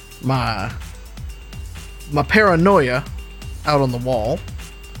my paranoia out on the wall,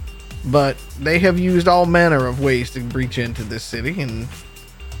 but they have used all manner of ways to breach into this city, and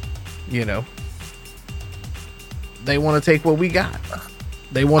you know, they want to take what we got.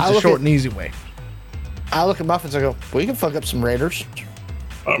 They want the short and easy way. I look at Muffins and I go, we can fuck up some raiders.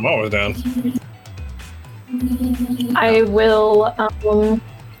 I'm always down. I will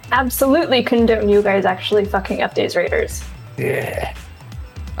absolutely condone you guys actually fucking up these raiders. Yeah.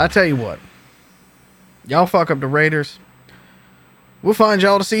 I tell you what, y'all fuck up the raiders, we'll find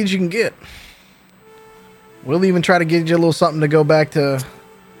y'all the seeds you can get. We'll even try to get you a little something to go back to.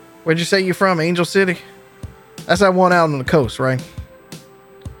 Where'd you say you're from? Angel City? That's that one out on the coast, right?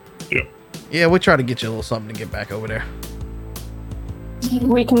 Yep. Yeah, we'll try to get you a little something to get back over there.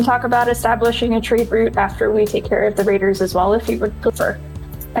 We can talk about establishing a trade route after we take care of the raiders as well, if you would prefer.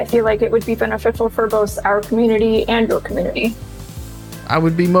 I feel like it would be beneficial for both our community and your community. I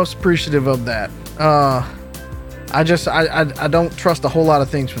would be most appreciative of that. I don't trust a whole lot of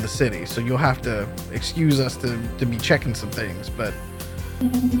things from the city, so you'll have to excuse us to be checking some things. But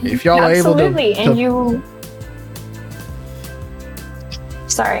if y'all are able to... Absolutely, and you...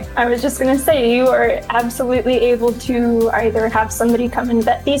 Sorry, I was just going to say, you are absolutely able to either have somebody come and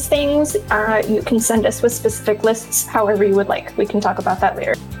vet these things. You can send us with specific lists, however you would like. We can talk about that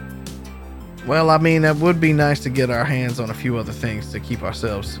later. Well, I mean, it would be nice to get our hands on a few other things to keep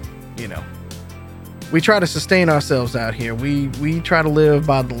ourselves, you know. We try to sustain ourselves out here. We try to live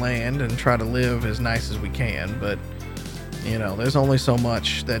by the land and try to live as nice as we can, but, you know, there's only so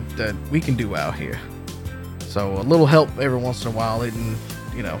much that we can do out here. So a little help every once in a while,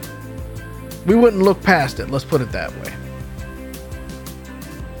 you know, we wouldn't look past it. Let's put it that way.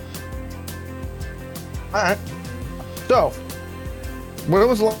 All right. So, when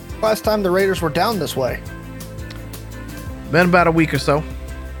was the last time the raiders were down this way? Been about a week or so.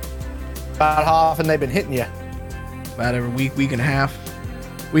 About how often they've been hitting you? About every week and a half.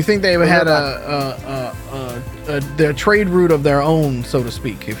 We think they had their trade route of their own, so to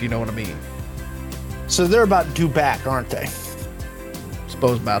speak, if you know what I mean. So they're about due back, aren't they?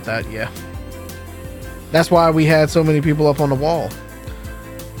 Suppose about that, yeah. That's why we had so many people up on the wall.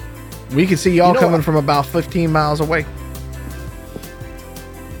 We could see y'all coming from about 15 miles away.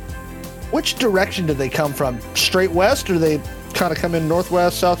 Which direction did they come from? Straight west, or they kind of come in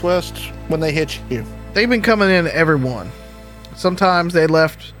northwest, southwest when they hit you? They've been coming in every one. Sometimes they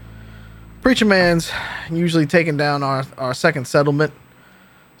left. Preacher Man's usually taking down our second settlement.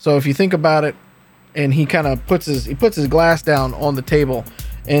 So if you think about it, and he kind of puts his glass down on the table,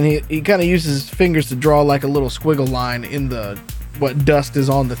 and he kind of uses his fingers to draw like a little squiggle line in the what dust is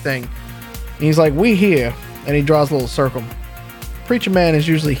on the thing. And he's like, we here, and he draws a little circle. Preacher Man is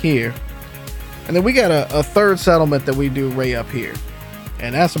usually here, and then we got a third settlement that we do right up here,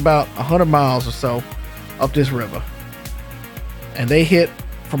 and that's about 100 miles or so up this river, and they hit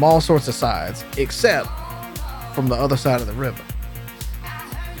from all sorts of sides except from the other side of the river.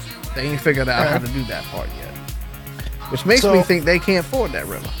 They ain't figured out how to do that part yet, which makes me think they can't ford that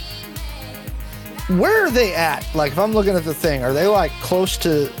river. Where are they at? Like, if I'm looking at the thing, are they like close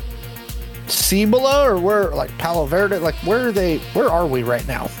to Cibola, or where, like Palo Verde? Like, where are they? Where are we right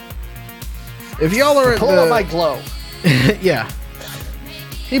now? If y'all are pull up my glow. Yeah.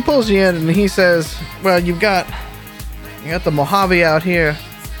 He pulls you in and he says, "Well, you got the Mojave out here.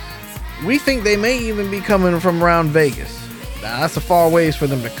 We think they may even be coming from around Vegas. Now, that's a far ways for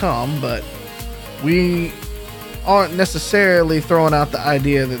them to come, but we aren't necessarily throwing out the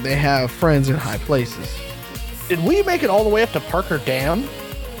idea that they have friends in high places." Did we make it all the way up to Parker Dam?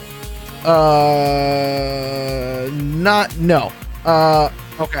 No.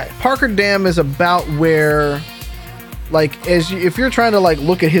 Okay. Parker Dam is about where, like, if you're trying to like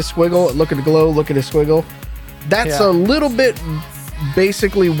look at his squiggle, look at the glow, look at his squiggle, that's a little bit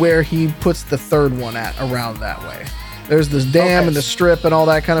basically where he puts the third one at, around that way. There's this dam and the strip and all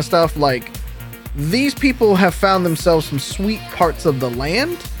that kind of stuff. Like, these people have found themselves some sweet parts of the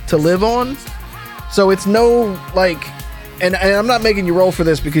land to live on. So it's no, like, and I'm not making you roll for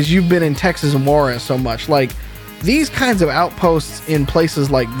this because you've been in Texas and Juarez so much. Like, these kinds of outposts in places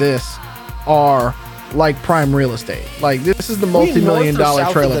like this are like prime real estate. Like this is the multi-million dollar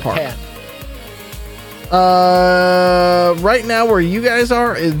trailer park. Right now where you guys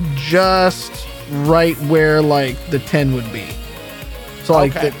are is just right where like the 10 would be. So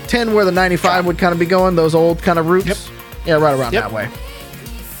like the 10 where the 95 would kind of be going, those old kind of routes. Yep. Yeah, right around that way.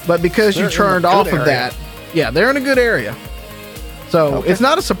 But because you turned off of that, yeah, they're in a good area. So it's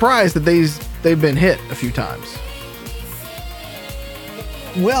not a surprise that they've been hit a few times.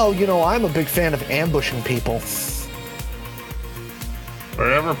 Well, you know, I'm a big fan of ambushing people.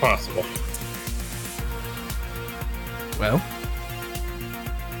 Wherever possible. Well,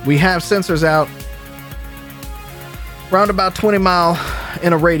 we have sensors out round about 20 mile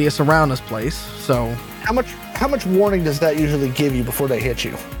in a radius around this place. So how much warning does that usually give you before they hit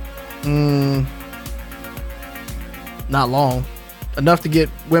you? Not long. Enough to get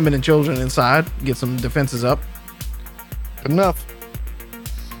women and children inside, get some defenses up. Good enough.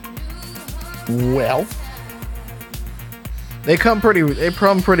 Well, they come pretty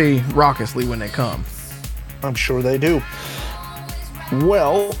raucously when they come. I'm sure they do.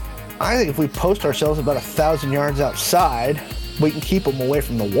 Well, I think if we post ourselves about 1,000 yards outside, we can keep them away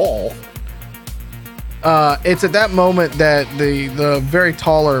from the wall. It's at that moment that the very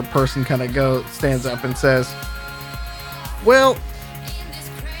taller person kind of stands up and says, well,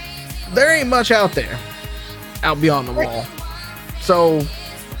 there ain't much out there, out beyond the wall. So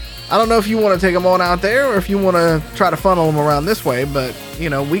I don't know if you want to take them on out there or if you want to try to funnel them around this way, but you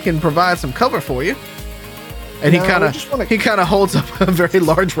know, we can provide some cover for you. And he kind of holds up a very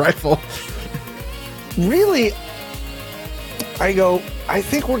large rifle. Really? I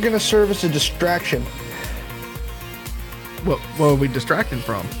think we're going to serve as a distraction. What are we distracting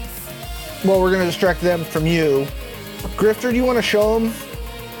from? Well, we're going to distract them from you. Grifter, do you want to show them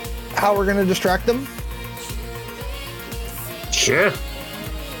how we're going to distract them? Sure.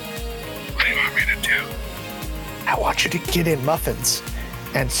 What do you want me to do? I want you to get in muffins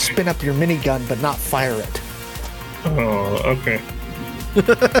and spin up your minigun, but not fire it. Oh, okay.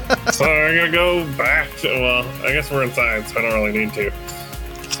 So I'm gonna go back to, well, I guess we're inside, so I don't really need to.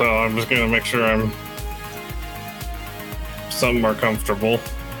 So I'm just gonna make sure I'm some more comfortable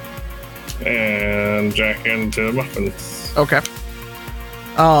and jack into muffins. Okay.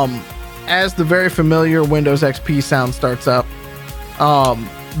 As the very familiar Windows XP sound starts up,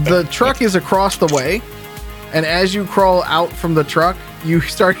 the truck is across the way, and as you crawl out from the truck, you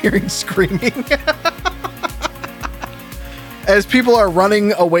start hearing screaming. As people are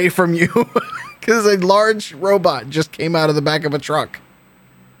running away from you because a large robot just came out of the back of a truck.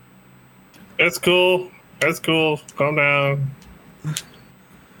 It's cool. That's cool. Calm down.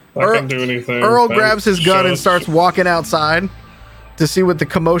 I can't do anything. Earl grabs his gun and starts walking outside to see what the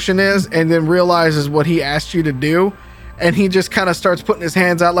commotion is, and then realizes what he asked you to do. And he just kind of starts putting his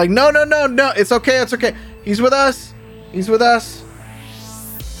hands out like, no, it's okay. It's okay. He's with us. He's with us.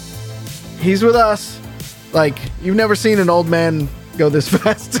 He's with us. Like, you've never seen an old man go this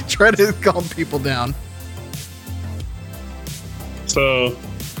fast to try to calm people down. So,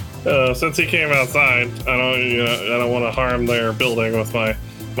 since he came outside, I don't want to harm their building with my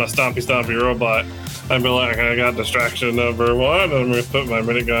stompy robot. I'd be like, I got distraction number 1. I'm going to put my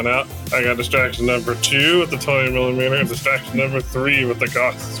minigun out. I got distraction number 2 with the 20mm, and distraction number 3 with the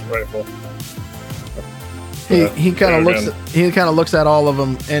Gauss rifle. He kind of looks at all of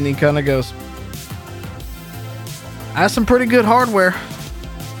them, and he kind of goes, that's some pretty good hardware.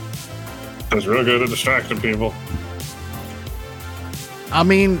 It's real good at distracting people. I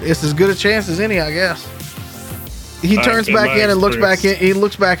mean, it's as good a chance as any, I guess. He turns back in and looks back in. He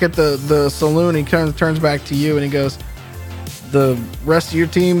looks back at the saloon. He turns back to you and he goes, the rest of your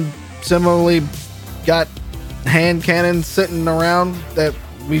team similarly got hand cannons sitting around that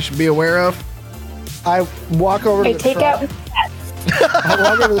we should be aware of? I walk over to the take truck. out. I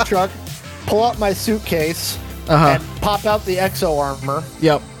walk over to the truck, pull out my suitcase, and pop out the exo armor.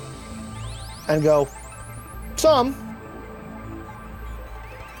 Yep. And go, some.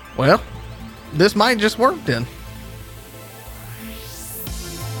 Well, this might just work then.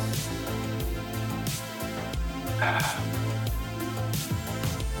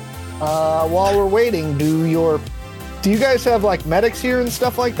 While we're waiting, do you guys have like medics here and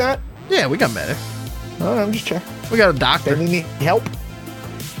stuff like that? Yeah, we got medics. Oh, I'm just checking. We got a doctor. They need help?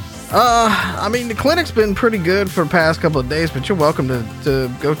 I mean, the clinic's been pretty good for the past couple of days, but you're welcome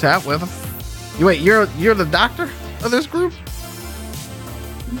to go tap with them. You're the doctor of this group?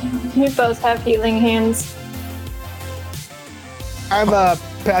 We both have healing hands. I've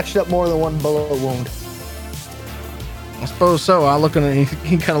patched up more than one bullet wound. I suppose so. I look at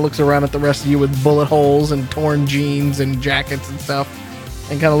he kind of looks around at the rest of you with bullet holes and torn jeans and jackets and stuff,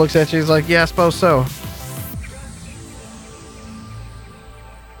 and kind of looks at you. He's like, "Yeah, I suppose so."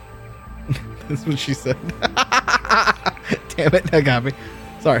 That's what she said. Damn it, that got me.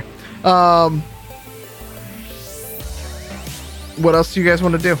 Sorry. What else do you guys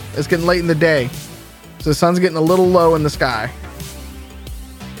want to do? It's getting late in the day, so the sun's getting a little low in the sky.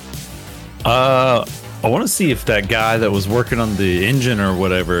 I want to see if that guy that was working on the engine or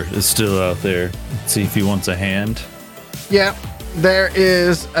whatever is still out there. See if he wants a hand. Yeah, there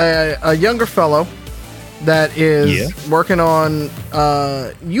is a younger fellow that is working on.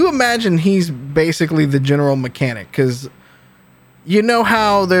 You imagine he's basically the general mechanic, because you know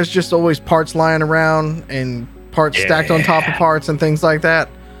how there's just always parts lying around and parts stacked on top of parts and things like that.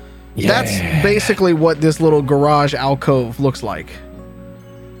 That's basically what this little garage alcove looks like.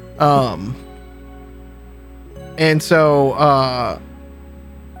 And so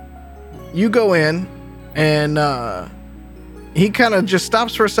you go in, and he kind of just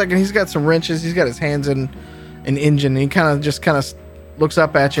stops for a second. He's got some wrenches. He's got his hands in an engine. And he kind of looks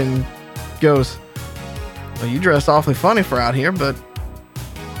up at you and goes, "Well, you dress awfully funny for out here, but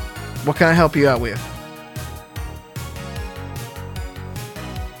what can I help you out with?"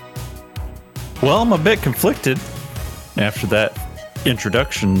 Well, I'm a bit conflicted after that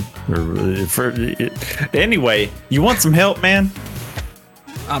introduction. Anyway, you want some help, man?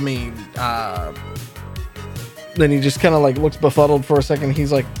 I mean, then he just kind of like looks befuddled for a second.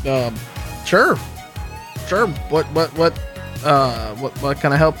 He's like, sure. What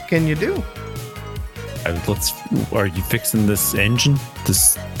kind of help can you do?" Are you fixing this engine?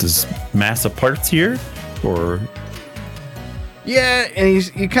 This mass of parts here, or? Yeah, and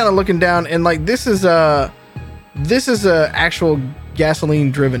you're kind of looking down, and like this is a actual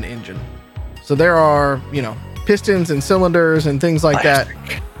gasoline driven engine. So there are, pistons and cylinders and things like that.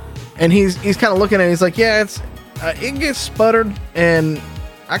 And he's kind of looking at it. He's like, "Yeah, it gets sputtered, and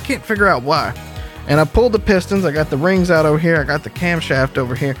I can't figure out why." And I pulled the pistons. I got the rings out over here. I got the camshaft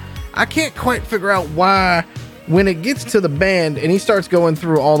over here. I can't quite figure out why when it gets to the band, and he starts going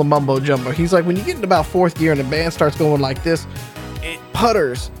through all the mumbo jumbo. He's like, when you get into about fourth gear and the band starts going like this, it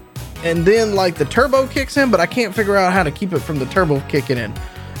putters. And then like the turbo kicks in, but I can't figure out how to keep it from the turbo kicking in.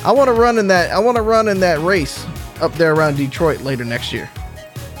 I want to run in that race up there around Detroit later next year.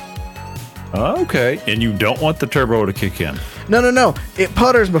 Okay. And you don't want the turbo to kick in? No. It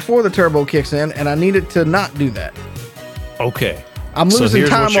putters before the turbo kicks in, and I need it to not do that. Okay. I'm losing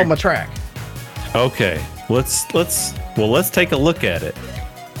time on my track. Okay. Let's take a look at it.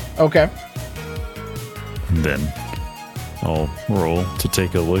 Okay. And then I'll roll to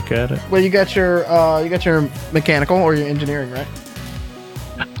take a look at it. Well, you got your mechanical or your engineering, right?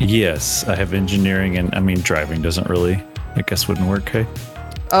 Yes, I have engineering, and driving doesn't really, I guess, wouldn't work. Hey.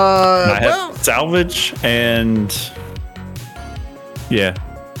 I have salvage and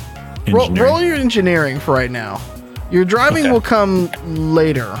roll your engineering for right now. Your driving will come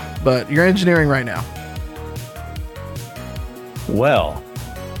later, but you're engineering right now. Well,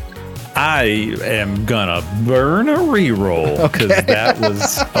 I am gonna burn a reroll because that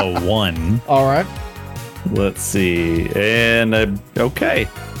was a 1. All right. Let's see. And okay.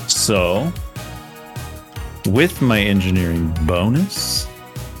 So with my engineering bonus,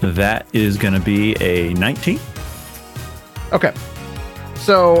 that is gonna be a 19. Okay.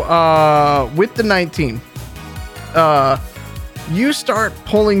 So with the 19, you start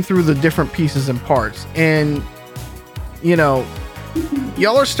pulling through the different pieces and parts, and y'all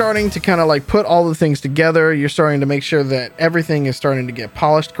are starting to kind of like put all the things together. You're starting to make sure that everything is starting to get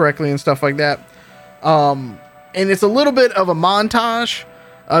polished correctly and stuff like that. And it's a little bit of a montage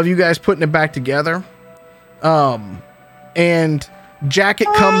of you guys putting it back together. And jacket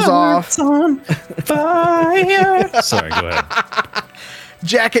comes off. On fire. Sorry, go ahead.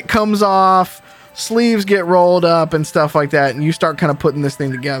 Jacket comes off, sleeves get rolled up and stuff like that, and you start kind of putting this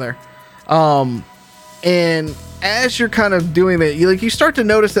thing together. And as you're kind of doing that, you start to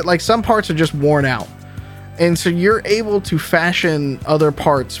notice that like some parts are just worn out, and so you're able to fashion other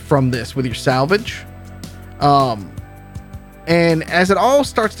parts from this with your salvage. And as it all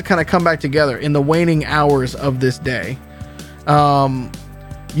starts to kind of come back together in the waning hours of this day,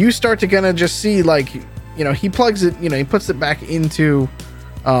 you start to kind of just see like, he plugs it, he puts it back into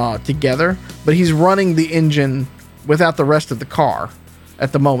together, but he's running the engine without the rest of the car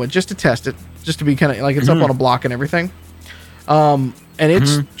at the moment, just to test it, just to be kind of like it's up on a block and everything. And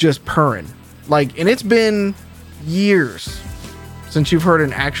it's just purring and it's been years since you've heard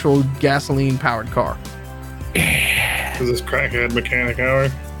an actual gasoline powered car. Is this crackhead mechanic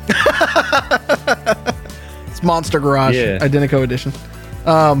hour? It's It's Monster Garage, Yeah. Identico Edition.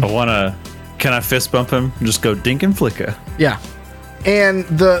 Can I fist bump him? Just go dink and flicka. Yeah. And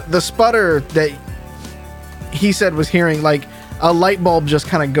the sputter that he said was hearing, like a light bulb just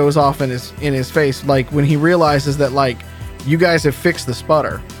kind of goes off in his face, like when he realizes that like you guys have fixed the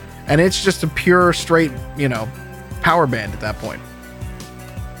sputter, and it's just a pure straight, power band at that point.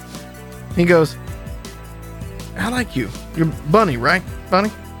 He goes, I like you. You're Bunny, right? Bunny?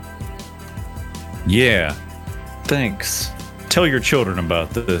 Yeah. Thanks. Tell your children about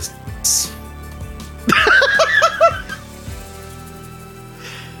this.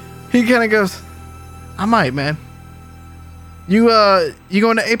 He kind of goes, I might, man. You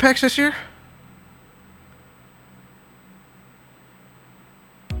going to Apex this year?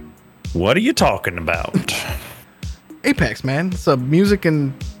 What are you talking about? Apex, man. It's a music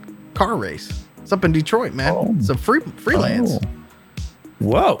and car race. It's up in Detroit, man. Oh. It's a freelance. Oh.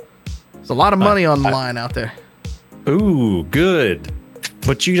 Whoa. There's a lot of money on the line out there. Ooh, good.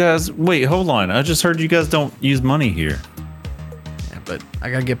 But you guys, wait, hold on. I just heard you guys don't use money here. Yeah, but I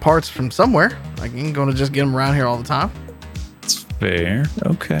gotta get parts from somewhere. I ain't gonna just get them around here all the time. It's fair.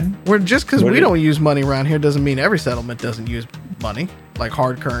 Okay. We're just because What we is- don't use money around here doesn't mean every settlement doesn't use money, like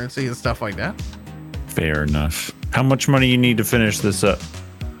hard currency and stuff like that. Fair enough. How much money you need to finish this up?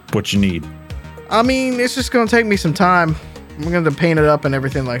 What you need? I mean, it's just gonna take me some time. I'm gonna paint it up and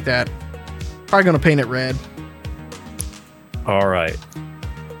everything like that. Probably gonna paint it red. All right.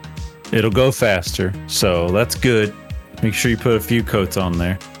 It'll go faster, so that's good. Make sure you put a few coats on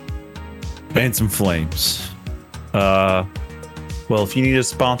there. And some flames. Well, if you need a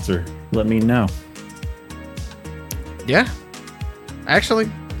sponsor, let me know. Yeah. Actually,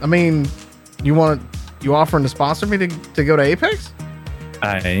 I mean, you offering to sponsor me to go to Apex?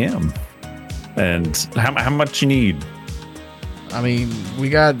 I am. And how much you need? I mean, we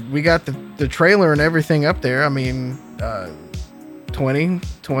got the trailer and everything up there. I mean,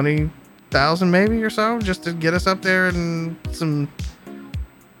 20,000 maybe or so, just to get us up there, and some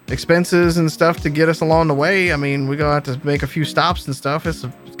expenses and stuff to get us along the way. I mean, we're gonna have to make a few stops and stuff. It's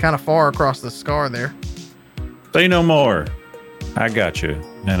kind of far across the scar there. Say no more. I got you.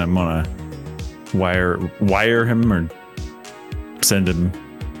 And I'm gonna wire him or send him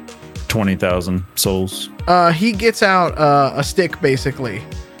 20,000 souls. He gets out a stick basically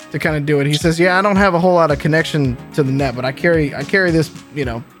to kind of do it. He says, "Yeah, I don't have a whole lot of connection to the net, but I carry this,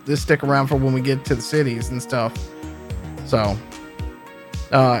 this stick around for when we get to the cities and stuff." So,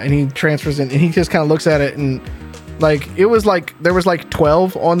 and he transfers it, and he just kind of looks at it, and like there was like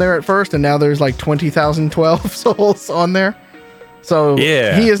 12 on there at first, and now there's like 20,012 souls on there. So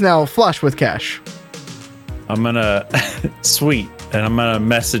Yeah. he is now flush with cash. I'm gonna sweet, and I'm gonna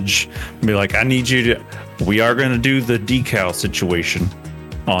message and be like, I need you to. We are gonna do the decal situation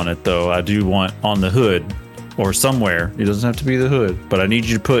on it, though. I do want on the hood or somewhere. It doesn't have to be the hood, but I need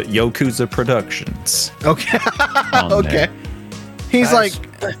you to put Yokuza Productions. Okay. On Okay. there. He's Nice.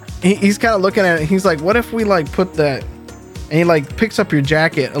 like, he's kind of looking at it. He's like, what if we like put that? And he like picks up your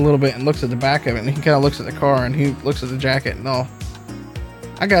jacket a little bit and looks at the back of it. And he kind of looks at the car and he looks at the jacket and all.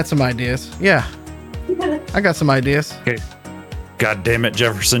 I got some ideas. Yeah. I got some ideas. Okay. God damn it,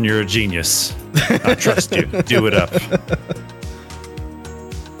 Jefferson, you're a genius. I trust you. Do it up.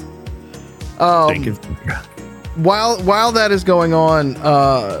 Thank you. While that is going on,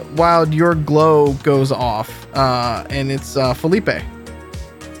 while your glow goes off, and it's Felipe.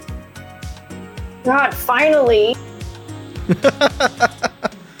 God, finally.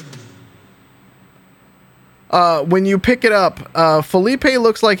 When you pick it up, Felipe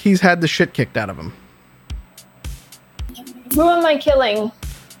looks like he's had the shit kicked out of him. Who am I killing?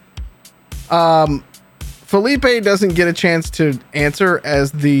 Felipe doesn't get a chance to answer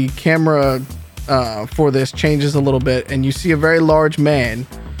as the camera for this changes a little bit, and you see a very large man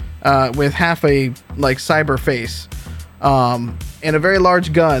with half a like cyber face and a very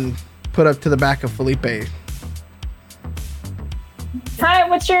large gun put up to the back of Felipe. Hi,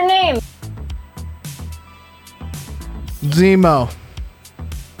 what's your name? Zemo.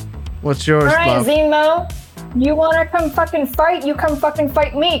 What's yours, All right, love? Zemo. You wanna come fucking fight? You come fucking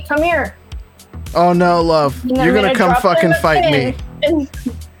fight me. Come here. Oh no, love. And I'm You're gonna come drop fucking in the fight me. pin.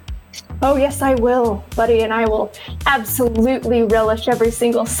 Oh yes, I will, buddy, and I will absolutely relish every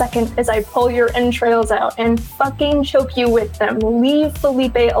single second as I pull your entrails out and fucking choke you with them. Leave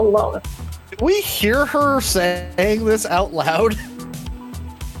Felipe alone. Did we hear her saying this out loud?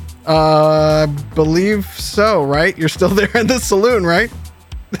 Believe so, right? You're still there in the saloon, right?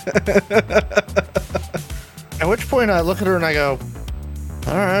 At which point I look at her and I go,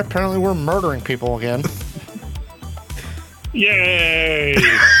 all right, apparently we're murdering people again. Yay!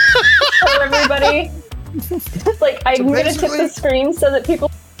 So everybody, Like, I'm gonna tip basically- the screen so that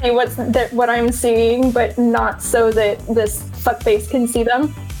people see what I'm seeing, but not so that this fuckface can see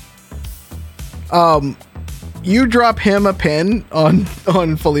them. You drop him a pin on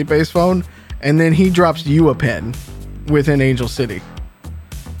Felipe's phone, and then he drops you a pin within Angel City.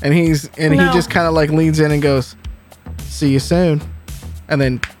 And he just kind of like leans in and goes, "See you soon," and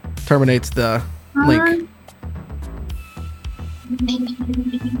then terminates the link.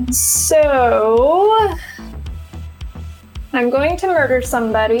 So I'm going to murder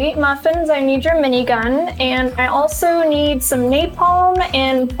somebody. Muffins, I need your minigun, and I also need some napalm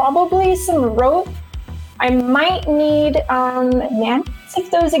and probably some rope. I might need nanites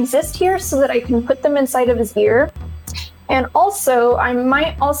if those exist here so that I can put them inside of his ear. And also, I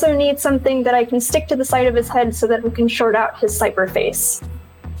might also need something that I can stick to the side of his head so that we can short out his cyber face.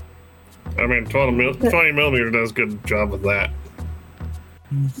 I mean, 20 millimeter does a good job with that.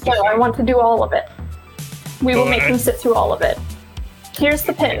 So I want to do all of it. We will Well, make him sit through all of it. Here's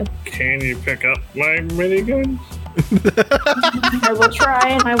the pin. Can you pick up my minigun? I will try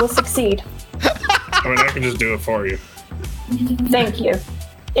and I will succeed. I mean, I can just do it for you. Thank you.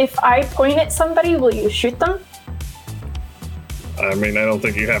 If I point at somebody, will you shoot them? I mean, I don't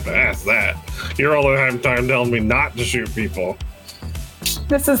think you have to ask that. You're all the time telling me not to shoot people.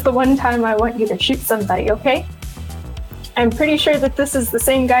 This is the one time I want you to shoot somebody, okay? I'm pretty sure that this is the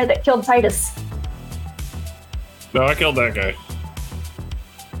same guy that killed Titus. No, I killed that guy.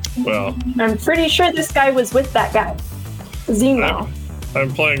 Well, I'm pretty sure this guy was with that guy. Zemo.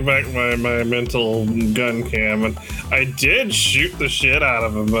 I'm playing back my mental gun cam, and I did shoot the shit out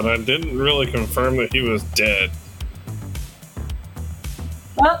of him, but I didn't really confirm that he was dead.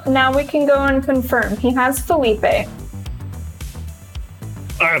 Well, now we can go and confirm. He has Felipe.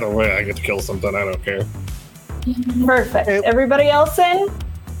 Either way, I get to kill something. I don't care. Perfect. Hey. Everybody else in?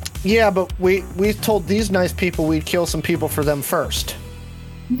 Yeah, but we told these nice people we'd kill some people for them first.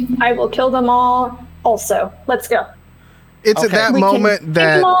 I will kill them all also. Let's go. It's at Okay. that We can moment pick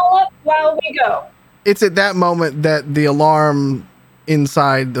that them all up while we go. it's at that moment that the alarm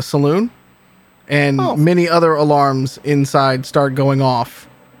inside the saloon and many other alarms inside start going off.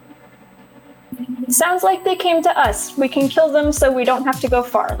 Sounds like they came to us. We can kill them so we don't have to go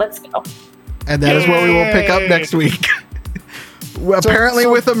far. Let's go. And that is what we will pick up next week. Apparently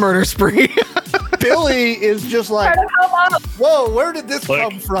with a murder spree. Billy is just like, Try to help out. whoa, where did this Like,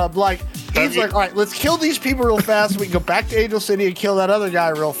 come from? Like, have he's you- like, all right, let's kill these people real fast so we can go back to Angel City and kill that other guy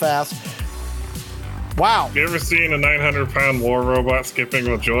real fast. Wow. You ever seen a 900-pound war robot skipping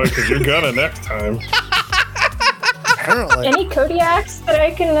with joy? Because you're gonna next time. Apparently. Any Kodiaks that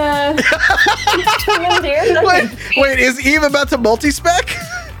I can commandeer? Wait, is Eve about to multi-spec?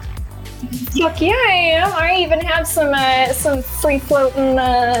 Fuck yeah, I am. I even have some free floating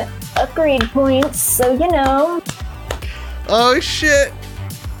upgrade points, so you know. Oh shit.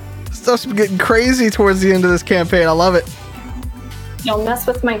 Stuff's getting crazy towards the end of this campaign. I love it. You'll mess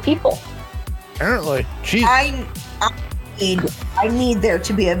with my people. Apparently. Jeez. I need there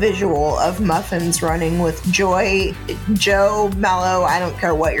to be a visual of Muffins running with Joy, Joe, Mello. I don't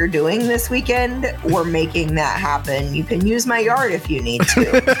care what you're doing this weekend. We're making that happen. You can use my yard if you need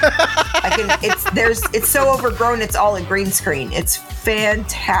to. It's so overgrown. It's all a green screen. It's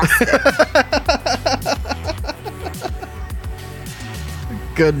fantastic.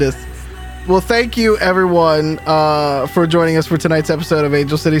 Goodness. Well, thank you everyone for joining us for tonight's episode of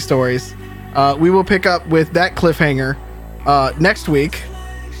Angel City Stories. We will pick up with that cliffhanger next week,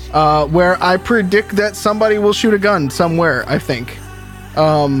 where I predict that somebody will shoot a gun somewhere, I think.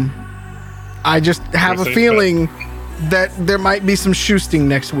 I just have a feeling that there might be some shoosting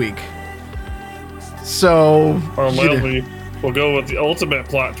next week. So, Or well, we'll go with the ultimate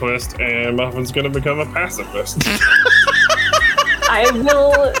plot twist, and Muffin's gonna become a pacifist. I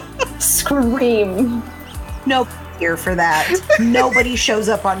will scream. No here for that. Nobody shows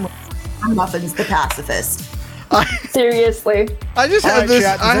up on Muffins the pacifist. Seriously. I just All have right, this.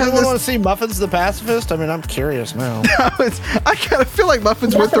 chat. Does I have anyone this. want to see Muffins the Pacifist? I mean, I'm curious now. I kind of feel like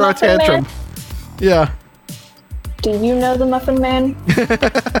Muffins Is that would the throw a Muffin tantrum. Man? Yeah. Do you know the Muffin Man?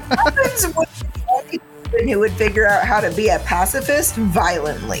 Muffins would be one who would figure out how to be a pacifist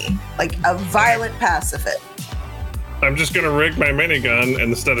violently, like a violent pacifist. I'm just gonna rig my minigun, and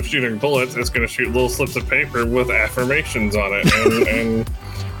instead of shooting bullets, it's gonna shoot little slips of paper with affirmations on it and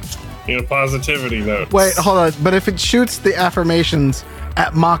you know, positivity notes. Wait, hold on. But if it shoots the affirmations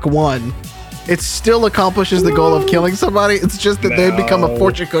at Mach 1, it still accomplishes the goal of killing somebody. It's just that they become a No.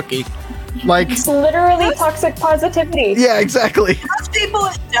 fortune cookie. Like, It's literally toxic positivity. yeah, exactly. Most people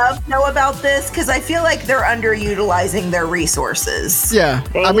at Dove know about this because I feel like they're underutilizing their resources. Yeah.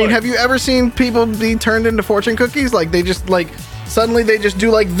 Well, I mean, look. have you ever seen people be turned into fortune cookies? Like, they just, like, suddenly they just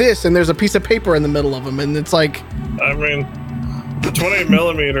do like this, and there's a piece of paper in the middle of them, and it's like, I mean, the 20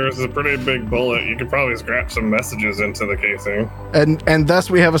 millimeters is a pretty big bullet. You could probably scratch some messages into the casing. and thus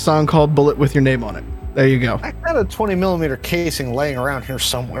we have a song called Bullet with Your Name on It. There you go. I got a 20 millimeter casing laying around here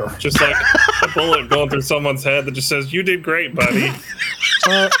somewhere. Just like a bullet going through someone's head that just says, "You did great, buddy."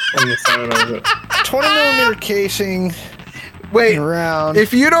 On the side of it. 20 millimeter casing Wait, around.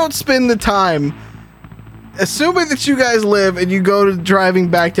 if you don't spend the time, assuming that you guys live and you go to driving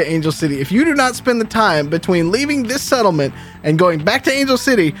back to Angel City, if you do not spend the time between leaving this settlement and going back to Angel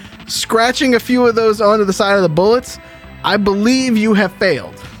City, scratching a few of those onto the side of the bullets, I believe you have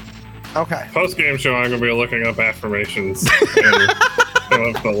failed. Okay. Post game show, I'm gonna be looking up affirmations. And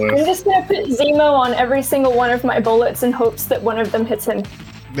fill up the I'm list. just gonna put Zemo on every single one of my bullets in hopes that one of them hits him.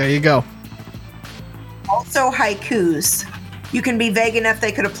 There you go. Also, haikus. You can be vague enough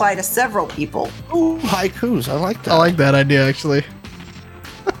they could apply to several people. Ooh, haikus. I like that. I like that idea, actually.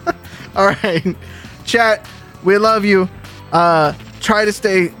 All right, chat, we love you. Try to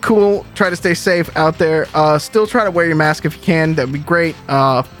stay cool. Try to stay safe out there. Still try to wear your mask if you can. That'd be great.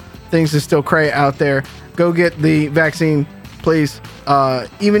 Things are still cray out there. Go get the vaccine, please.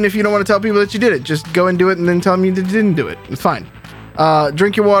 Even if you don't want to tell people that you did it, just go and do it and then tell them you didn't do it. It's fine.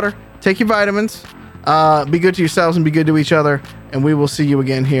 Drink your water. Take your vitamins. Be good to yourselves and be good to each other. And we will see you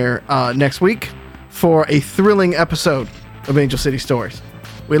again here next week for a thrilling episode of Angel City Stories.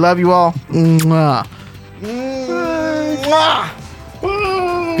 We love you all. Mwah. Mwah.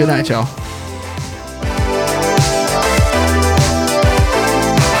 Good night, y'all.